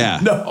driver? Yeah.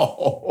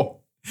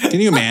 No.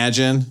 Can you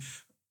imagine?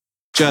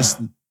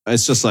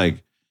 It's just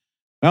like,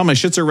 well, my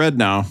shits are red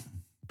now.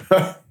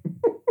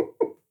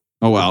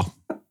 Oh well.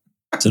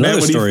 It's another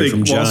Matt, story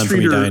from John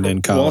from he dined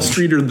in college. Wall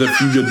Street or The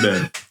Few Good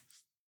Men?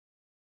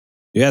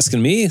 You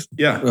asking me?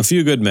 Yeah. A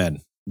Few Good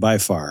Men, by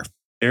far.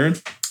 Aaron?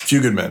 Few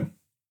Good Men.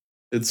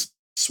 It's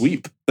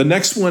sweep. The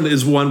next one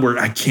is one where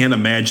I can't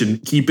imagine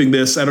keeping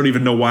this. I don't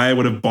even know why I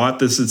would have bought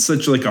this. It's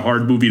such like a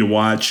hard movie to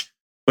watch.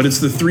 But it's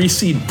the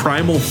 3-seed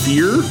Primal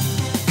Fear.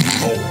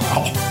 Oh,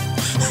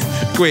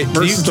 wow. Wait,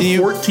 versus the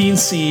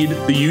 14-seed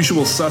The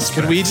Usual Suspects.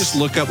 Can we just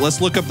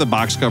let's look up the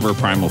box cover of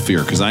Primal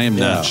Fear, because I am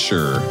not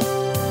sure.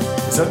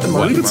 Is that the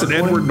I think it's an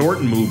Edward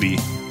Norton movie.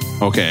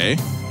 Okay.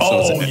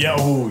 Yes.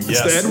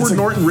 It's the Edward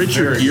Norton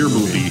Richard Gere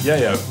movie.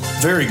 Yeah.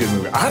 Very good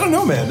movie. I don't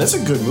know, man. That's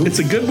a good movie. It's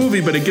a good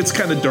movie, but it gets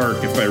kind of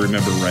dark if I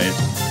remember right.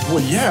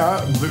 Well,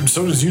 yeah, but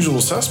so does Usual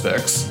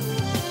Suspects.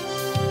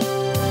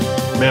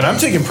 Man, I'm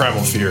taking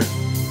Primal Fear.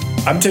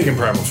 I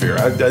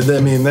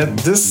mean,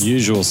 this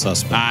Usual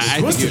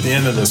Suspects. What's at the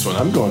end of this one?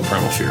 I'm going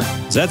Primal Fear.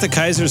 Is that the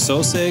Kaiser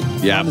Sose?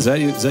 Yeah. Is that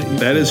you?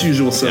 That is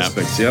Usual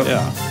Suspects. Yep.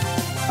 Yeah.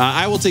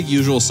 I will take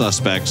Usual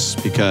Suspects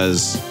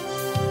because,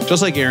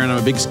 just like Aaron, I'm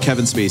a big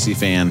Kevin Spacey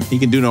fan. He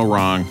can do no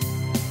wrong.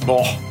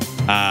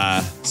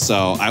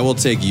 So I will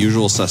take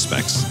Usual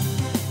Suspects.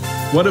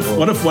 What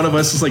if one of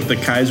us is like the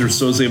Kaiser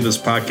Soze of this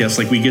podcast?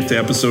 Like we get to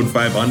episode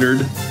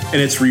 500 and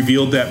it's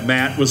revealed that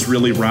Matt was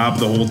really Rob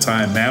the whole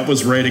time. Matt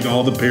was writing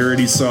all the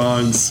parody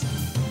songs.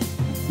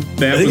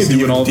 Matt was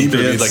doing all the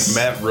bits. Like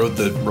Matt wrote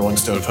the Rolling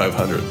Stone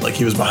 500. Like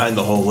he was behind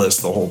the whole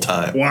list the whole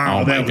time.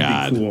 Wow, that would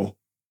be cool.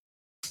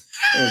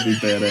 That would be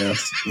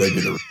badass.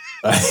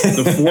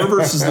 The 4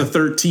 versus the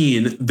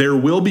 13. There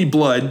Will Be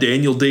Blood.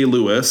 Daniel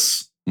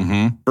Day-Lewis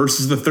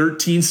versus the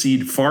 13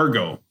 seed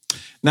Fargo.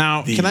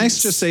 Now, can I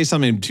just say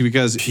something?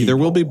 Because There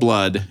Will Be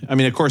Blood. I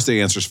mean, of course,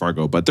 the answer is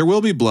Fargo, but There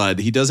Will Be Blood.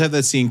 He does have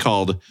that scene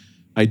called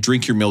 "I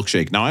Drink Your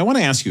Milkshake." Now, I want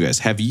to ask you guys: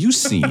 have you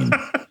seen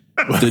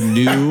the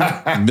new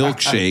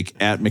milkshake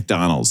at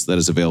McDonald's that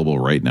is available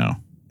right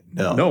now?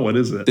 No. What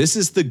is it? This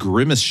is the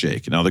Grimace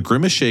Shake. Now, the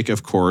Grimace Shake,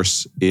 of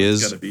course,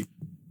 is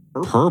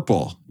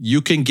purple.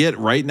 You can get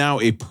right now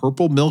a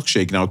purple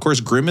milkshake. Now, of course,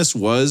 Grimace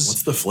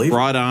was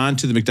brought on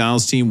to the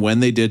McDonald's team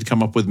when they did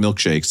come up with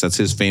milkshakes. That's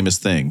his famous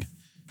thing.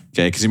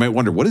 Okay, because you might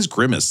wonder, what is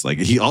Grimace? Like,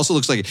 he also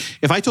looks like,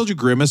 if I told you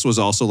Grimace was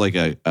also like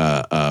a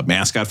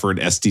mascot for an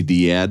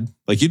STD ad,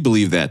 like you'd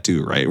believe that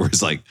too, right? Where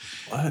it's like,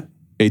 what?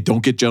 Hey,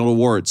 don't get genital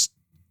warts.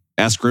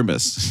 Ask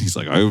Grimace. He's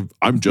like,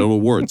 I'm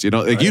genital warts. You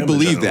know, like you'd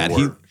believe that.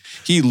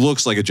 He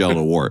looks like a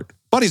genital wart,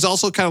 but he's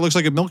also kind of looks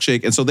like a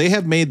milkshake. And so they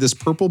have made this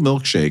purple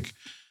milkshake.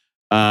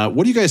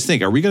 What do you guys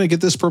think? Are we going to get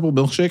this purple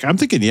milkshake? I'm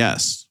thinking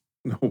yes.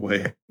 No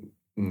way.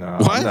 No.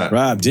 What?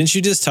 Rob, didn't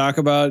you just talk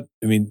about,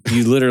 I mean,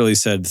 you literally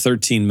said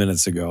 13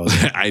 minutes ago.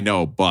 I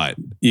know, but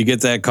you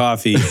get that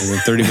coffee and then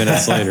 30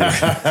 minutes later.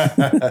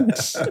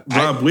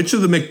 Rob, which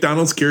of the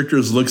McDonald's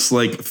characters looks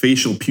like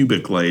facial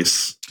pubic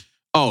lace?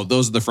 Oh,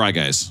 those are the Fry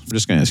Guys. I'm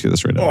just going to ask you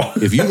this right now.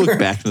 If you look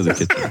back into the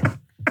kitchen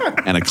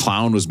and a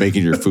clown was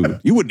making your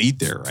food, you wouldn't eat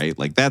there, right?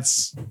 Like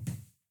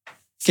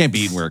can't be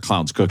eaten where a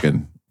clown's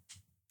cooking.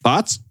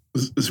 Thoughts?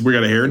 We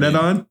got a hairnet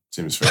on?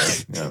 Seems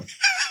fair. Yeah.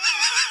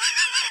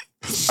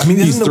 I mean,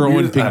 he's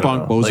throwing ping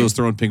pong. Bozo's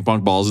throwing ping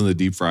pong balls in the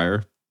deep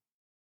fryer.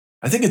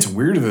 I think it's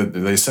weird that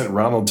they sent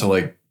Ronald to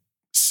like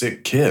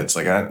sick kids.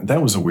 Like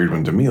that was a weird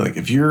one to me. Like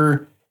if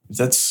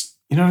that's,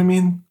 you know what I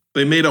mean?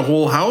 They made a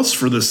whole house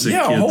for the sick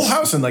kids. Yeah, a whole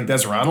house, and like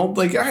that's Ronald.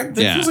 Like that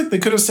feels like they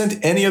could have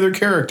sent any other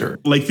character.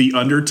 Like the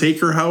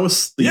Undertaker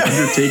house,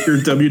 Undertaker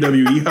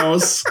WWE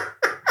house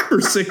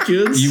for sick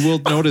kids. You will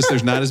notice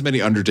there's not as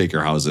many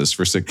Undertaker houses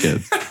for sick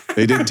kids.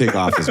 They didn't take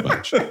off as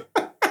much.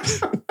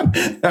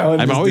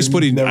 I'm always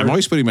putting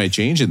my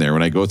change in there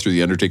when I go through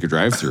the Undertaker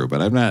drive-thru,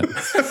 but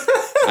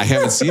I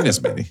haven't seen as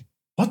many.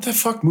 What the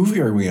fuck movie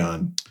are we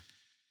on?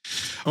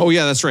 Oh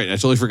yeah, that's right. I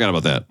totally forgot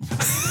about that.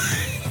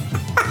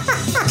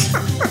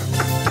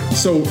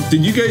 So,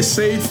 did you guys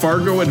say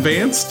Fargo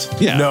advanced?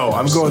 Yeah. No,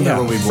 I'm going There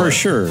Will Be Blood. For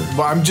sure.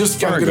 Well, I'm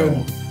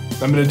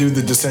gonna do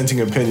the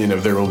dissenting opinion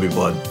of There Will Be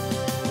Blood.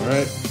 All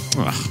right.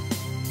 Ugh.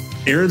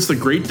 Aaron's the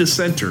great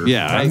dissenter.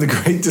 Yeah. I'm the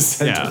great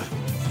dissenter. Yeah.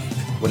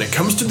 When it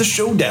comes to the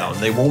showdown,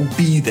 they won't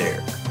be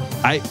there.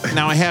 I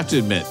have to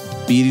admit,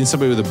 beating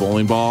somebody with a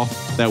bowling ball,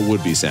 that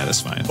would be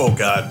satisfying. Oh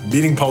God,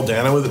 beating Paul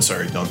Dano with it?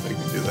 Sorry, don't make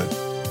me do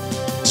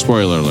that.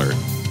 Spoiler alert.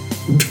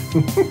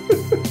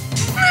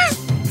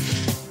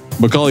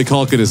 Macaulay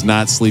Culkin is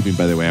not sleeping,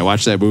 by the way. I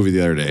watched that movie the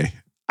other day.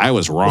 I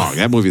was wrong.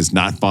 That movie is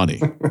not funny.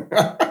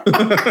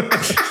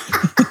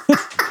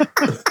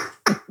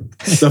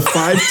 The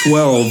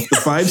 512, the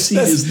 5 seed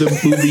is the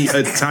movie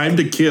A Time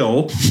to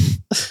Kill,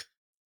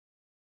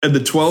 and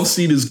the 12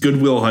 seed is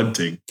Good Will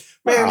Hunting.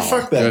 Man,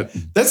 fuck that.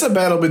 That's a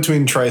battle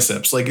between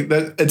triceps. Like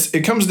that,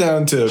 it comes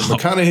down to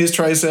McConaughey's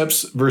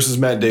triceps versus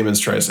Matt Damon's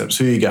triceps.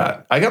 Who you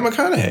got? I got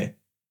McConaughey.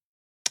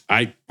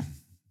 I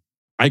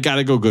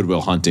gotta go Good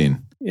Will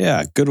Hunting.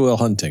 Yeah, Good Will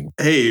Hunting.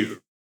 Hey,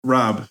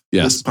 Rob,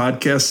 Yes. this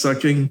podcast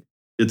sucking,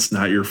 it's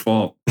not your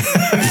fault.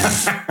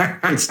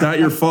 It's not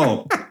your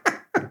fault.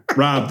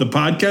 Rob, the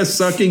podcast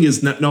sucking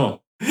is not,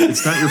 no,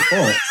 it's not your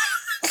fault.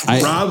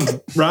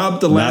 Rob,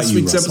 the last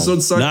week's Russell.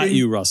 episode sucking. Not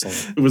you, Russell.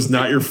 It was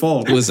not your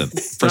fault. Listen,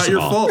 It's first not of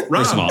your all, fault.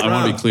 Rob, I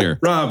want to be clear.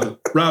 Rob,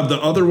 the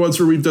other ones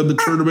where we've done the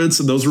tournaments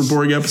and those were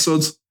boring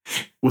episodes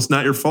was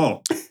not your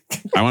fault.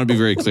 I want to be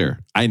very clear.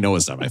 I know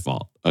it's not my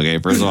fault. Okay,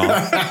 first of all,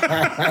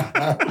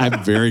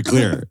 I'm very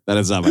clear that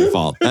it's not my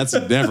fault. That's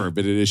never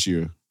been an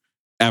issue.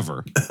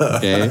 Ever.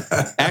 Okay.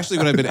 Actually,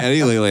 when I've been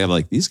editing lately, I'm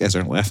like, these guys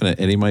aren't laughing at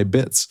any of my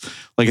bits.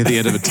 Like at the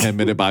end of a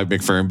 10-minute Bob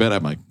McFerrin bit,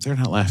 I'm like, they're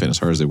not laughing as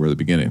hard as they were at the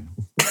beginning.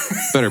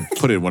 Better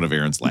put in one of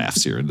Aaron's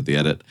laughs here into the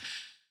edit.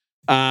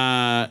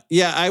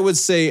 Yeah, I would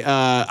say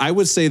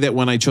that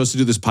when I chose to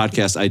do this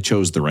podcast, I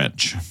chose the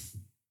wrench.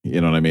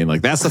 You know what I mean?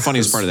 Like that's the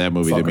funniest part of that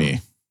movie to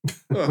me.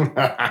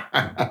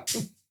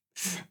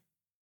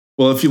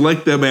 Well, if you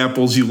like them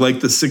apples, you like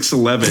the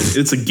 611.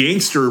 It's a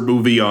gangster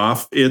movie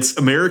off. It's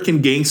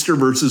American Gangster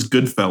versus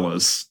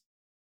Goodfellas.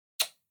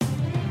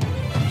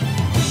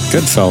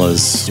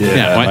 Goodfellas.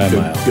 Yeah,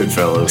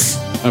 Goodfellas.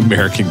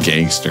 American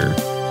Gangster.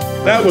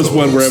 That was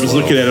one where I was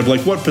looking at it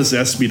like, what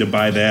possessed me to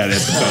buy that at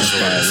the Best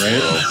Buy,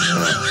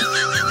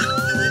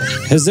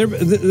 right? Has there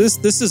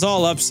this is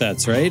all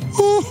upsets, right?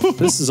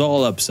 This is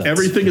all upsets.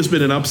 Everything has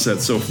been an upset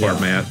so far,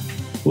 Matt.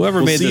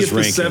 Whoever made this ranking.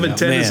 We'll see if the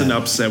 710 is an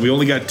upset. We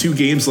only got 2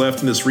 games left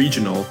in this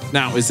regional.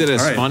 Now, is it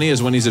as funny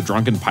as when he's a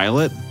drunken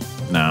pilot?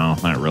 No,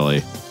 not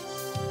really.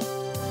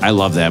 I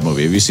love that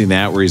movie. Have you seen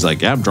that where he's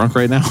like, yeah, I'm drunk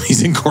right now?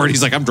 He's in court.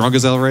 He's like, I'm drunk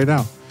as hell right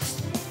now.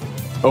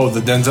 Oh, the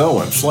Denzel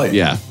one, Flight.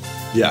 Yeah.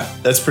 Yeah,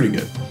 that's pretty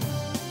good.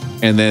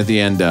 And then at the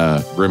end,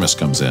 Grimace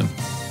comes in.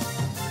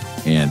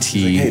 And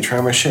he... He's like, hey,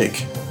 try my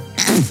shake.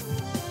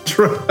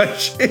 Try my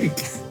shake.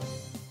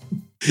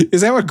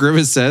 Is that what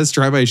Grimace says?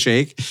 Try my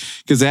shake?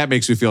 Because that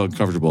makes me feel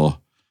uncomfortable.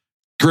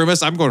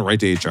 Grimace, I'm going right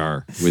to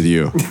HR with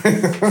you.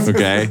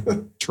 Okay?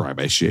 Try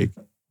my shake.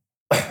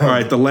 All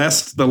right, the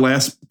last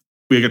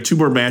we got 2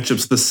 more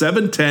matchups. The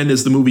 710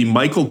 is the movie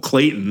Michael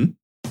Clayton,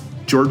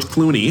 George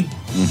Clooney.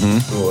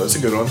 Mm-hmm. Oh, that's a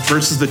good one.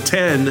 Versus the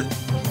 10,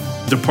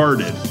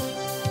 Departed.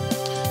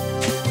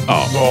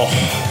 Oh.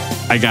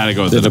 I got to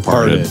go with The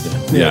Departed.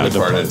 Yeah,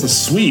 Departed. It's a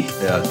sweep.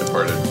 Yeah,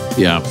 Departed.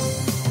 Yeah.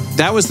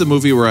 That was the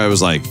movie where I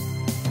was like,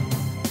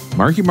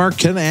 Marky Mark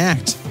can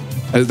act.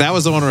 That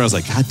was the one where I was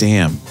like, God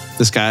damn,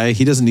 this guy,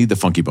 he doesn't need the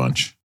Funky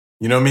Bunch.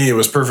 You know me, it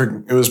was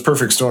perfect. It was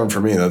perfect storm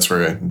for me. That's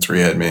where he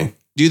had me.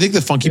 Do you think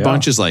the Funky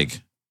Bunch is like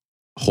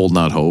holding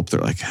out hope? They're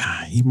like,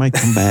 he might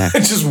come back.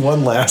 Just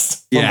one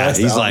last. He's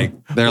album. like,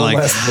 they're one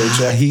like, last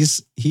paycheck.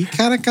 he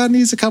kind of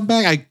needs to come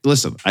back.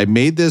 I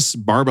made this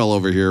barbell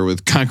over here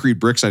with concrete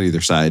bricks on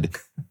either side.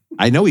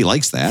 I know he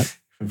likes that.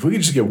 If we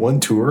could just get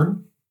one tour.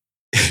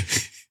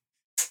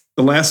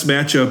 The last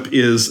matchup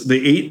is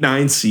the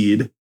 8-9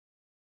 seed.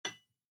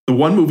 The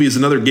one movie is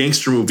another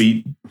gangster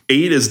movie.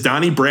 8 is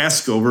Donnie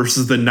Brasco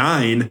versus the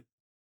 9.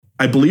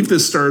 I believe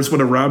this stars one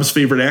of Rob's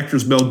favorite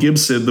actors, Mel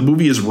Gibson. The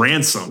movie is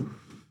Ransom.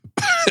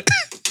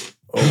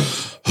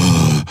 Is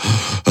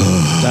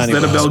that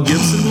a Mel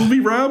Gibson movie,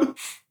 Rob?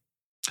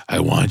 I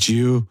want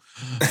you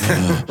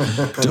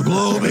to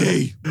blow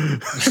me.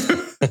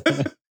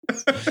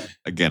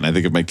 Again, I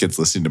think of my kids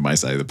listening to my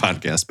side of the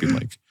podcast being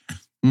like,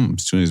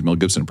 it's doing his Mel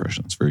Gibson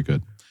impressions. Very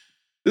good.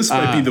 This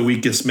might be the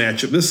weakest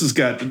matchup. This has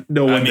got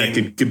no one that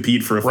can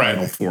compete for a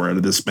Final Four out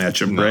of this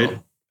matchup, right?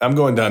 I'm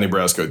going Donnie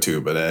Brasco too,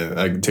 but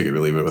I can take it or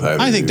leave it with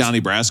either. I think Donnie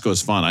Brasco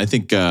is fun. I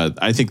think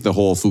the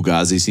whole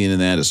Fugazi scene in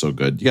that is so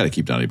good. You got to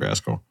keep Donnie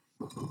Brasco.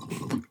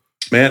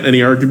 Matt,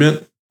 any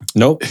argument?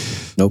 Nope.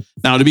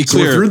 Now, to be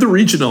clear, through the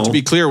regional. To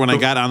be clear, when I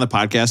got on the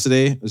podcast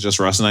today, it was just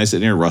Russ and I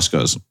sitting here. Russ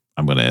goes,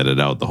 I'm going to edit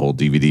out the whole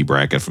DVD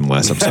bracket from the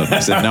last episode. I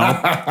said,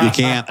 no, you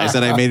can't. I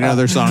said, I made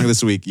another song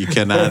this week. You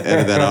cannot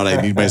edit that out. I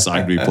need my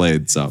song to be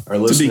played. So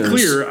to be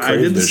clear, I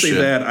didn't say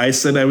that. I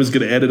said I was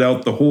going to edit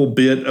out the whole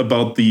bit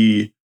about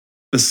the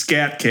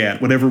scat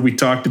cat whenever we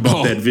talked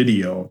about that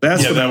video.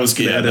 That's what that I was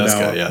going to edit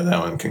out. Yeah, that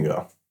one can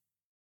go.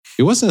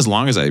 It wasn't as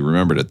long as I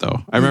remembered it,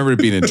 though. I remember it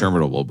being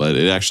interminable, but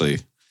it actually...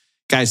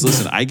 Guys,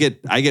 listen, I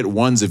get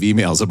ones of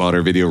emails about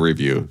our video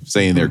review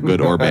saying they're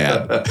good or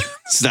bad.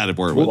 It's not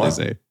important what they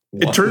say.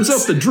 It turns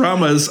out the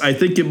dramas, I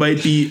think it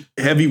might be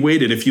heavy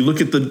weighted. If you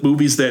look at the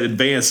movies that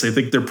advance, I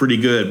think they're pretty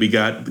good. We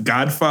got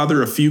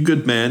Godfather, A Few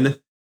Good Men,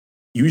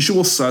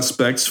 Usual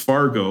Suspects,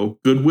 Fargo,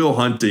 Good Will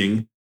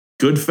Hunting,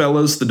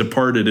 Goodfellas, The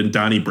Departed, and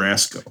Donnie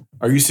Brasco.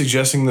 Are you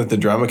suggesting that the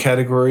drama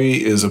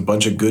category is a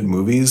bunch of good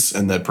movies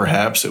and that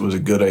perhaps it was a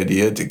good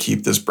idea to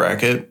keep this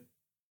bracket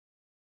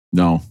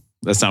No,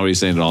 that's not what he's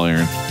saying at all,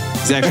 Aaron.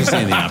 He's actually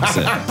saying the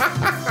opposite.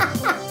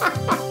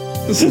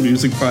 This is a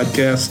music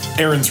podcast.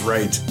 Aaron's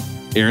right.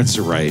 Aaron's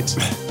right.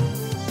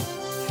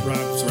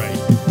 Rob's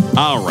right.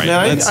 All right.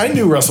 Now, I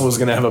knew Russell was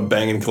going to have a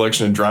banging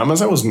collection of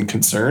dramas. I wasn't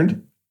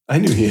concerned. I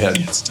knew he had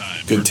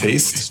good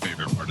taste.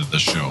 Favorite part of the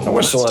show. I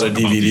watched a lot of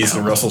DVDs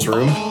in Russell's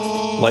room.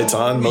 Lights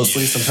on,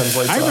 mostly. Sometimes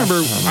lights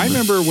off. I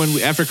remember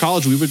when after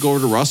college we would go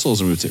over to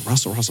Russell's and we would say,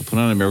 Russell, put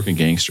on American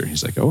Gangster.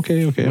 He's like,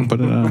 okay, I'm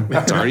putting it on.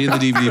 It's already in the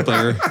DVD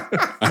player.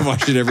 I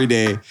watch it every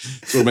day.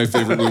 It's one of my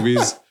favorite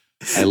movies.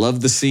 I love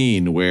the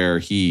scene where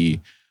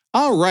he.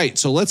 All right,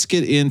 so let's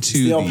get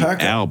into the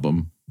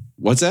album.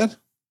 What's that?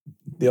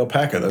 The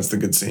alpaca. That's the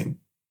good scene.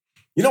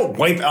 You don't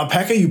wipe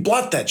alpaca. You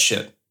blot that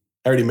shit.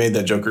 I already made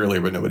that joke earlier,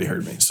 but nobody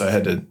heard me, so I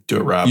had to do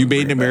it. Rob, you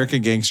made an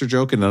American Gangster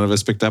joke, and none of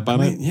us picked up on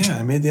it. Yeah,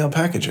 I made the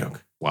alpaca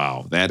joke.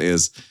 Wow, that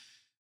is,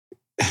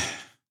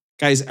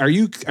 guys. Are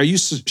you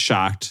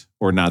shocked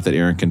or not that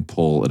Aaron can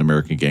pull an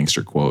American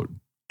Gangster quote?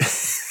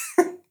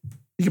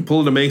 He can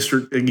pull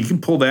He can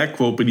pull that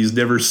quote, but he's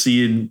never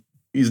seen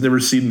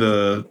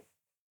the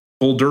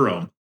Bull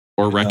Durham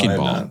or Wrecking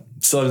Ball.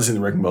 Still haven't seen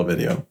the Wrecking Ball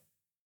video.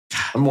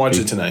 I'm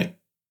watching it tonight.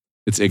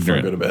 It's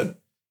ignorant. Before I go to bed.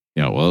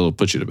 Yeah, well, it'll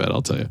put you to bed,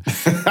 I'll tell you.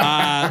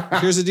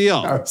 Here's the deal.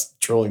 I was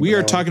trolling. We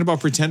are talking about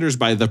Pretenders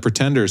by The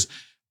Pretenders.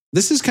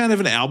 This is kind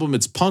of an album.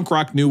 It's punk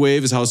rock new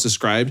wave is how it's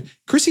described.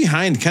 Chrissie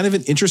Hynde, kind of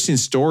an interesting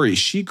story.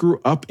 She grew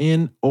up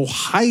in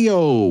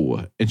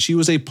Ohio and she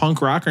was a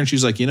punk rocker. And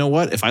she's like, you know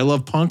what? If I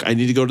love punk, I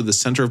need to go to the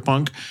center of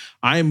punk.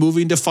 I am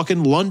moving to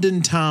fucking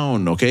London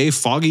town. Okay.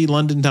 Foggy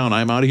London town.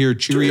 I'm out of here.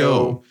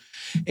 Cheerio.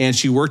 And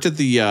she worked at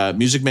the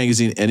music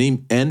magazine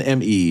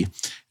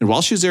NME. And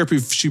while she was there,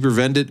 she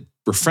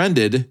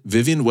befriended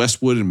Vivian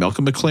Westwood and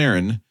Malcolm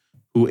McLaren,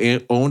 who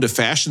owned a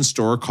fashion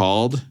store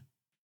called,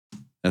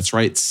 that's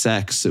right,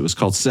 Sex. It was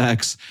called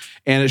Sex.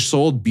 And it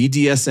sold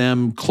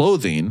BDSM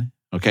clothing.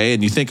 Okay.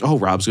 And you think, oh,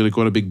 Rob's going to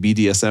go on a big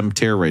BDSM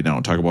tear right now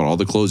and talk about all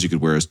the clothes you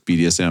could wear as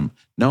BDSM.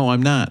 No,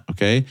 I'm not.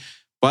 Okay.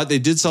 But they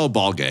did sell a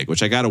ball gag,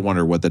 which I got to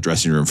wonder what the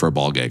dressing room for a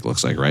ball gag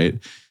looks like, right?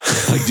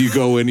 Like, do you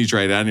go in, you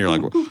try it on, and you're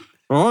like,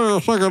 oh,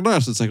 it's like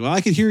this. It's like, well, I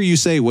could hear you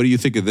say, what do you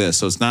think of this?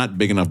 So it's not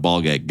big enough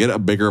ball gag. Get a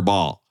bigger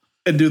ball.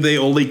 And do they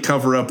only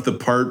cover up the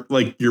part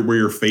like where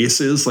your face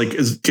is? Like,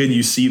 can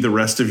you see the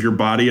rest of your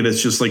body? And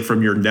it's just like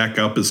from your neck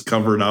up is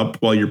covered up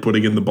while you're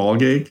putting in the ball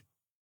gag.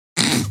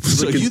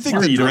 So like you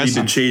think you don't need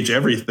to change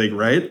everything,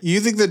 right? You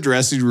think the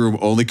dressing room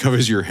only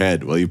covers your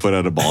head while you put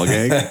on a ball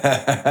gag?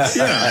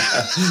 Yeah.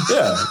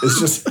 It's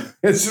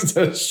just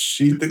a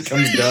sheet that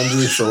comes down to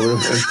your shoulder.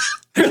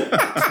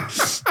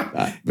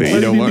 But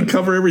you know what? To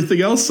cover everything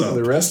else up.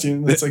 The rest,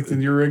 it's like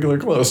your regular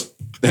clothes.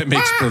 That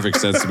makes perfect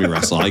sense to me,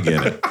 Russell. I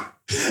get it.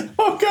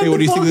 Oh, God, hey, what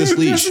do you think of this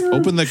leash?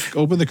 Open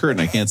the curtain.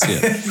 I can't see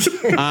it.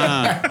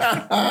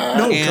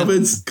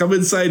 Come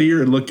inside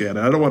here and look at it.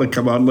 I don't want to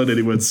come out and let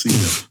anyone see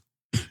it.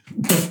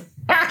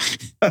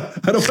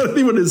 I don't want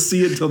anyone to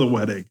see it till the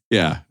wedding.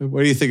 Yeah.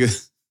 What do you think of?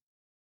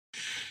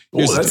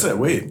 That's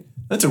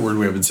a word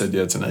we haven't said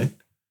yet tonight.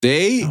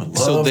 They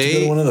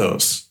one of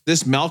those.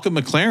 This Malcolm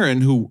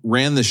McLaren, who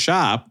ran the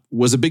shop,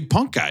 was a big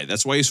punk guy.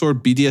 That's why he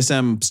sold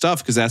BDSM stuff,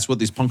 because that's what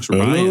these punks were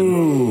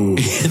buying.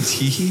 And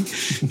he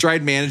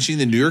tried managing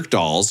the New York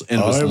Dolls and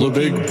was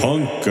looking big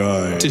punk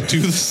guy to do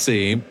the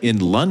same in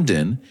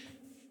London.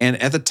 And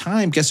at the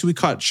time, guess who we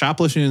caught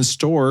shoplifting in the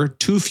store?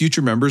 2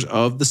 future members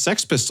of the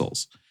Sex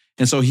Pistols.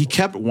 And so he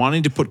kept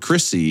wanting to put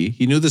Chrissie.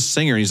 He knew this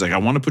singer. And he's like, I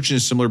want to put you in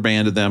a similar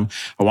band to them.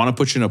 I want to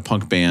put you in a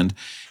punk band.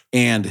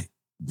 And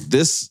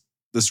this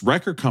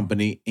record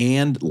company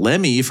and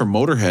Lemmy from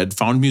Motorhead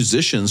found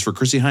musicians for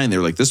Chrissie Hynde. They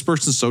were like, this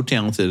person's so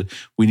talented.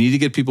 We need to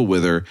get people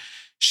with her.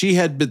 They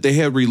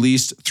had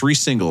released 3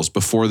 singles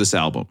before this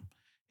album.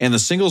 And the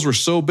singles were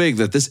so big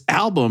that this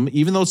album,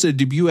 even though it's a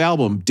debut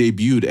album,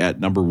 debuted at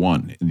number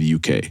 1 in the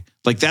UK.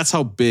 Like, that's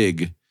how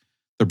big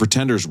the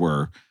Pretenders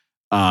were.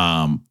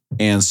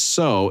 And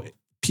so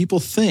people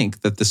think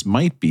that this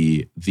might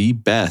be the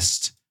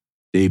best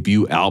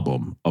debut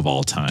album of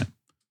all time.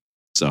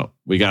 So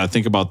we got to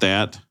think about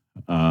that.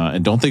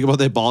 And don't think about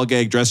that ball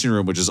gag dressing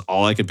room, which is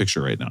all I can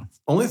picture right now.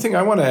 Only thing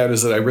I want to add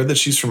is that I read that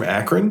she's from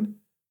Akron,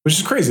 which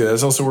is crazy.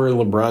 That's also where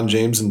LeBron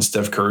James and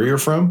Steph Curry are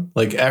from.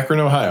 Like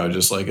Akron, Ohio,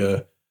 just like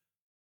a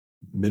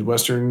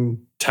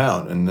Midwestern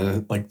town. And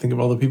then think of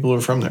all the people who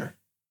are from there.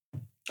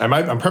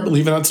 I'm probably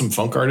leaving out some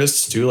funk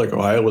artists too. Like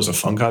Ohio was a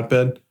funk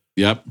hotbed.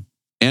 Yep.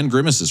 And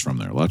Grimace is from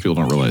there. A lot of people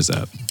don't realize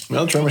that.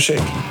 Well, try my shake.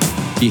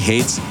 He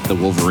hates the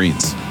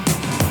Wolverines.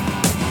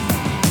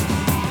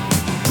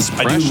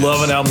 I do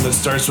love an album that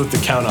starts with the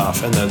count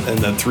off and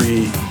the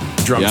 3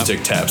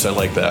 drumstick taps. I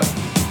like that.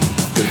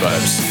 Good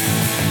vibes.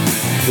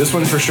 This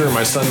one for sure.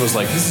 My son was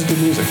like, this is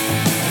good music.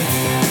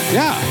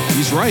 Yeah,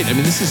 he's right. I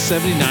mean, this is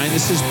 79.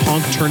 This is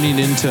punk turning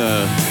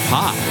into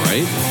pop,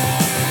 right?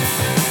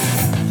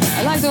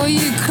 I like the way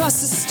you cross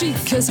the street,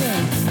 cause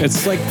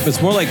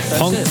it's more like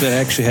punk that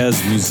actually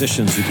has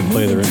musicians who can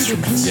play their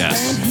instruments.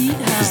 Yes.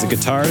 Because the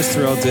guitars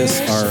throughout this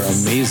are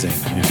amazing,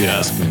 if you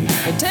ask me.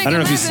 I don't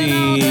know if you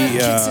see,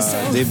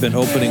 they've been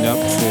opening up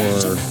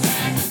for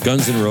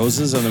Guns N'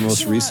 Roses on their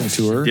most recent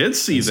tour. Did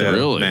see that,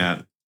 Really?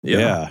 Matt.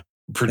 Yeah.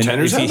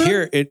 Pretenders And if have you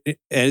that? hear it,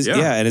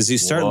 and as you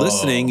start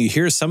listening, you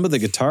hear some of the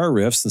guitar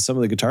riffs and some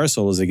of the guitar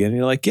solos again. And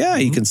you're like, yeah,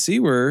 you can see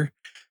where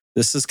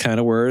this is kind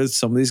of where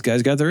some of these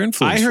guys got their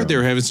influence. I heard from. they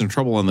were having some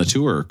trouble on the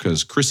tour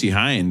because Chrissie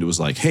Hynde was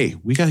like, hey,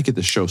 we got to get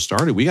the show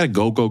started. We got to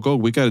go.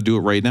 We got to do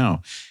it right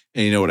now.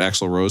 And you know what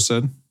Axl Rose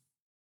said?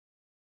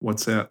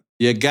 What's that?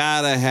 You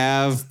got to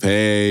have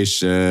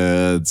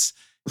patience.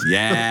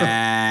 Yeah.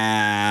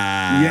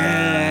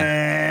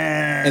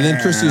 Yeah. And then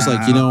Christie was like,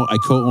 I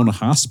co-own a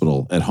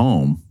hospital at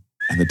home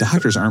and the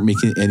doctors aren't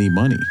making any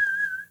money.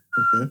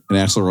 Okay. And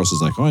Axl Rose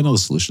is like, oh, I know the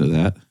solution to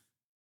that.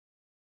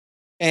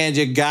 And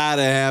you got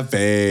to have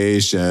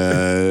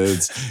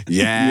patience.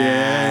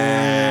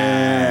 Yeah.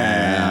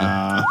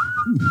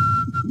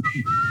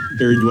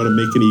 Aaron, you want to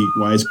make any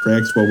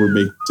wisecracks while we're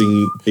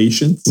making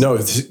patience? No,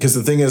 because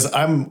the thing is,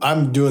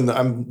 I'm doing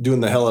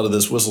the hell out of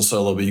this whistle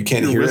solo, but you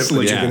can't hear it.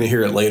 But you're going to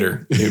hear it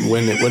later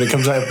when it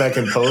comes out back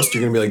in post.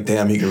 You're going to be like,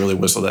 "Damn, he can really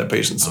whistle that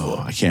patience solo."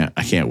 I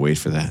can't wait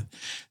for that.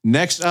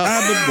 Next up,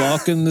 I've been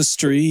walking the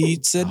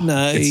streets at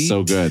night. it's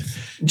so good.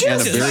 And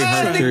a very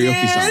hard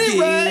karaoke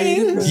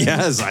song.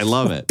 Yes, I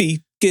love it.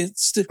 Beat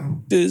gets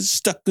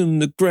stuck in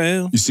the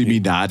ground. You see me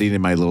nodding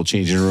in my little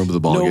changing room with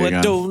the ball No, gang I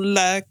on. don't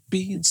like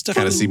being stuck.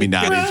 Kinda see me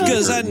nodding through the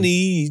because I curtain.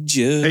 need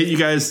you. Hey, you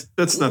guys,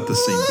 that's not the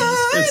same beat.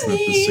 That's not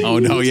the same Oh,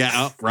 beat. no, yeah.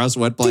 Oh, Russ,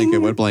 wet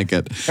blanket.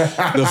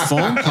 The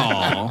phone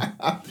call.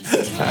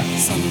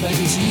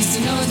 Somebody's used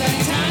to know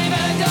that time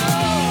ago.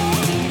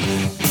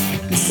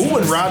 Ooh,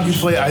 and Rob, you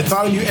play. I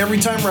thought of you every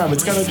time, Rob.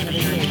 It's got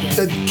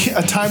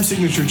a time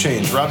signature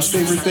change. Rob's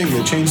favorite thing.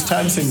 They change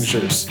time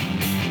signatures.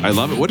 I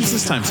love it. What is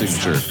this time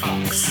signature?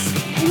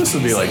 This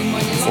would be like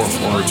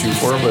 4-4 or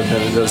 2-4, but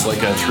then it does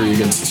like a 3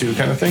 against 2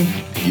 kind of thing.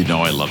 You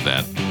know I love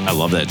that. I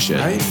love that shit.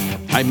 Right?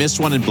 I missed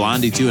one in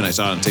Blondie, too, and I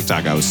saw it on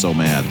TikTok. I was so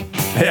mad.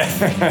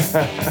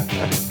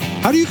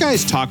 How do you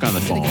guys talk on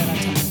the phone?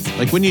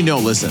 Like when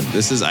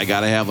listen, I got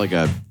to have like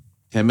a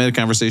 10-minute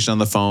conversation on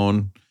the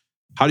phone.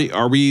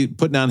 Are we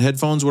putting on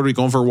headphones? What are we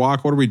going for a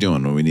walk? What are we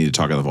doing when we need to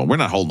talk on the phone? We're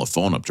not holding the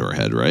phone up to our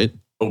head, right?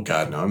 Oh,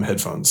 God, no. I'm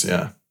headphones,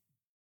 yeah.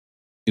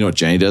 You know what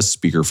Jenny does?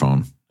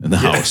 Speakerphone in the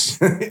house.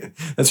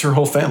 That's her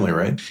whole family,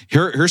 right?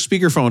 Her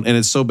speakerphone, and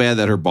it's so bad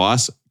that her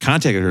boss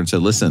contacted her and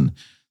said, listen,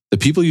 the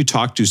people you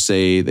talk to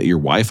say that your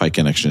Wi-Fi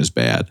connection is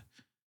bad.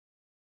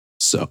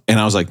 And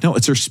I was like, no,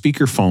 it's her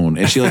speakerphone.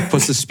 And she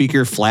puts the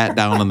speaker flat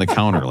down on the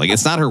counter. Like,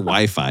 it's not her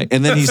Wi-Fi.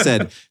 And then he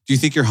said, do you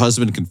think your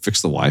husband can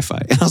fix the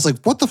Wi-Fi? And I was like,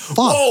 what the fuck?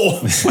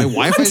 Whoa. My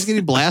Wi-Fi is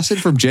getting blasted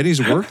from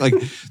Jenny's work? Like,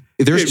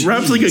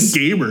 Rob's like a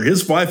gamer.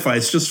 His Wi-Fi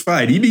is just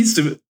fine. He needs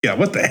to,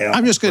 what the hell?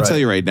 I'm just going to tell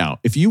you right now,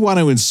 if you want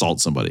to insult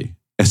somebody,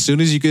 as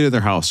soon as you get in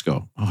their house,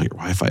 go, oh, your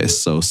Wi-Fi is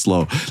so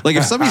slow. Like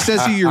if somebody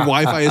says to you your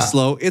Wi-Fi is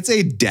slow, it's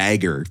a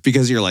dagger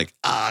because you're like,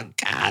 oh,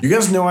 God. You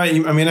guys know, I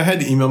had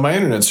to email my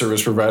internet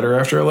service provider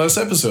after our last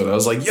episode. I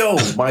was like, yo,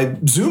 my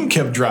Zoom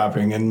kept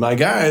dropping and my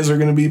guys are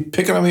going to be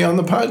picking on me on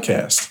the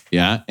podcast.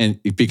 Yeah.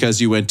 And because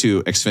you went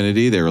to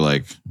Xfinity, they were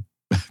like,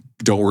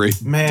 don't worry.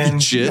 Man,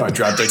 shit. I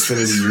dropped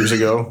Xfinity years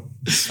ago.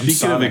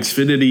 Speaking of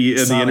Xfinity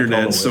and the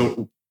internet,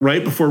 so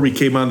right before we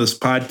came on this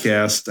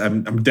podcast,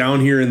 I'm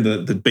down here in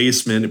the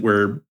basement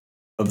where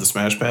of the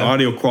Smash Pad.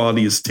 Audio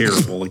quality is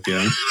terrible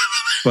again.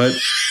 But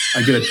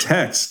I get a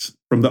text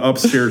from the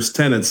upstairs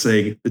tenant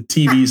saying the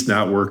TV's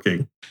not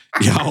working.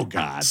 Oh,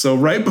 God. So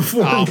right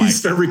before we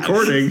start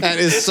recording. That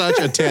is such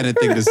a tenant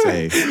thing to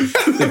say.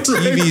 The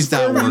TV's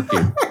not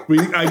working.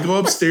 I go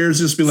upstairs,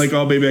 just be like,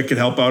 oh, maybe I can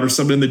help out or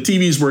something. And the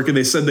TV's working.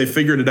 They said they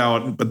figured it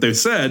out. But they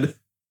said,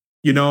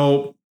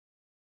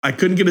 I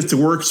couldn't get it to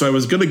work, so I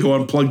was going to go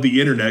unplug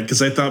the internet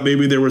because I thought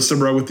maybe there was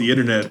something wrong with the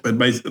internet. But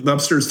the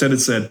upstairs tenant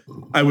said,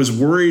 I was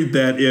worried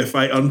that if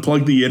I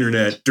unplugged the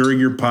internet during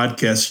your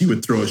podcast, you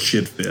would throw a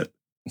shit fit.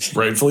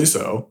 Rightfully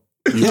so.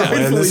 You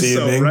planned this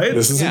evening. Right?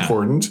 This is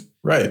important.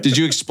 Right. Did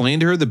you explain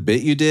to her the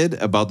bit you did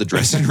about the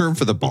dressing room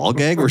for the ball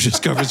gag where it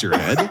just covers your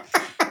head?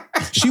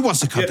 She wants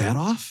to cut that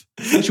off.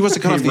 She wants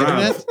to cut off the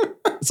internet.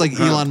 It's like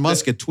Elon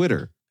Musk at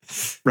Twitter.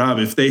 Rob,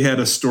 if they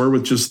had a store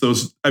with just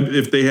those,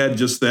 if they had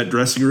just that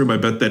dressing room, I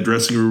bet that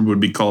dressing room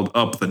would be called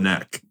Up the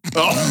Neck.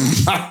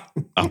 Oh.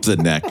 Up the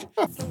Neck.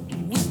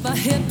 With my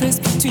hip is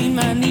between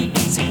my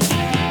knees.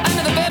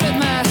 Under the bed with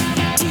my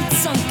teeth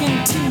sunk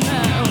into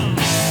my own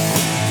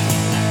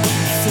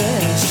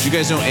flesh. Do you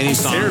guys know any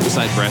song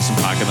besides Brass and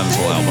Pocket on this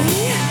whole album?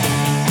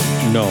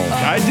 No.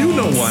 I do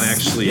know one,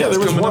 actually. Yeah, there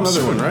was one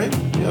other one, right?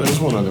 Yeah, there was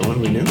one other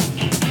one we knew.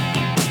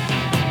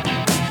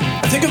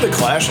 I think of The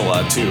Clash a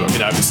lot, too. I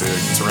mean, obviously,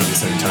 it's around the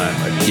same time.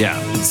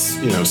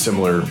 It's,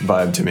 similar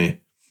vibe to me.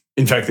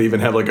 In fact, they even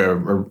have like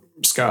a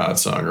ska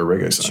song or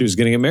reggae song. She was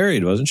going to get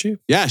married, wasn't she?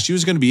 Yeah, she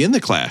was going to be in The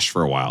Clash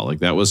for a while. Like,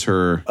 that was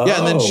her. Yeah,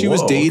 and then she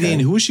was dating.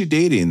 Okay. Who was she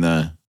dating?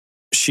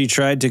 She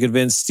tried to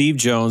convince Steve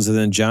Jones and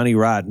then Johnny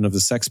Rotten of the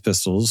Sex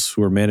Pistols,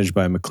 who were managed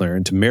by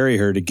McLaren, to marry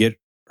her to get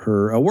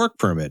her a work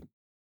permit.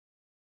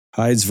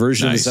 Hyde's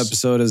version of this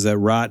episode is that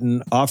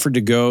Rotten offered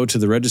to go to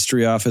the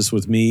registry office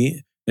with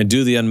me and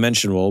do the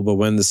unmentionable. But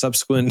when he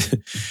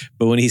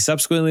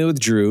subsequently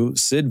withdrew,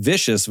 Sid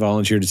Vicious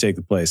volunteered to take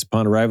the place.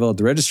 Upon arrival at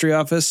the registry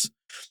office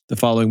the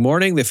following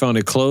morning, they found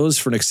it closed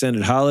for an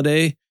extended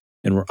holiday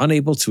and were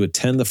unable to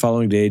attend the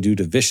following day due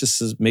to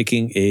Vicious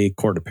making a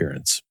court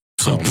appearance.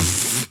 So,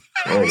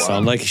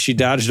 sound like she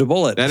dodged a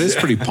bullet. That is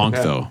pretty punk,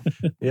 though.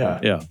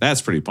 Yeah.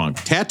 That's pretty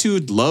punk.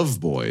 Tattooed Love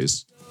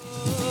Boys.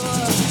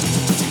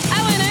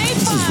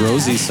 This is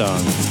Rosie's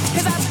song.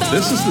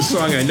 This is the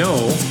song I know.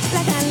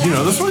 You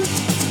know this one?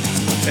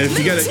 And if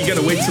you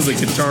gotta wait till the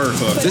guitar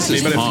hook. This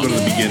is you might have punk. to go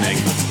to the beginning.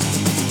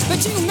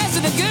 But you mess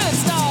with a good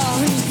star.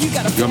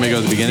 You want me to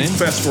go to the beginning?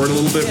 Fast forward a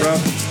little bit, Rob.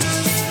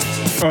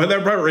 Oh,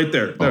 that right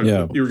there. No,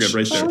 yeah. You were good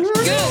right there. Good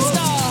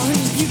star.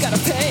 You gotta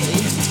pay.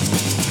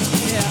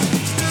 Yeah.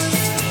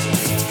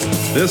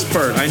 This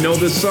part, I know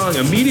this song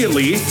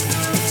immediately.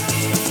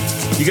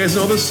 You guys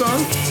know this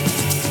song?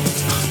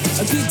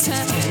 A good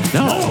time.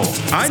 No.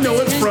 I know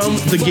it from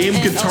the game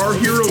Guitar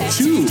Hero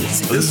 2.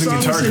 This song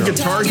was in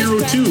Guitar Hero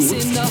 2.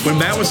 When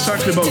Matt was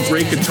talking about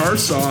great guitar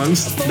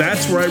songs,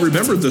 that's where I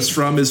remembered this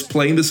from, is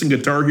playing this in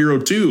Guitar Hero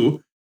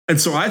 2. And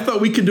so I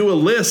thought we could do a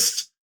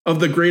list of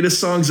the greatest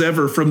songs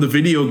ever from the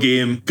video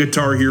game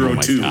Guitar Hero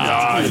 2.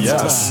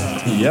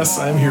 Yes,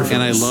 I'm here for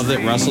And this. I love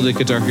that Russell did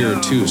Guitar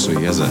Hero 2, so he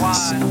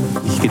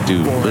could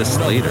do lists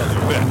later.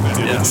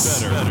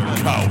 Yes.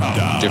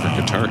 Different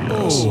Guitar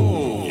Heroes.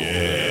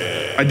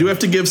 I do have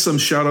to give some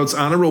shout outs,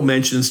 honorable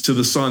mentions to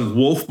the song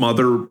Wolf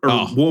Mother,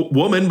 or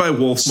Woman by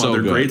Wolf So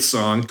Mother. good. Great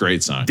song.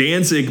 Great song.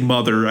 Danzig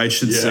Mother, I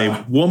should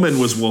say. Woman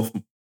was Wolf.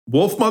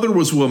 Wolf Mother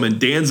was woman.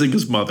 Danzig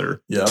is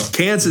mother. Yeah.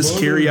 Kansas,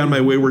 Carry On My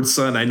Wayward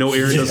Son. I know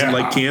Aaron doesn't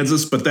like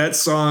Kansas, but that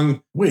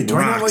song Wait, do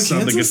I not like rocks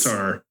on the Kansas?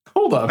 guitar.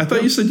 Hold up. I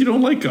thought you said you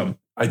don't like them.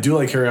 I do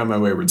like Carry On My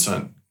Wayward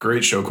Son.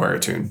 Great show choir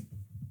tune.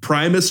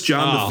 Primus,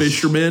 John the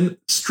Fisherman,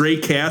 Stray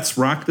Cats,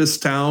 Rock This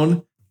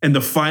Town, and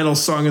the final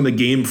song in the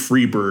game,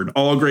 Freebird.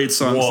 All great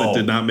songs that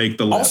did not make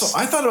the list. Also,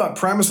 I thought about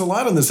Primus a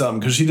lot on this album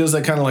because she does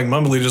that kind of like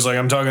mumbly, just like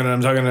I'm talking,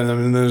 and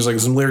then there's like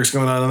some lyrics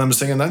going on, and I'm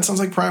singing. That sounds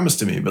like Primus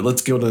to me. But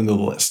let's go into the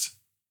list.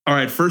 All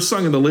right, first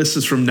song on the list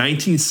is from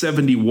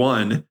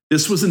 1971.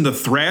 This was in the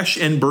thrash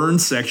and burn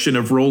section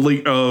of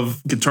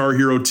Guitar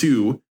Hero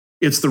 2.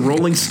 It's the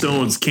Rolling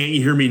Stones, Can't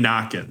You Hear Me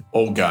Knocking?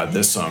 Oh God,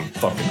 this song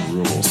fucking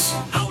rules.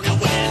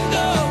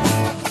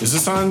 Is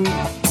this on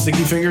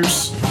Sticky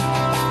Fingers?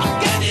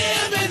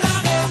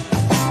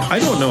 I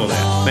don't know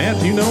that. Matt,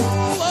 do you know?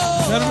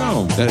 I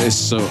don't know. That is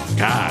so,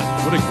 God,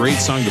 what a great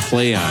song to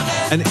play on.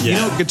 And you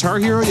know, Guitar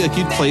Hero, like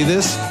you'd play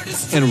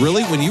this, and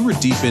really when you were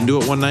deep into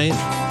it one night,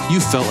 you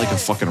felt like a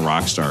fucking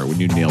rock star when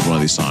you nailed one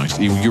of these songs.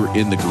 You were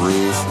in the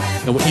groove.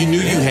 And you knew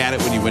you had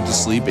it when you went to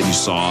sleep and you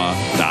saw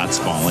dots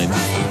falling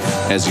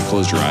as you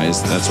closed your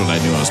eyes. That's when I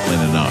knew I was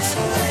playing enough.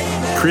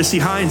 Chrissie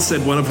Hynde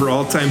said one of her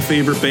all-time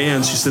favorite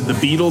bands. She said the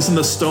Beatles and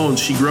the Stones.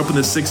 She grew up in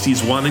the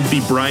 60s wanting to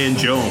be Brian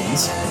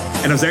Jones.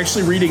 And I was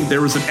actually reading,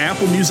 there was an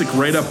Apple Music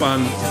write-up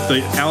on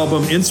the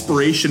album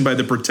Inspiration by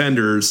the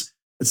Pretenders.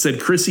 It said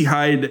Chrissie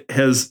Hynde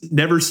has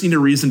never seen a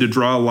reason to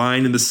draw a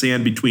line in the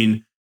sand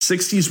between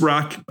 60s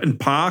rock and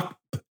pop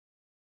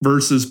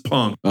versus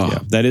punk. Yeah,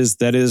 that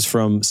is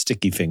from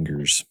Sticky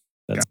Fingers.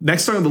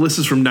 Next song on the list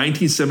is from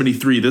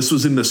 1973. This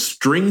was in the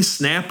String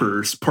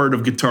Snappers part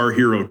of Guitar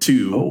Hero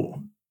 2. Oh.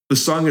 The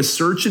song is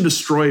Search and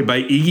Destroy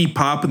by Iggy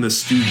Pop and the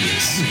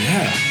Stooges.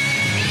 Yeah.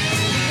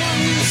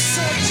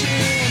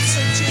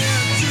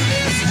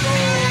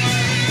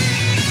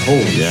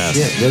 Oh, yes.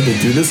 Yeah, did they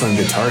do this on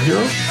Guitar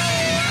Hero?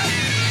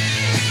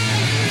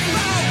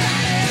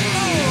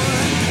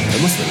 That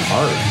must have been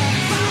hard.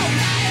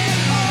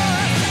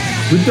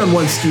 We've done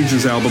one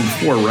Stooges album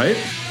before, right?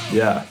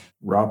 Yeah.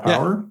 Raw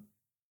Power?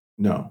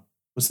 No.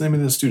 What's the name of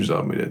the Stooges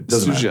album we did?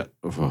 Doesn't matter.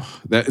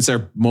 It's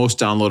our most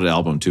downloaded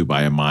album, too,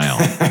 by a mile.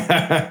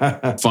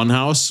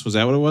 Funhouse? Was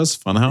that what it was?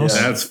 Funhouse?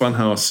 Yeah, that's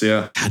Funhouse,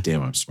 yeah. God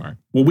damn, I'm smart.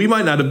 Well, we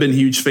might not have been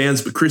huge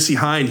fans, but Chrissie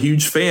Hynde,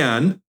 huge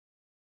fan.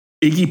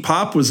 Iggy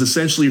Pop was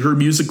essentially her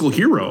musical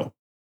hero.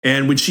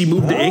 And when she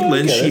moved to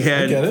England, she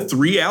had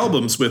 3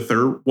 albums with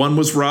her. One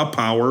was Raw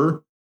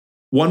Power.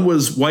 One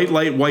was White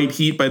Light, White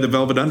Heat by the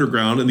Velvet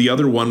Underground. And the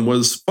other one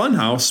was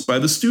Funhouse by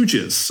the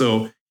Stooges.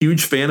 So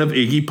huge fan of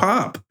Iggy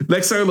Pop.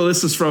 Next song on the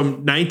list is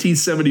from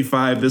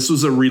 1975. This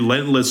was a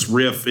relentless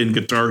riff in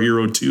Guitar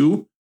Hero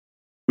 2.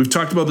 We've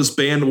talked about this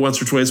band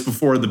once or twice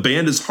before. The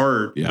band is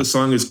Heart. Yeah. The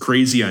song is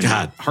Crazy on You.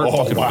 God, Heart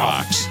fucking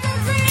rocks.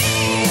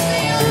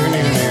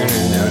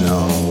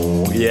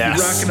 Yes.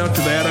 You rocking out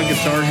to that on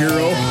Guitar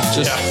Hero?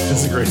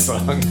 It's a great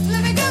song.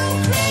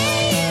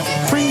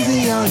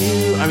 Crazy on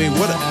You. I mean,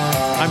 what?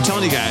 I'm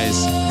telling you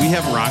guys, we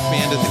have Rock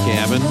Band at the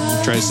cabin.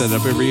 Try to set it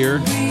up every year.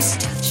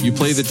 You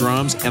play the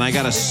drums, and I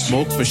got a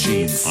smoke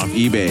machine off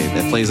eBay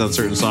that plays on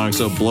certain songs,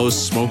 so it blows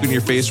smoke in your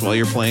face while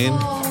you're playing.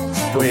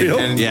 Wait,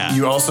 and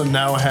you also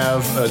now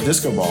have a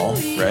disco ball,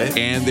 right?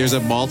 And there's a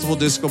multiple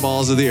disco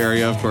balls in the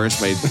area, of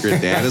course. My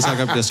dad has hung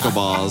up disco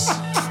balls.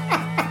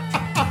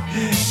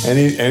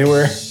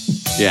 Anywhere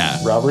Yeah.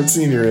 Robert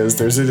Sr. is,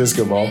 there's a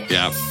disco ball.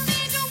 Yeah.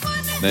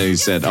 Then he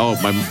said, "Oh,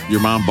 your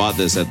mom bought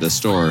this at the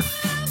store."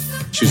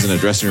 she was in a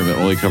dressing room that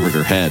only covered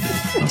her head.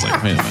 I was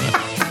like, wait a minute.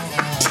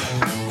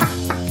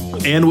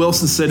 Ann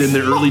Wilson said in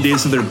the early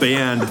days of their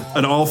band,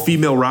 an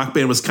all-female rock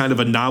band was kind of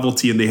a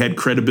novelty and they had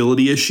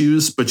credibility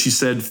issues. But she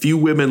said few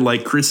women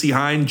like Chrissie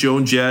Hynde,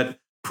 Joan Jett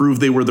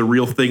proved they were the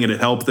real thing, and it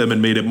helped them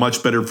and made it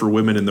much better for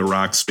women in the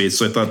rock space.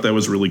 So I thought that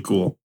was really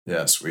cool.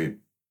 Yeah, sweet.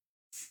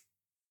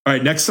 All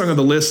right, next song on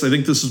the list. I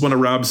think this is one of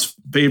Rob's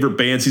favorite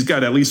bands. He's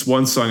got at least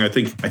one song I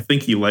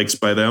think he likes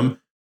by them.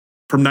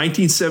 From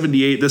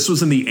 1978, this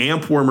was in the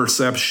amp warmer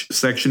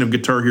section of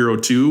Guitar Hero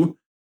 2.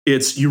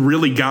 It's You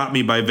Really Got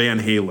Me by Van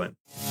Halen.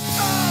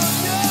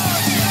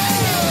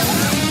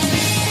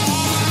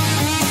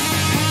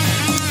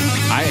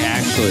 I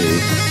actually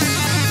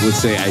would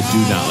say I do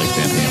not like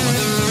Van Halen.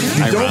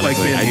 You don't like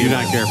Van Halen? I do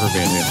not care for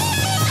Van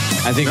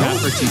Halen. I think Hot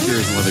for Teacher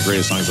is one of the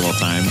greatest songs of all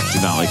time.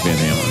 Do not like Van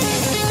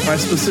Halen. I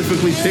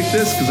specifically picked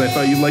this because I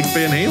thought you liked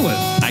Van Halen.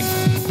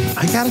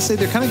 I gotta say,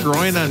 they're kind of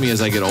growing on me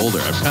as I get older.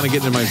 I'm kind of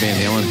getting in my Van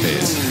Halen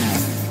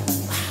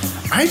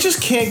phase. I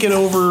just can't get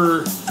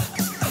over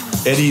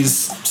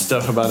Eddie's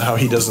stuff about how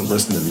he doesn't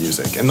listen to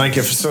music. And like,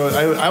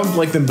 I would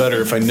like them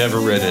better if I never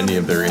read any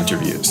of their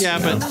interviews. Yeah,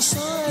 but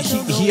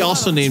he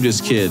also named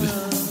his kid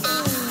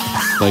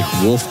like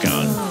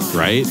Wolfgang,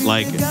 right?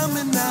 Like,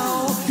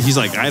 he's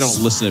like, I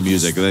don't listen to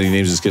music. And then he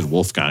names his kid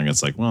Wolfgang.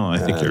 It's like, well, I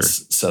think you're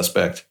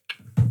suspect.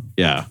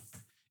 Yeah.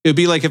 It would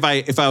be like if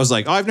I was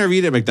like, oh, I've never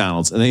eaten at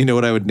McDonald's. And then you know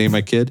what I would name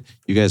my kid?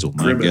 You guys will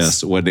not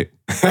guess what it...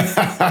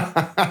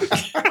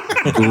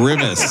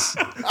 Grimace.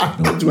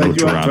 Do I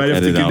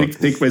have to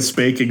take my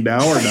spanking now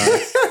or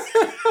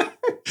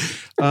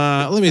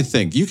not? Let me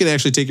think. You can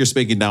actually take your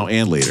spanking now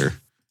and later.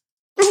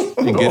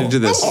 And get into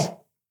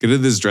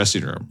this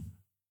dressing room.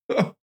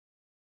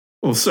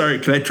 Oh, sorry.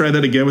 Can I try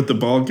that again with the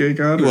ball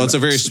gag on? Well, it's a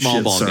very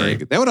small ball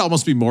gag. That would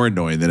almost be more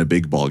annoying than a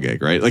big ball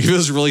gag, right? Like if it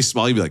was really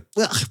small, you'd be like,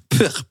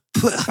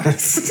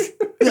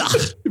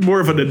 more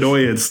of an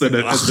annoyance than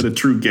a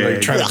true gag.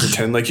 Like trying to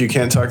pretend like you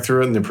can't talk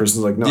through it, and the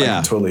person's like, no, I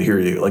can totally hear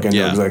you. Like I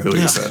know exactly what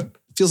you said.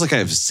 It feels like I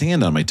have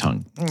sand on my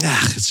tongue.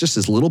 It's just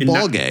this little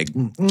ball gag.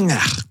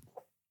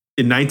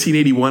 In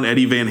 1981,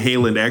 Eddie Van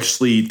Halen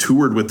actually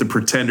toured with the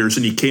Pretenders,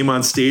 and he came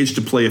on stage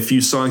to play a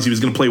few songs. He was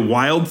going to play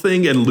Wild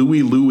Thing and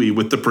Louie Louie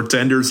with the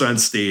Pretenders on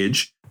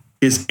stage.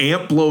 His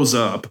amp blows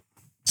up,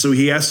 so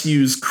he has to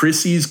use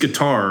Chrissie's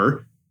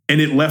guitar, and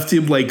it left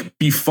him like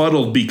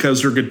befuddled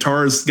because her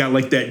guitar's got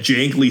like that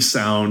jangly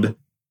sound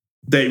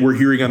that we're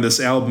hearing on this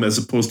album as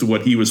opposed to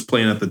what he was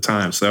playing at the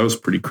time. So that was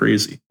pretty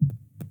crazy.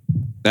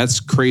 That's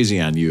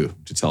crazy on you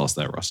to tell us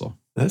that, Russell.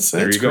 That's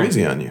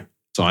crazy on you.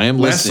 So I am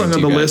last listening song to on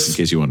you the guys, list, in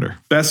case you wonder.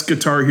 Best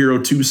Guitar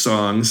Hero 2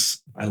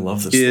 songs. I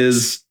love this.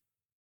 Is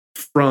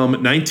from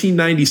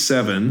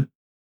 1997.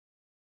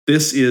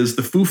 This is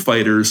the Foo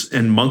Fighters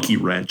and Monkey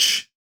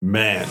Wrench.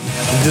 Man,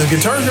 does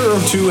Guitar Hero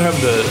 2 have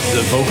the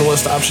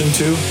vocalist option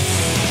too?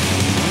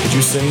 Did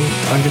you sing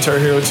on Guitar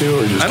Hero 2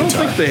 or just? I don't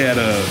think they had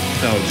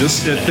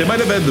they might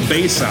have had the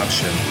bass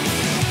option.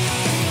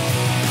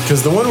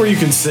 Because the one where you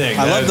can sing.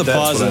 I love the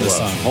pause in the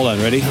song. Hold on,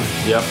 ready?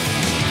 Yep.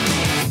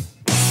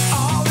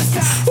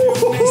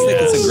 I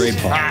think it's a great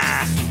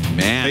pause.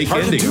 Man, fake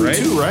hard ending, to do right?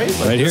 too, right?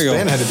 Like right here, this go.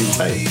 band had to be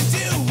tight.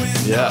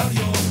 Yeah.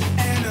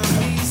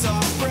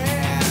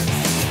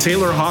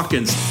 Taylor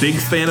Hawkins, big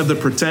fan of the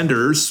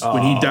Pretenders.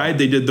 When he died,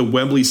 they did the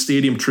Wembley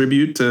Stadium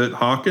tribute to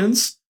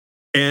Hawkins,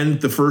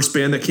 and the first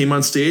band that came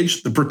on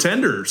stage, the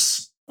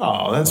Pretenders.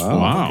 Oh, that's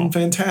fucking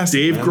fantastic.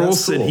 Dave man. Grohl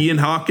That's said cool. he and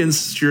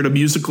Hawkins shared a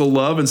musical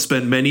love and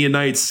spent many a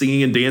night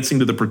singing and dancing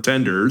to the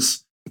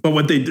Pretenders. But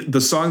what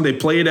the song they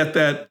played at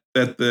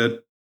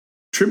the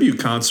tribute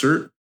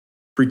concert,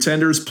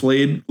 Pretenders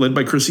played, led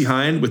by Chrissie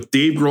Hynde, with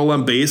Dave Grohl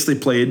on bass. They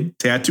played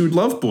Tattooed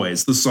Love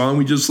Boys, the song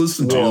we just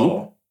listened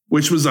to,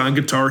 which was on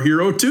Guitar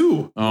Hero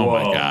 2. Oh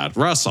my God,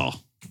 Russell.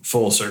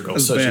 Full circle.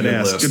 That's such a good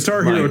badass. list.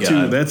 Guitar My Hero God.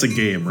 2, that's a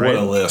game, right?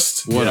 What a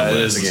list. What a it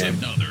list. is a game.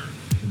 Another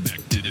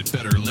Beck Did It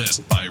Better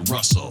list by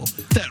Russell.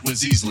 That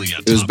was easily a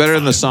It was top better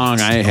than the 5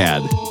 song I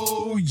had.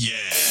 Oh, yeah.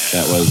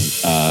 That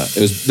was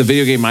it was the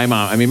video game my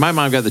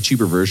mom got the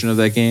cheaper version of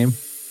that game.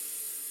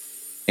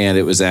 And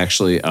it was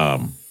actually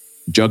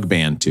Jug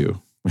Band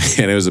 2.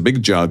 And it was a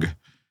big jug.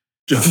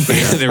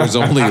 And there was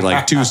only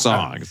like 2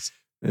 songs.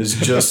 It's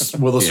just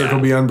Will the Circle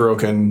Be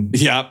Unbroken?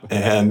 Yep.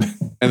 And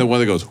the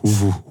one that goes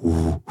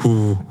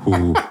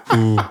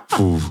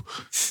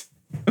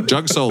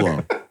jug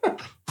solo.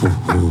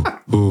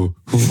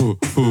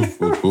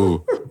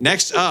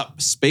 Next up,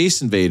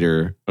 Space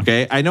Invader.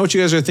 Okay, I know what you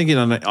guys are thinking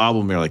on the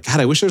album. You're like, God,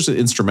 I wish there was an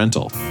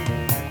instrumental.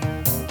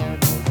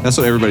 That's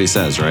what everybody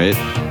says, right?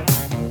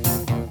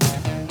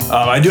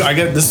 I do.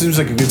 This seems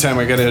like a good time.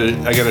 I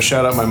gotta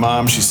shout out my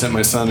mom. She sent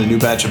my son a new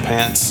batch of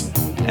pants,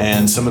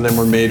 and some of them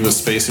were made with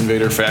Space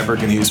Invader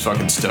fabric, and he's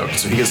fucking stoked.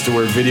 So he gets to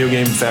wear video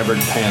game fabric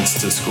pants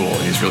to school.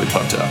 He's really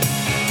pumped up.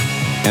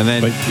 And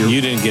then But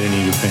you didn't get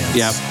any new pants.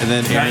 Yep. And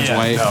then Aaron's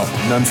wife. No,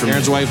 none for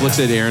Aaron's me. wife looks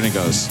at Aaron and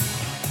goes,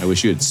 I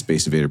wish you had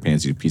Space Invader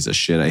pants, you piece of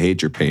shit. I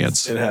hate your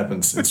pants. It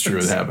happens. It's true.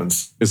 It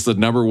happens. It's the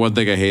number one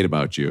thing I hate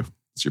about you.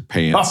 It's your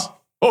pants.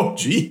 Oh, Oh,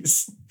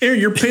 geez. Aaron,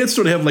 your pants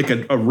don't have like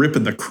a rip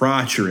in the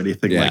crotch or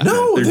anything like that.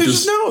 No, they're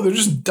just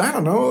I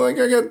don't know. Like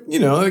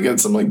I got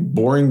some like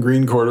boring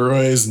green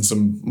corduroys and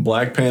some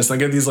black pants.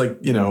 And I got these like,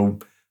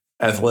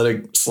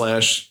 athletic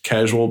 /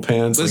 casual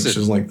pants. Listen, like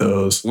just like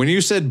those. When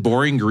you said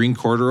boring green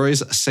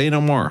corduroys, say no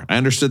more. I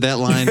understood that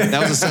line.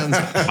 That was a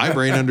sentence my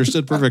brain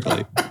understood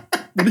perfectly.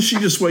 What does she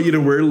just want you to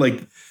wear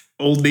like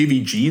Old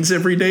Navy jeans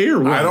every day or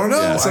what? I don't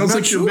know. Yeah, sounds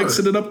like you're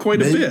mixing it up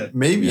quite a bit.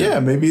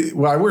 Maybe.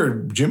 Well, I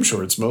wear gym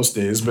shorts most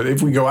days, but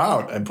if we go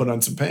out, I put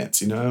on some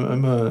pants. I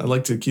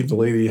like to keep the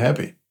lady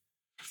happy.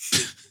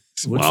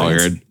 Wow,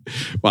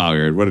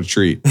 Aaron. What a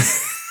treat.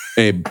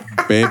 Hey,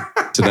 babe,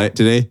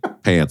 today,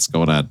 pants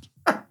going on.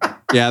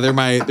 Yeah, they're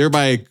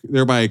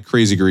my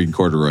crazy green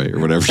corduroy or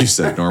whatever you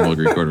said, normal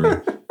green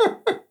corduroy.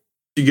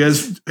 You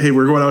guys, hey,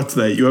 we're going out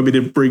tonight. You want me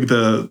to bring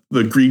the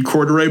green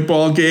corduroy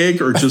ball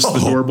gag or just the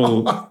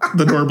normal ball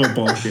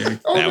gag?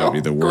 That would be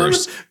the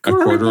worst. A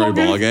corduroy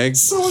ball gag.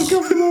 So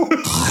uncomfortable.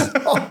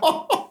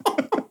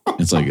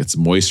 It's like it's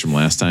moist from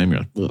last time.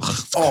 You're like,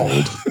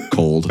 ugh,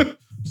 cold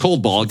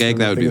ball gag.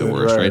 That would be the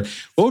worst, right?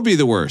 What would be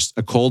the worst?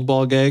 A cold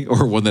ball gag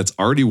or one that's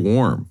already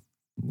warm?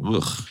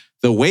 Ugh.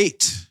 The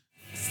weight.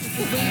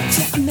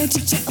 But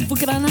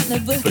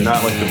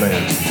not like the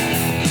band.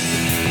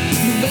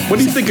 What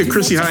do you think of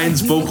Chrissie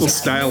Hynde's vocal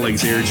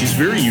stylings, Aaron? She's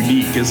very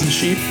unique, isn't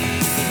she?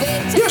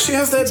 Yeah, she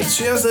has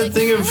that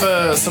thing of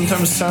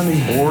sometimes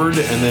sounding bored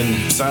and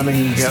then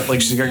sounding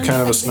like she's got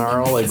kind of a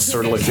snarl, like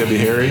sort of like Debbie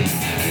Harry.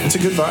 It's a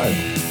good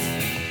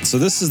vibe. So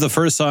this is the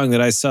first song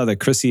that I saw that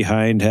Chrissie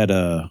Hynde had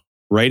a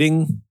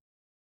writing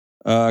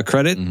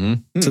credit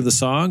to the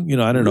song.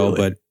 I don't know,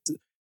 but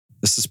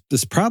this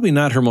is probably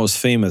not her most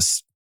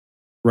famous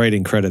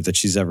writing credit that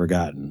she's ever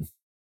gotten.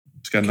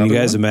 Can you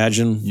guys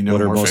imagine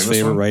what her most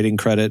favorite writing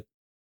credit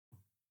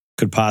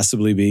could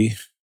possibly be?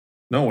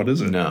 No, what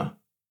is it? No.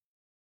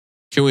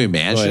 Can we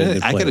imagine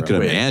it? I could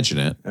imagine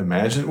it.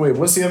 Imagine? Wait,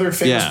 what's the other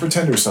famous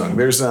Pretender song?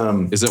 There's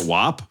Is it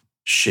WAP?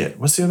 Shit.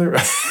 What's the other?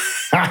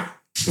 I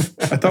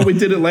thought we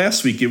did it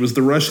last week. It was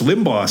the Rush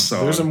Limbaugh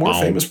song. There's a more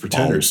famous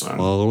Pretender song.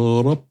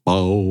 Well,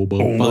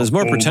 there's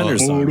more Pretender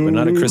song, but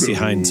not a Chrissie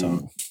Hynde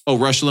song. Oh,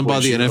 Rush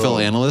Limbaugh, the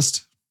NFL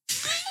analyst?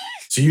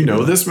 So you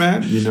know this,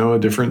 Matt? You know a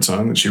different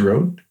song that she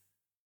wrote?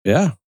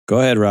 Yeah. Go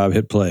ahead, Rob.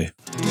 Hit play.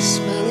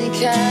 Smelly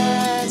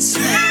cats.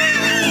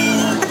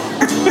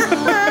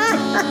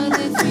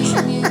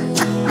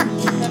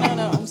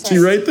 Did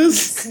you write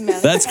this?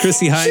 That's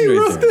Chrissie Hynde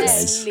right there,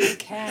 guys.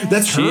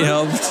 That's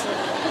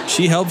her.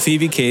 She helped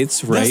Phoebe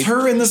Cates write. That's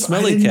her in the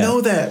Smelly I didn't Cat.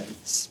 know that.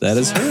 That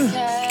is her.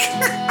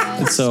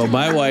 And so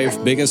my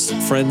wife, biggest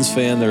Friends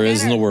fan there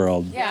is in the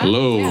world.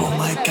 Hello. Oh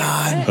my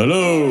God.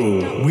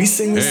 Hello. We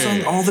sing this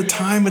song all the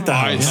time at the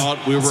house. I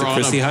thought we were on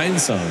Chrissie Hynde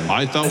song.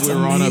 I thought That's we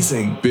were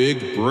amazing. on a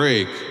big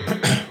break.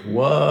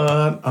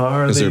 What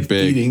are they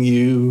feeding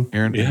you?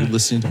 Aaron, are you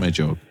listening to my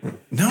joke?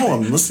 No,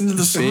 I'm listening to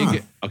the song.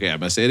 Okay, I'm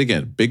going to say it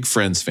again. Big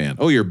Friends fan.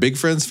 Oh, you're a Big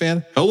Friends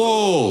fan?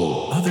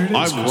 Hello. Oh, there it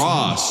is. I'm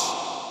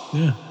Ross.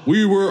 Yeah.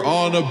 We were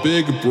on a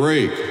big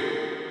break.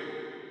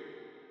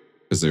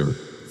 Because they're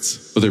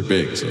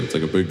big, so it's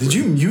like a big break. Did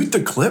you mute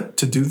the clip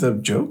to do the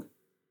joke?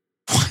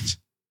 What?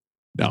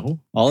 No.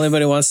 All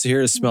anybody wants to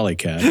hear is Smelly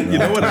Cat. You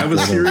know what I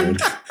was hearing?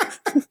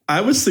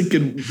 I was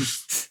thinking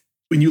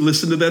when you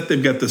listen to that,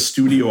 they've got the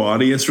studio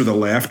audience or the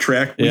laugh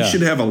track. We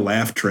should have a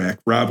laugh track.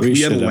 Rob, can we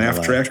have a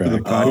laugh track for the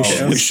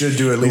podcast? We should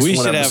do at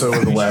least one episode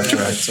with a laugh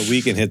track. So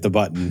we can hit the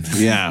button.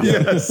 Yeah.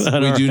 Yes.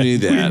 We do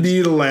need that. We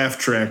need a laugh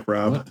track,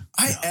 Rob.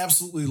 I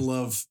absolutely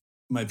love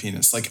my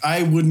penis. Like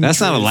I wouldn't.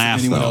 That's not a trade laugh,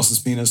 anyone though. else's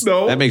penis.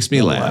 No. That makes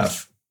me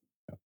laugh.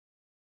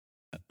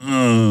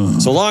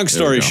 So long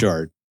story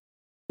short,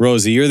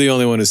 Rosie, you're the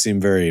only one who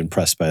seemed very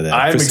impressed by that.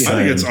 I'm Chrissie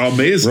excited. It's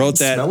amazing. Wrote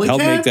that, Smelly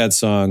helped cat? make that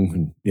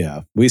song.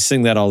 Yeah, we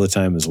sing that all the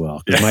time as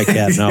well. 'Cause my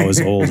cat now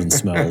is old and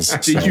smells.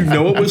 Did you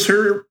know it was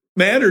her,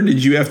 Matt, or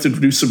did you have to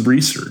do some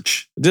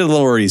research? Did a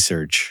little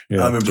research.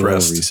 Yeah, I'm did a little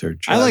impressed.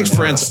 research. I liked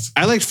Friends.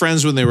 I liked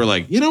Friends when they were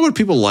like, you know what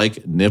people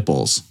like?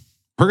 Nipples.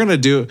 We're going to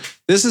do,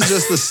 this is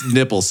just this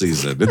nipple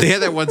season. They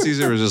had that one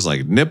season where it was just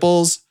like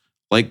nipples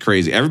like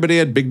crazy. Everybody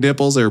had big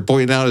nipples. They were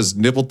pointing out as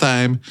nipple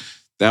time.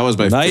 That was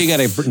my Now you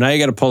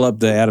gotta pull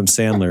up the Adam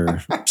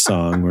Sandler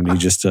song when he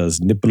just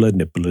does nipple,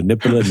 nipple,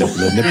 nipple, nipple,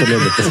 nipple,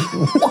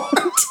 nipple.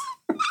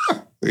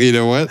 You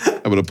know what?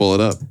 I'm going to pull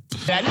it up.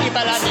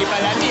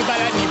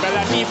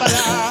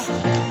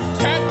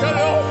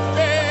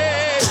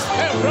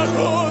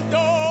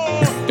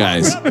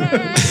 Guys.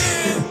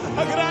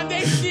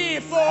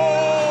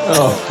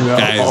 Oh, no.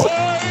 Guys.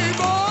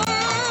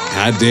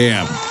 God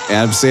damn.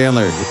 Adam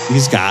Sandler.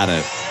 He's got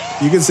it.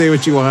 You can say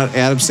what you want.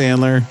 Adam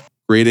Sandler.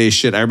 Grade A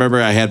shit. I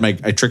remember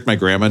I tricked my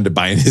grandma into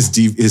buying his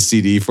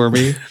CD for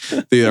me.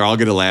 They're all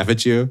going to laugh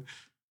at you.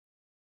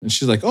 And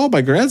she's like, oh,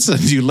 my grandson,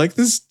 do you like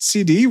this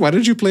CD? Why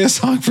don't you play a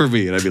song for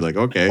me? And I'd be like,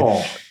 okay.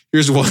 Oh.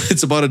 Here's one.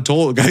 It's about a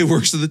guy who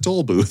works at the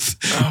toll booth.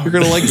 You're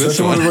gonna like this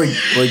one.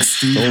 Like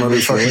Steve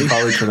motherfucking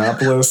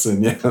Polychronopoulos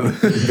and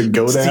the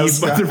goat ass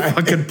Steve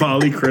motherfucking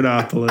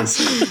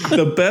Polychronopoulos.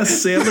 The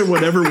best Sandler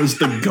one ever was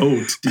the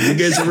goat. Did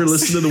you guys ever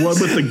listen to the one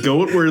with the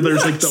goat where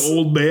there's like the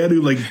old man who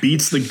like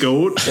beats the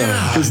goat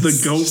because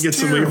the goat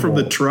gets away from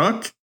the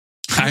truck?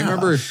 I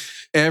remember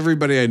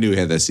everybody I knew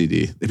had that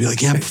CD. They'd be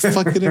like, "Yeah,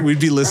 fucking it." We'd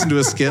be listening to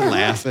a skit,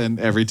 laughing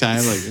every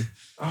time. Like,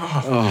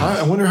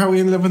 I wonder how we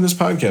ended up in this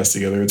podcast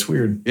together. It's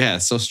weird. Yeah,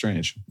 it's so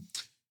strange.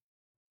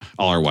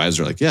 All our wives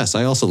are like, "Yes,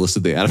 I also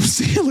listened to the Adam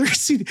Sandler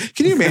CD."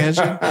 Can you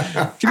imagine?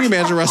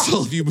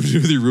 Russell, if you moved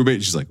with your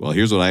roommate? She's like, "Well,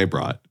 here's what I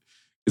brought.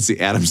 It's the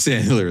Adam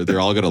Sandler. They're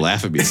all gonna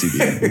laugh at me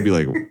CD." We'd be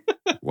like,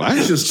 "Why?"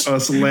 It's just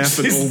us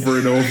laughing over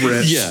and over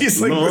at She's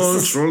like,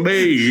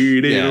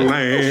 Ladyland.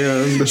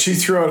 She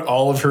threw out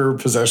all of her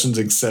possessions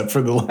except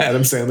for the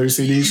Adam Sandler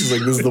CD. She's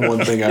like, "This is the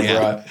one thing I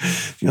brought."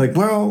 You're like,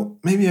 "Well,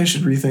 maybe I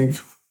should rethink."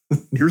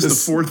 Here's the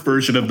fourth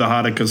version of the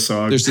Hanukkah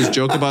song. There's this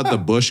joke about the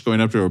bush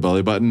going up to her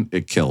belly button.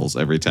 It kills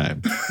every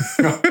time.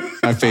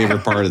 My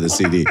favorite part of the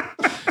CD.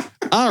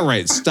 All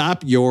right,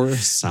 stop your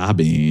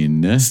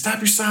sobbing. Stop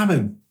your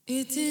sobbing.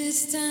 It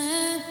is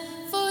time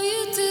for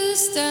you to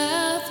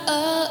stop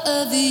all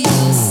of your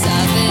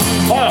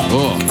sobbing.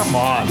 Oh, come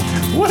on.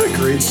 What a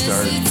great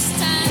start.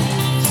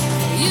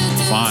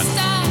 Fun.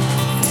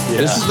 Yeah.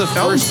 This is the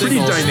That was first pretty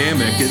single.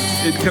 dynamic.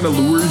 It kind of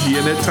lures you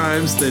in at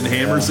times, then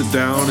hammers it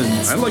down. And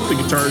I like the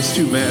guitars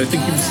too, man. I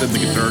think you said the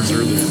guitars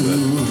earlier.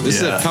 But This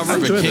is a cover of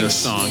a enjoy Kinks this.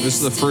 song. This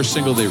is the first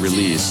single they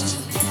released.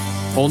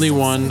 Only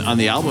one on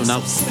the album. Now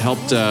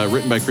helped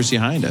written by Chrissie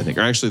Hynde, I think.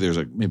 Or actually, there's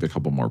maybe a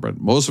couple more, but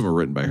most of them are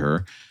written by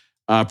her.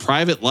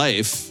 Private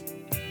Life.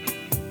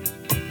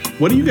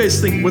 What do you guys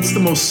think? What's the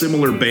most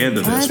similar band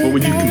to this? What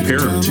would you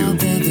compare them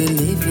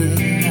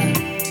to?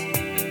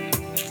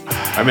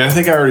 I mean, I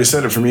think I already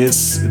said it. For me,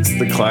 it's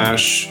the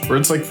Clash, or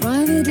it's like,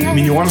 I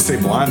mean, you want to say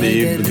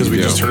Blondie because we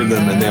just heard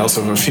them, and they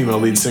also have a female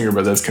lead singer,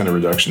 but that's kind of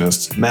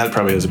reductionist. Matt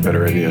probably has a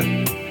better idea.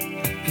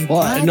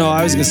 Well, no,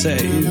 I was going to say,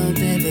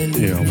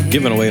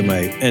 giving away my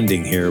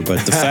ending here,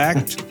 but the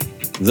fact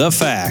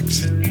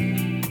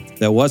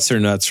that What's Her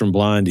Nuts from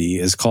Blondie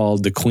is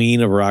called the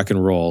Queen of Rock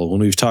and Roll, when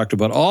we've talked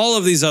about all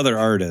of these other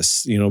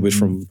artists, but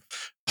from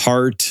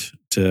Heart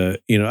to,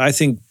 I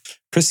think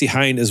Chrissie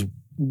Hynde is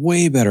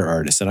way better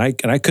artist, and I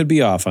could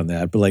be off on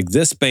that, but like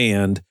this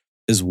band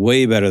is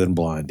way better than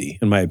Blondie,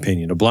 in my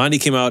opinion. Blondie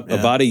came out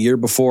about a year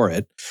before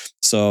it,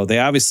 so they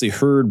obviously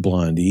heard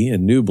Blondie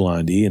and knew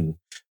Blondie and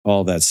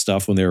all that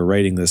stuff when they were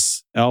writing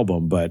this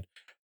album, but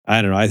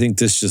I don't know. I think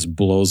this just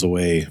blows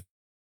away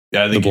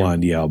the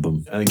Blondie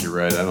album. I think you're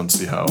right. I don't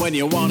see how. When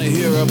you want to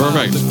hear about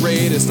Perfect. the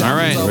greatest. All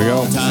right, albums here we of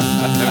go. all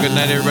time. Have a good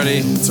night, everybody.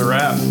 It's a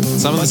wrap.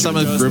 Some of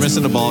the grimace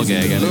and the ball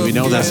gag. I mean, we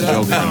know that's a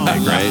joke we're gonna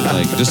make, right?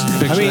 Like, just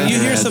picture I mean, that you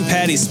in hear your some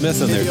Patti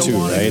Smith in there too,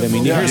 right? I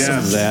mean, you hear some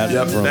of that.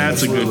 Yep. from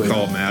That's a good Absolutely.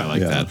 call, head. Matt. I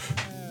like that.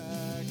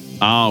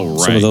 All right.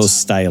 some of those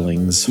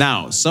stylings.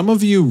 Now, some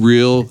of you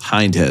real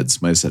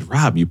hindheads might have said,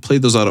 "Rob, you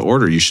played those out of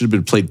order. You should have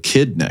been played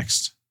Kid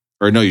next."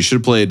 Or no, you should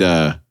have played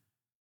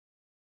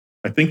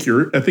I think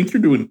you're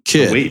doing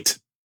Kid. Wait.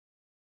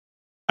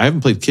 I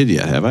haven't played Kid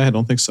yet, have I? I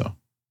don't think so.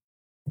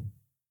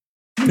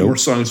 More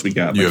songs we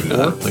got. You Like have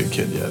four? not played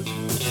Kid yet.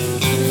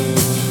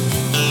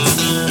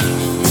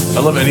 I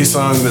love any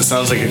song that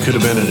sounds like it could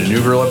have been in a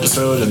New Girl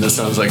episode, and this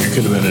sounds like it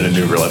could have been in a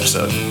New Girl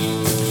episode.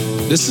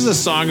 This is a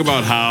song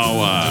about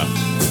how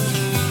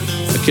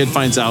a kid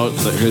finds out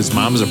that his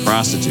mom is a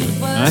prostitute.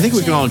 And I think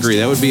we can all agree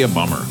that would be a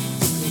bummer,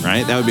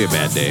 right? That would be a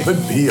bad day.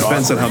 Could be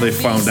Depends on how they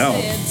found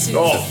out.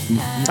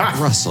 Oh,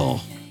 Russell.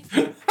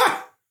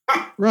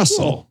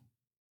 Russell.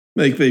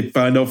 Like they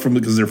find out from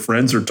because their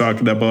friends are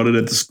talking about it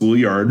at the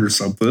schoolyard or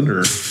something. Or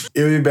it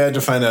would be bad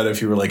to find out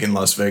if you were like in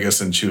Las Vegas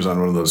and she was on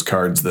one of those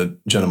cards that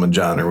Gentleman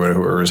John or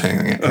whoever was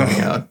hanging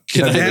out.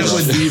 that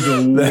would be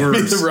the That'd be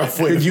worst. the rough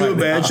way Could to you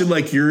find imagine out.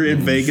 like you're in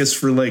Vegas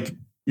for like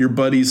your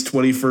buddy's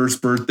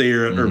 21st birthday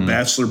or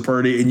bachelor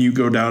party, and you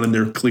go down and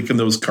they're clicking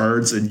those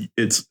cards, and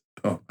it's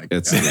oh my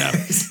god,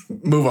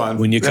 Move on.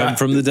 When you come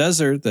from the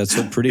desert, that's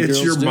what pretty it's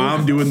girls your do.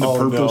 mom doing the Oh,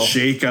 purple no.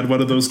 shake on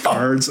one of those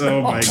cards.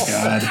 Oh my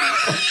god.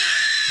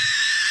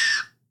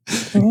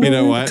 You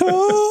know what?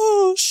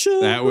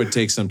 That would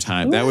take some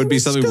time. That would be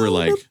something where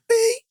like,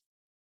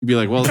 you'd be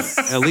like, well,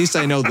 at least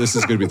I know this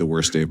is going to be the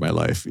worst day of my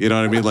life. You know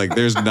what I mean? Like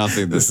there's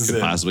nothing that This is could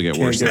it. possibly get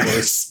Can't worse get than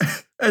worse.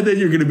 this. And then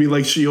you're going to be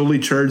like, she only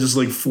charges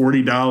like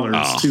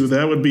 $40 too.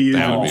 That would be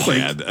That would be like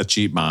bad. A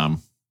cheap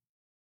mom.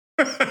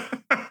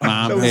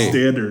 Mom, those hey,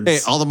 standards. hey,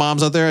 all the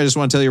moms out there, I just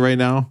want to tell you right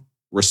now,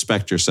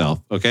 respect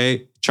yourself,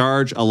 okay?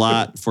 Charge a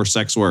lot for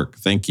sex work.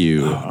 Thank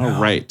you. All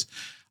right.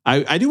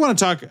 I do want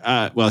to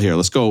talk, well, here,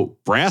 let's go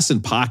Brass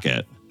and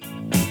Pocket.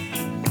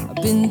 I've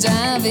been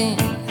driving.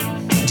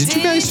 Did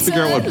you guys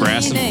figure out what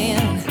Brass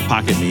and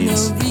Pocket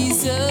means?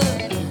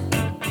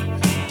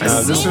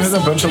 This has a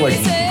bunch of like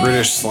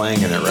British slang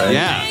in it, right?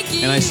 Yeah.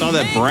 And I saw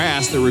that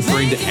brass, they're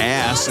referring to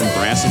ass, and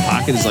Brass and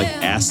Pocket is like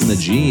ass in the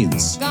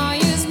jeans. I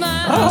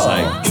was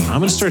like, I'm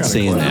going to start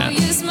saying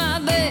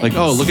that. Like,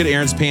 oh, look at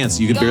Aaron's pants.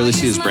 You can barely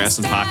see his brass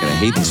and pocket. I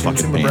hate these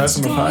fucking pants. Brass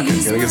in my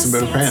pocket. Gotta get some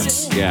better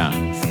pants. Yeah.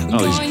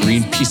 Oh, these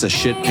green piece of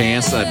shit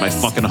pants that my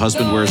fucking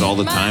husband wears all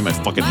the time. I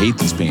fucking hate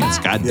these pants.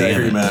 God Yeah, I damn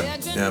hear it. you,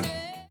 Matt. Yeah.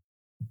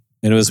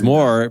 And it was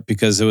more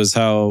because it was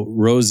how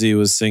Rosie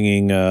was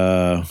singing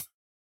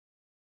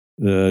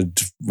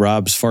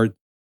Rob's fart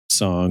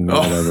song or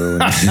whatever.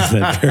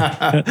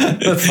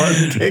 The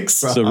fart cake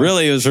song. So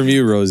really, it was from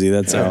you, Rosie.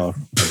 That's all.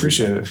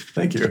 Appreciate it.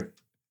 Thank you.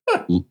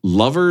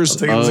 Lovers I'll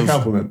take it as a of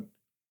compliment.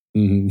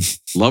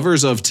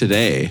 lovers of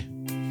today.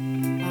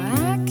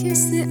 I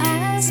kiss the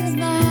eyes of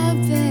my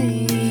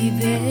baby.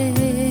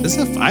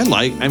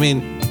 I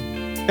mean,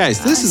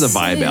 guys, this is a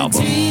vibe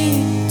album.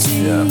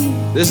 Yeah.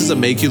 This is a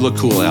make you look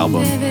cool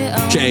album.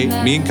 Okay,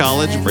 me in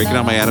college breaking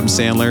out my Adam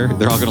Sandler,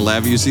 They're All Gonna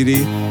Laugh You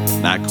CD.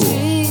 Not cool.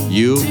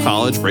 You,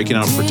 college, breaking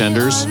out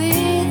Pretenders.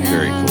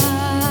 Very cool.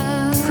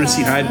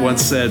 Chrissie Hynde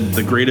once said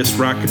the greatest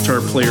rock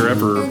guitar player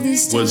ever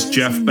was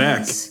Jeff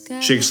Beck.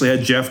 She actually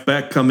had Jeff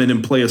Beck come in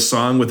and play a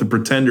song with the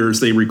Pretenders.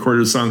 They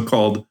recorded a song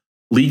called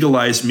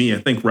Legalize Me. I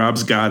think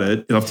Rob's got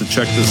it. You'll have to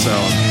check this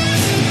out.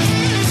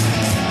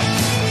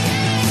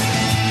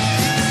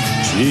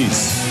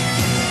 Jeez.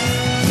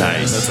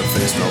 Nice. That's a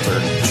face melter.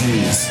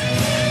 Jeez.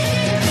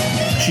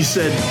 She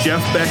said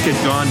Jeff Beck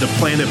had gone to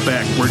Planet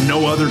Beck, where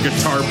no other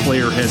guitar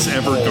player has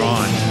ever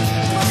gone.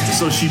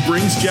 So she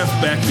brings Jeff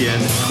Beck in,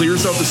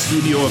 clears out the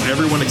studio of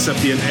everyone except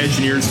the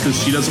engineers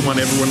because she doesn't want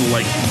everyone to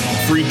like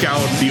freak out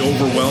and be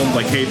overwhelmed,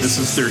 like, hey, this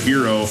is their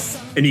hero.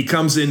 And he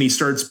comes in, he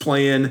starts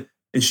playing,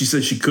 and she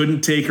said she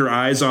couldn't take her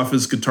eyes off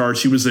his guitar.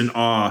 She was in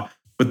awe,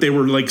 but they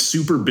were like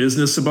super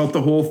business about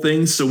the whole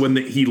thing. So when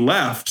he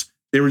left,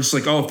 they were just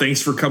like, oh,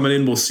 thanks for coming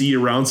in. We'll see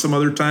you around some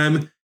other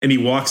time. And he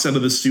walks out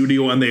of the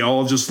studio and they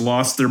all just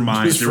lost their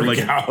minds. They were like,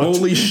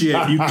 holy shit,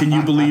 can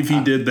you believe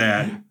he did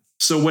that?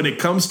 So when it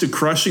comes to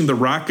crushing the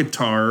rock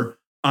guitar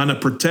on a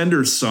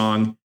Pretenders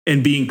song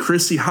and being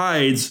Chrissie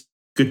Hynde's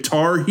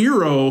guitar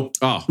hero,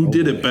 who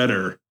did it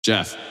better?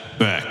 Jeff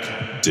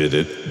Beck did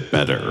it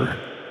better.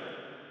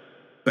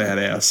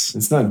 Badass.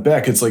 It's not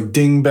Beck. It's like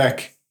Ding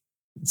Beck.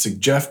 It's like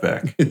Jeff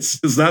Beck.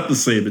 It's not the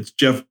same. It's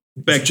Jeff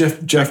Beck.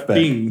 It's Jeff Beck.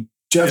 Ding.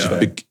 Jeff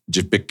Beck.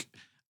 Jeff Beck.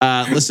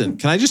 Listen,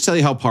 can I just tell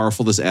you how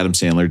powerful this Adam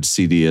Sandler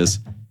CD is?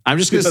 I'm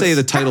just going to say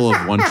the title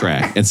of one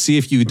track and see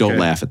if you don't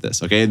laugh at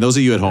this, okay? And those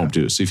of you at home,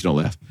 too, see if you don't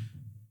laugh.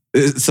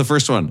 It's the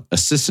first one,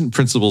 Assistant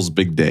Principal's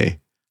Big Day.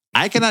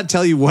 I cannot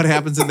tell you what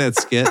happens in that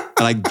skit,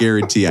 but I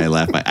guarantee I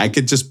laugh. I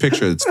could just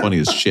picture it. It's funny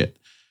as shit.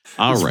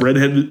 All right. Red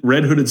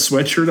hooded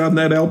sweatshirt on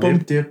that album?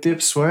 Dip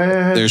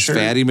sweatshirt. There's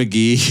Fatty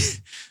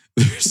McGee.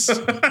 There's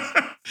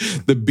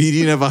the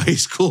beating of a high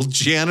school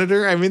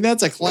janitor. I mean,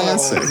 that's a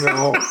classic.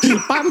 Oh,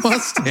 no. My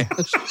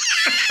mustache.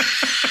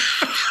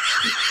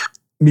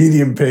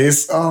 Medium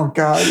pace. Oh,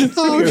 God.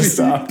 Oh,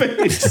 Stop. One of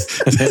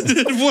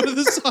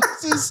the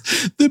songs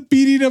is the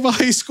beating of a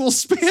high school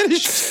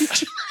Spanish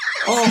teacher.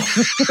 Oh.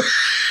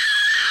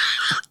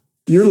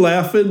 You're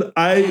laughing.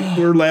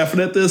 We're laughing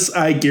at this.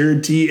 I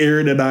guarantee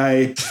Aaron and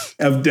I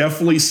have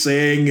definitely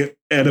sang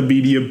at a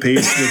medium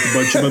pace with a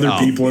bunch of other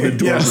people in the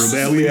dorm room.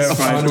 At least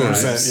 5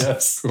 times.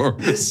 Yes. Of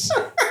course.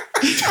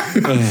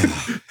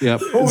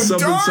 Yep. Oh,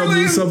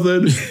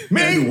 Something.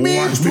 Make and me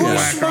watch me push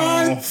whack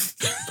my- off.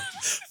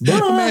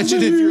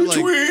 Imagine if you're like,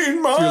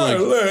 between my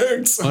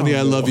legs. honey,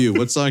 I love you.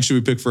 What song should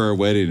we pick for our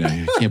wedding?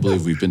 I can't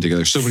believe we've been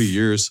together so many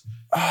years.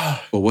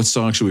 But what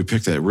song should we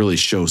pick that really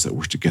shows that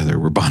we're together?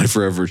 We're bonded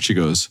forever. She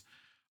goes,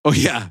 oh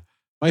yeah,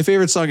 my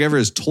favorite song ever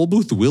is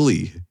Tollbooth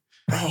Willie.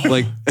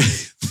 Like,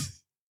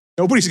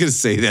 nobody's going to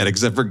say that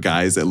except for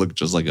guys that look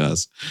just like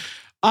us.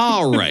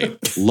 All right.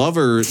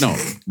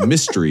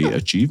 Mystery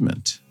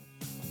Achievement.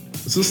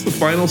 Is this the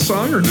final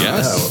song or not?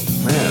 Yes.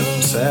 Oh,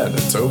 man, sad.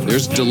 It's over.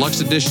 There's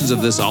deluxe editions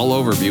of this all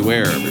over.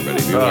 Beware,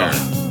 everybody. Beware.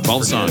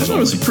 12 songs. That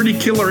was a pretty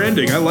killer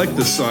ending. I like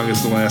this song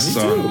as the last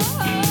song.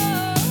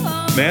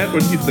 Matt,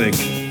 what do you think?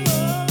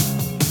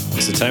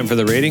 Is it time for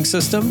the rating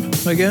system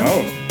again?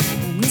 Oh.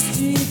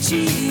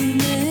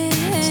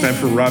 It's time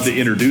for Rob to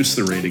introduce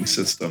the rating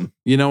system.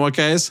 You know what,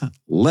 guys?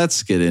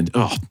 Let's get into.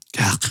 Oh,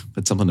 God,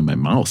 put something in my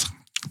mouth.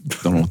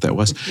 Don't know what that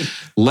was.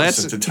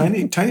 It's a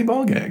tiny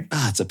ball gag.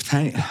 It's a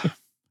tiny.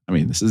 I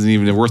mean, this isn't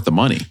even worth the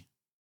money.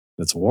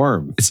 It's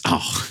warm. It's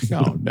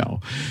no.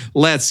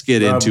 Let's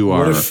get into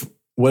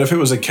What if it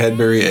was a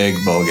Cadbury egg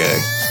ball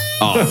gag?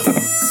 Oh,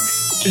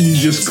 you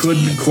just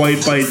couldn't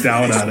quite bite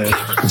down on it.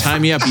 Tie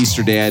me up,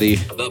 Easter Daddy.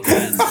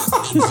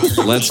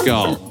 Let's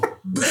go.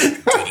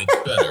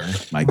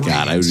 My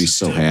God, I would be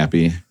so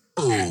happy.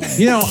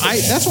 You know,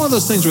 that's one of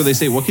those things where they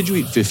say, "What could you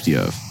eat 50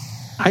 of?"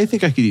 I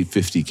think I could eat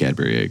 50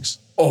 Cadbury eggs.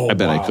 Oh, I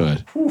bet wow. I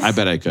could. I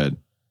bet I could.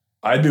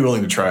 I'd be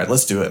willing to try it.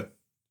 Let's do it.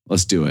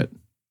 Let's do it.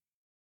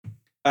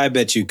 I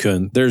bet you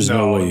couldn't. There's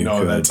no way you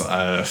could.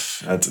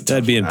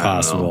 That'd be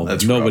impossible.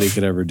 Nobody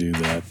could ever do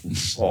that.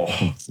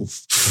 Oh.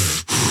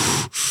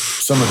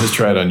 Someone has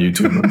tried on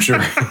YouTube, I'm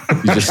sure.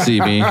 You just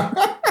see me.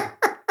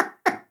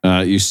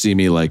 You see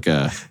me like,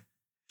 you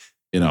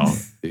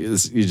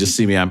just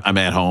see me. I'm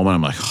at home and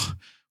I'm like,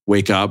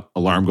 wake up,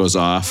 alarm goes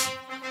off.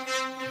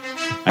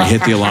 I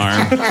hit the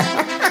alarm.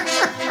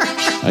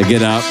 I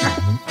get up,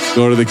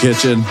 go to the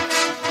kitchen,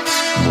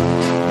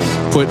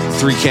 put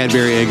 3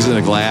 Cadbury eggs in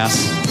a glass,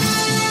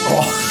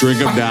 drink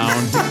them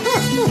down,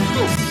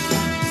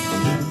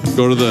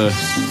 go to the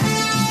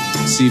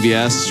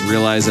CVS,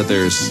 realize that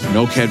there's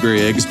no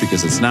Cadbury eggs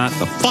because it's not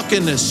the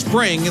fucking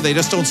spring. They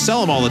just don't sell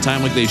them all the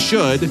time like they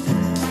should.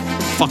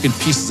 Fucking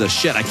pieces of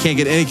shit. I can't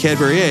get any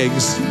Cadbury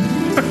eggs.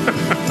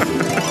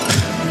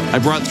 I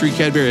brought 3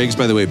 Cadbury eggs,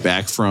 by the way,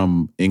 back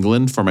from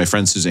England for my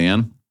friend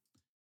Suzanne.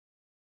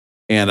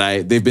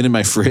 And they've been in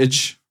my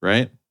fridge,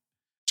 right?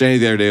 Jenny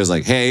the other day was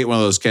like, hey, I ate one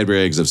of those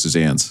Cadbury eggs of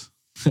Suzanne's.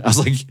 I was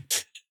like,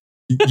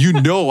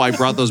 I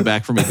brought those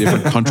back from a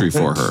different country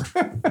for her.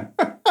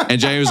 And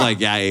Jenny was like,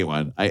 yeah, I ate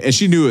one. And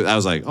she knew it. I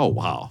was like, oh,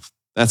 wow.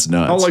 That's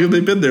nuts. How long have they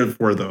been there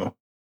for, though?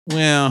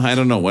 Well, I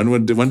don't know.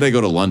 When did I go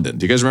to London?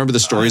 Do you guys remember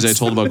the stories I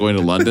told about going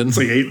to London? It's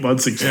like 8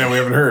 months ago. Yeah, we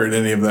haven't heard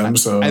any of them.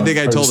 So I think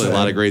I told a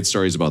lot of great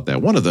stories about that.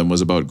 One of them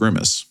was about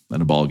grimace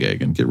and a ball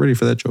gag. And get ready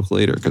for that joke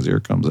later because here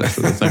it comes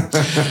after the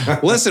thing.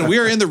 Listen, we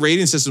are in the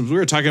rating systems. We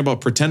were talking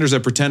about pretenders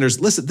at pretenders.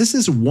 Listen, this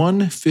is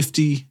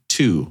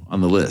 152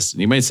 on the list.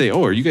 And you might say,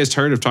 oh, are you guys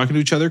tired of talking to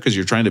each other because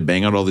you're trying to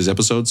bang out all these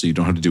episodes so you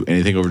don't have to do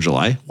anything over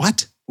July?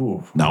 What?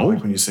 Ooh, no.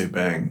 Like when you say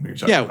bang. You're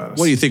talking about us.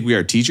 What do you think? We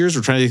are teachers?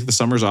 We're trying to take the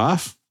summers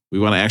off? We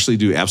want to actually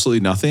do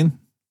absolutely nothing?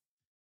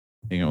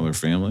 Hang out with our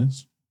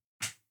families?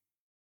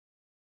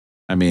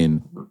 I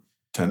mean,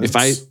 if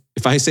I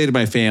say to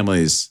my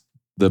families,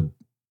 the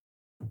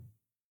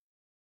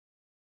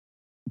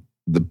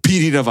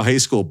beating of a high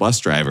school bus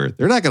driver,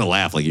 they're not going to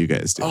laugh like you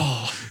guys do.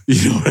 Oh.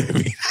 You know what I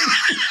mean?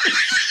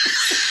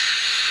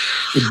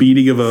 The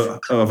beating of a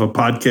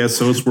podcast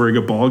host wearing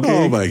a ball gag.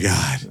 Oh my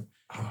God.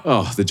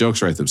 Oh, the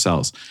jokes write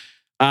themselves.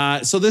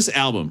 So this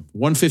album,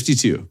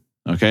 152,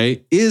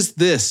 okay, is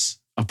this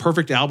a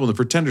perfect album? The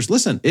Pretenders.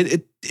 Listen,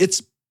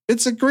 it's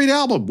a great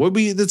album.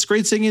 It's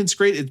great singing. It's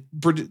great.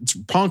 It's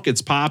punk.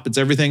 It's pop. It's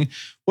everything.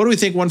 What do we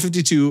think?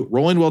 152,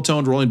 rolling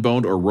well-toned, rolling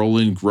boned, or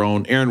rolling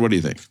grown? Aaron, what do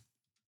you think?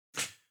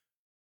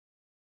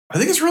 I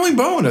think it's rolling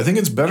boned. I think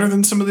it's better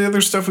than some of the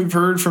other stuff we've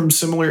heard from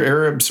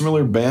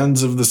similar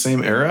bands of the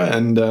same era.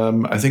 And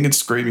I think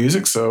it's great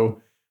music.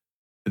 So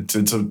it's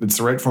the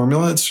right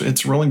formula.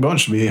 It's rolling bone. It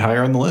should be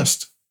higher on the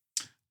list.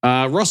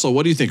 Russell,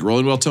 what do you think?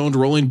 Rolling well-toned,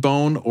 rolling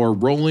bone, or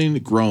rolling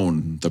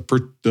grown?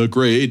 The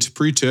Great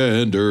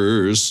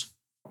Pretenders.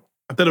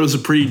 I thought it was a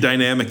pretty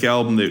dynamic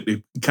album.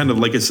 That kind of,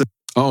 like I said.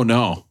 Oh,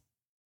 no.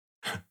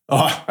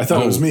 Oh, I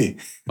thought it was me.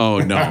 Oh,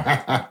 no.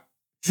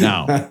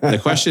 Now, the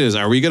question is,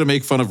 are we going to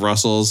make fun of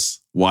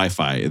Russell's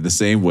Wi-Fi in the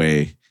same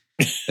way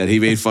that he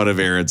made fun of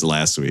Aaron's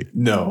last week?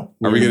 No.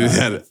 Are we going to do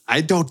that?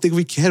 I don't think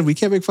we can. We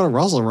can't make fun of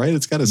Russell, right?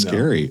 It's kind of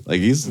scary.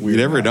 Like you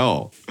never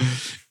know.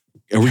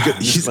 Are we good?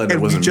 We just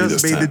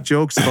made the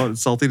jokes about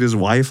insulting his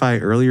Wi-Fi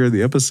earlier in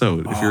the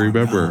episode, if you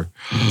remember.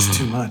 No. It's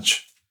too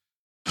much.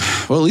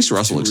 Well, at least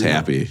Russell looks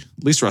happy.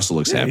 At least Russell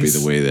looks happy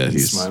the way that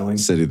he's smiling,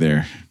 sitting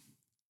there.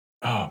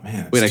 Oh,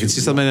 man. Wait, I can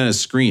see something on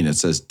his screen. It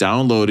says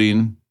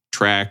downloading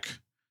track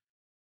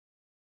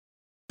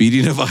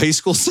beating of a high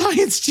school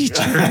science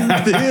teacher.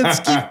 It's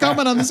keep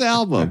coming on this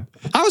album.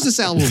 How is this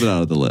album been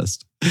out of the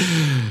list?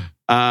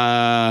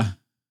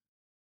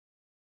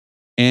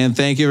 And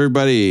thank you,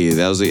 everybody.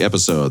 That was the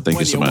episode. Thank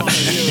you so much.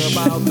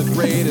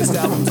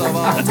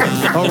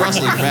 Oh,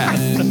 Russell, you're back.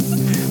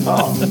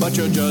 Oh,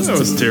 that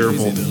was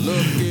terrible.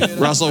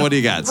 Russell, what do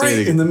you got?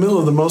 Right in the middle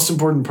of the most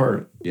important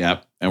part.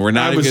 Yep. And we're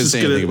not even going to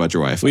say anything about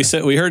your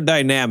Wi-Fi. We heard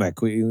dynamic.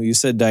 You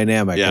said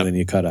dynamic, and then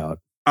you cut out.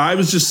 I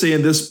was just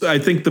saying this. I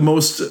think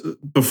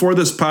before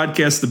this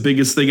podcast, the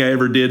biggest thing I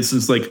ever did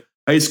since like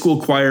high school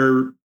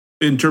choir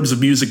in terms of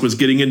music was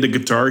getting into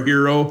Guitar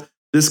Hero.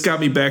 This got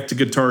me back to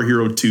Guitar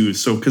Hero 2.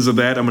 So because of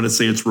that, I'm going to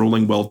say it's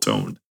rolling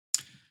well-toned.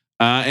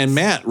 And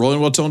Matt, rolling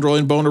well-toned,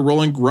 rolling bone, or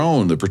rolling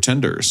grown, the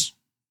Pretenders?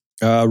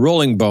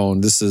 Rolling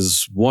Bone. This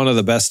is one of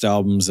the best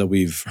albums that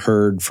we've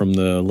heard from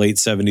the late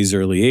 70s,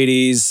 early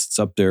 80s. It's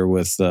up there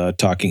with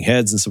Talking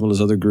Heads and some of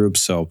those other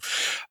groups. So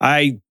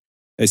and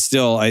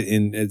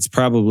it's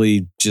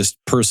probably just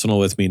personal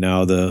with me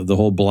now, the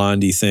whole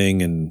Blondie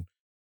thing and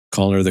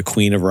calling her the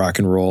queen of rock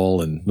and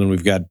roll. And when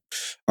we've got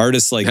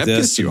artists like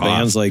this,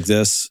 bands like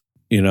this,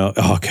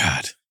 oh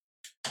God,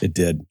 it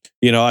did.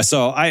 I don't know.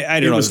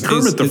 It was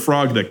Kermit the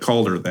Frog that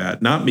called her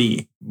that, not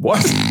me.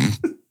 What?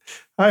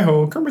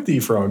 Hi-ho, Kermit the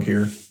Frog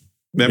here.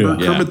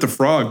 Remember, Kermit the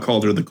Frog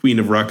called her the queen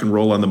of rock and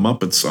roll on the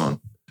Muppets song.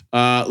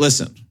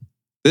 Listen,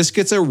 this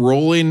gets a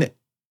rolling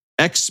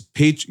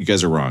expatriation. You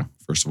guys are wrong,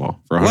 first of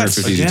all, for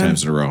 150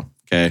 times in a row.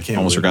 Okay,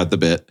 almost forgot the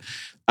bit.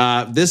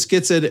 This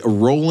gets a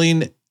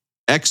rolling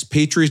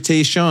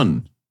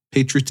expatriation.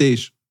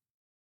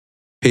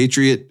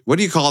 Patriot. What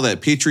do you call that?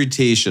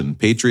 Patriotation.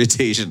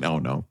 Oh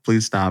no!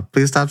 Please stop.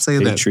 Please stop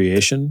saying that.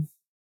 Patriation.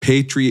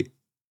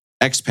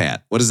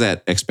 Expat. What does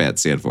that expat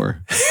stand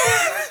for?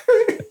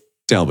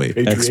 Tell me.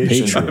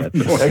 Expatriate.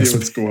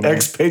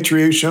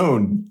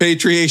 Expatriation.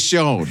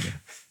 Patriation.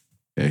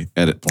 Okay,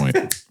 edit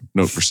point.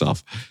 Note for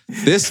self.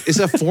 This is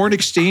a foreign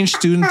exchange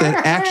student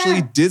that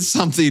actually did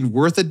something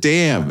worth a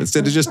damn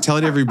instead of just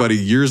telling everybody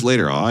years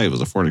later, oh, I was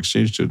a foreign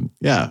exchange student.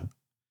 Yeah.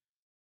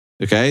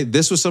 Okay.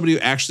 This was somebody who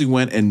actually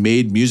went and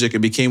made music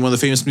and became one of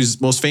the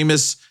most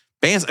famous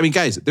bands. I mean,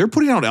 guys, they're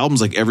putting out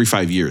albums like every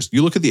 5 years.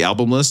 You look at the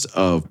album list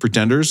of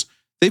Pretenders,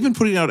 they've been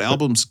putting out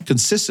albums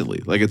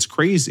consistently. Like, it's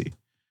crazy.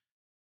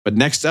 But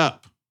next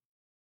up,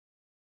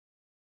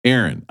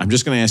 Aaron, I'm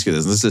just going to ask you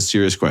this. This is a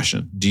serious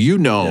question. Do you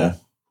know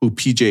who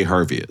PJ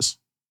Harvey is?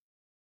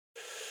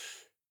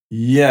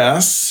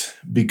 Yes,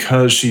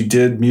 because she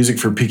did music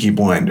for Peaky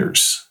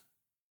Blinders.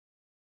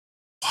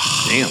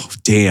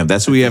 Damn.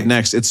 That's what we have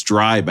next. It's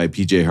Dry by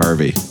PJ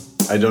Harvey.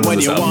 I don't know When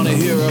this you album. want to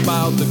hear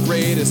about the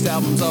greatest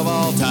albums of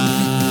all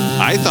time.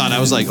 I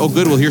was like, oh,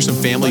 good, we'll hear some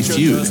Family But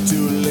Feud. you're just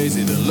too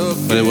lazy to look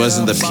But it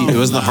wasn't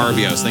the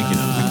Harvey I was thinking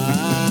of.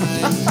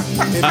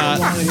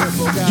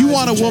 You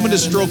want a woman to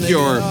stroke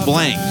your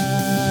blank.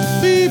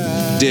 Beep.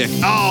 Dick.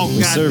 Oh,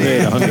 We God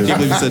surveyed damn. 100. I can't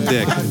believe you said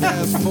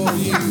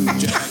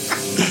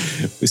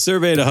dick. We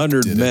surveyed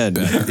 100 men.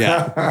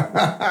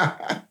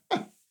 Yeah.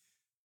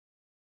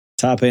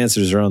 Top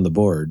answers are on the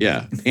board.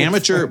 Yeah.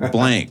 Amateur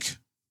blank.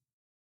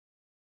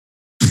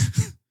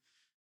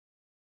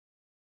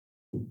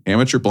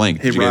 Amateur blank.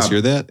 Hey, Did you guys Rob,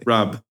 hear that?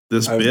 Rob,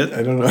 this I bit,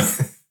 don't know.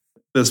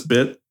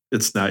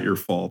 it's not your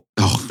fault.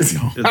 Oh,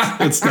 no.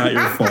 It's not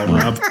your fault,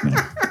 Rob.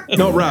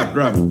 No,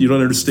 Rob, you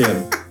don't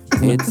understand.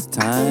 It's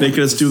time.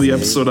 Making us do the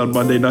episode on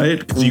Monday night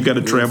because you got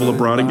to travel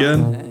abroad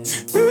again.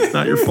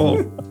 Not your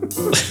fault.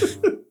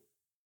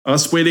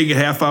 Us waiting a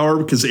half hour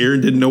because Aaron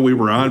didn't know we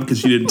were on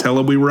because you didn't tell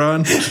him we were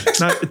on.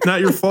 It's not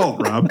your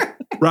fault, Rob.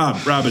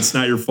 Rob, it's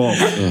not your fault.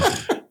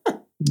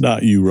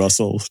 Not you,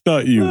 Russell.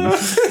 Not you.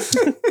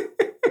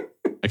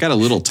 I got a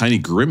little tiny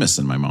grimace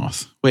in my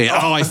mouth. Wait,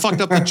 I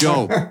fucked up the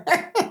joke.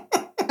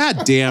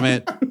 God damn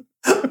it.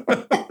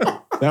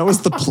 That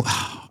was the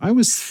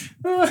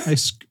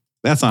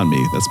that's on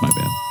me. That's my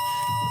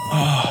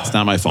bad. It's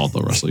not my fault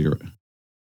though, Russell. You're right.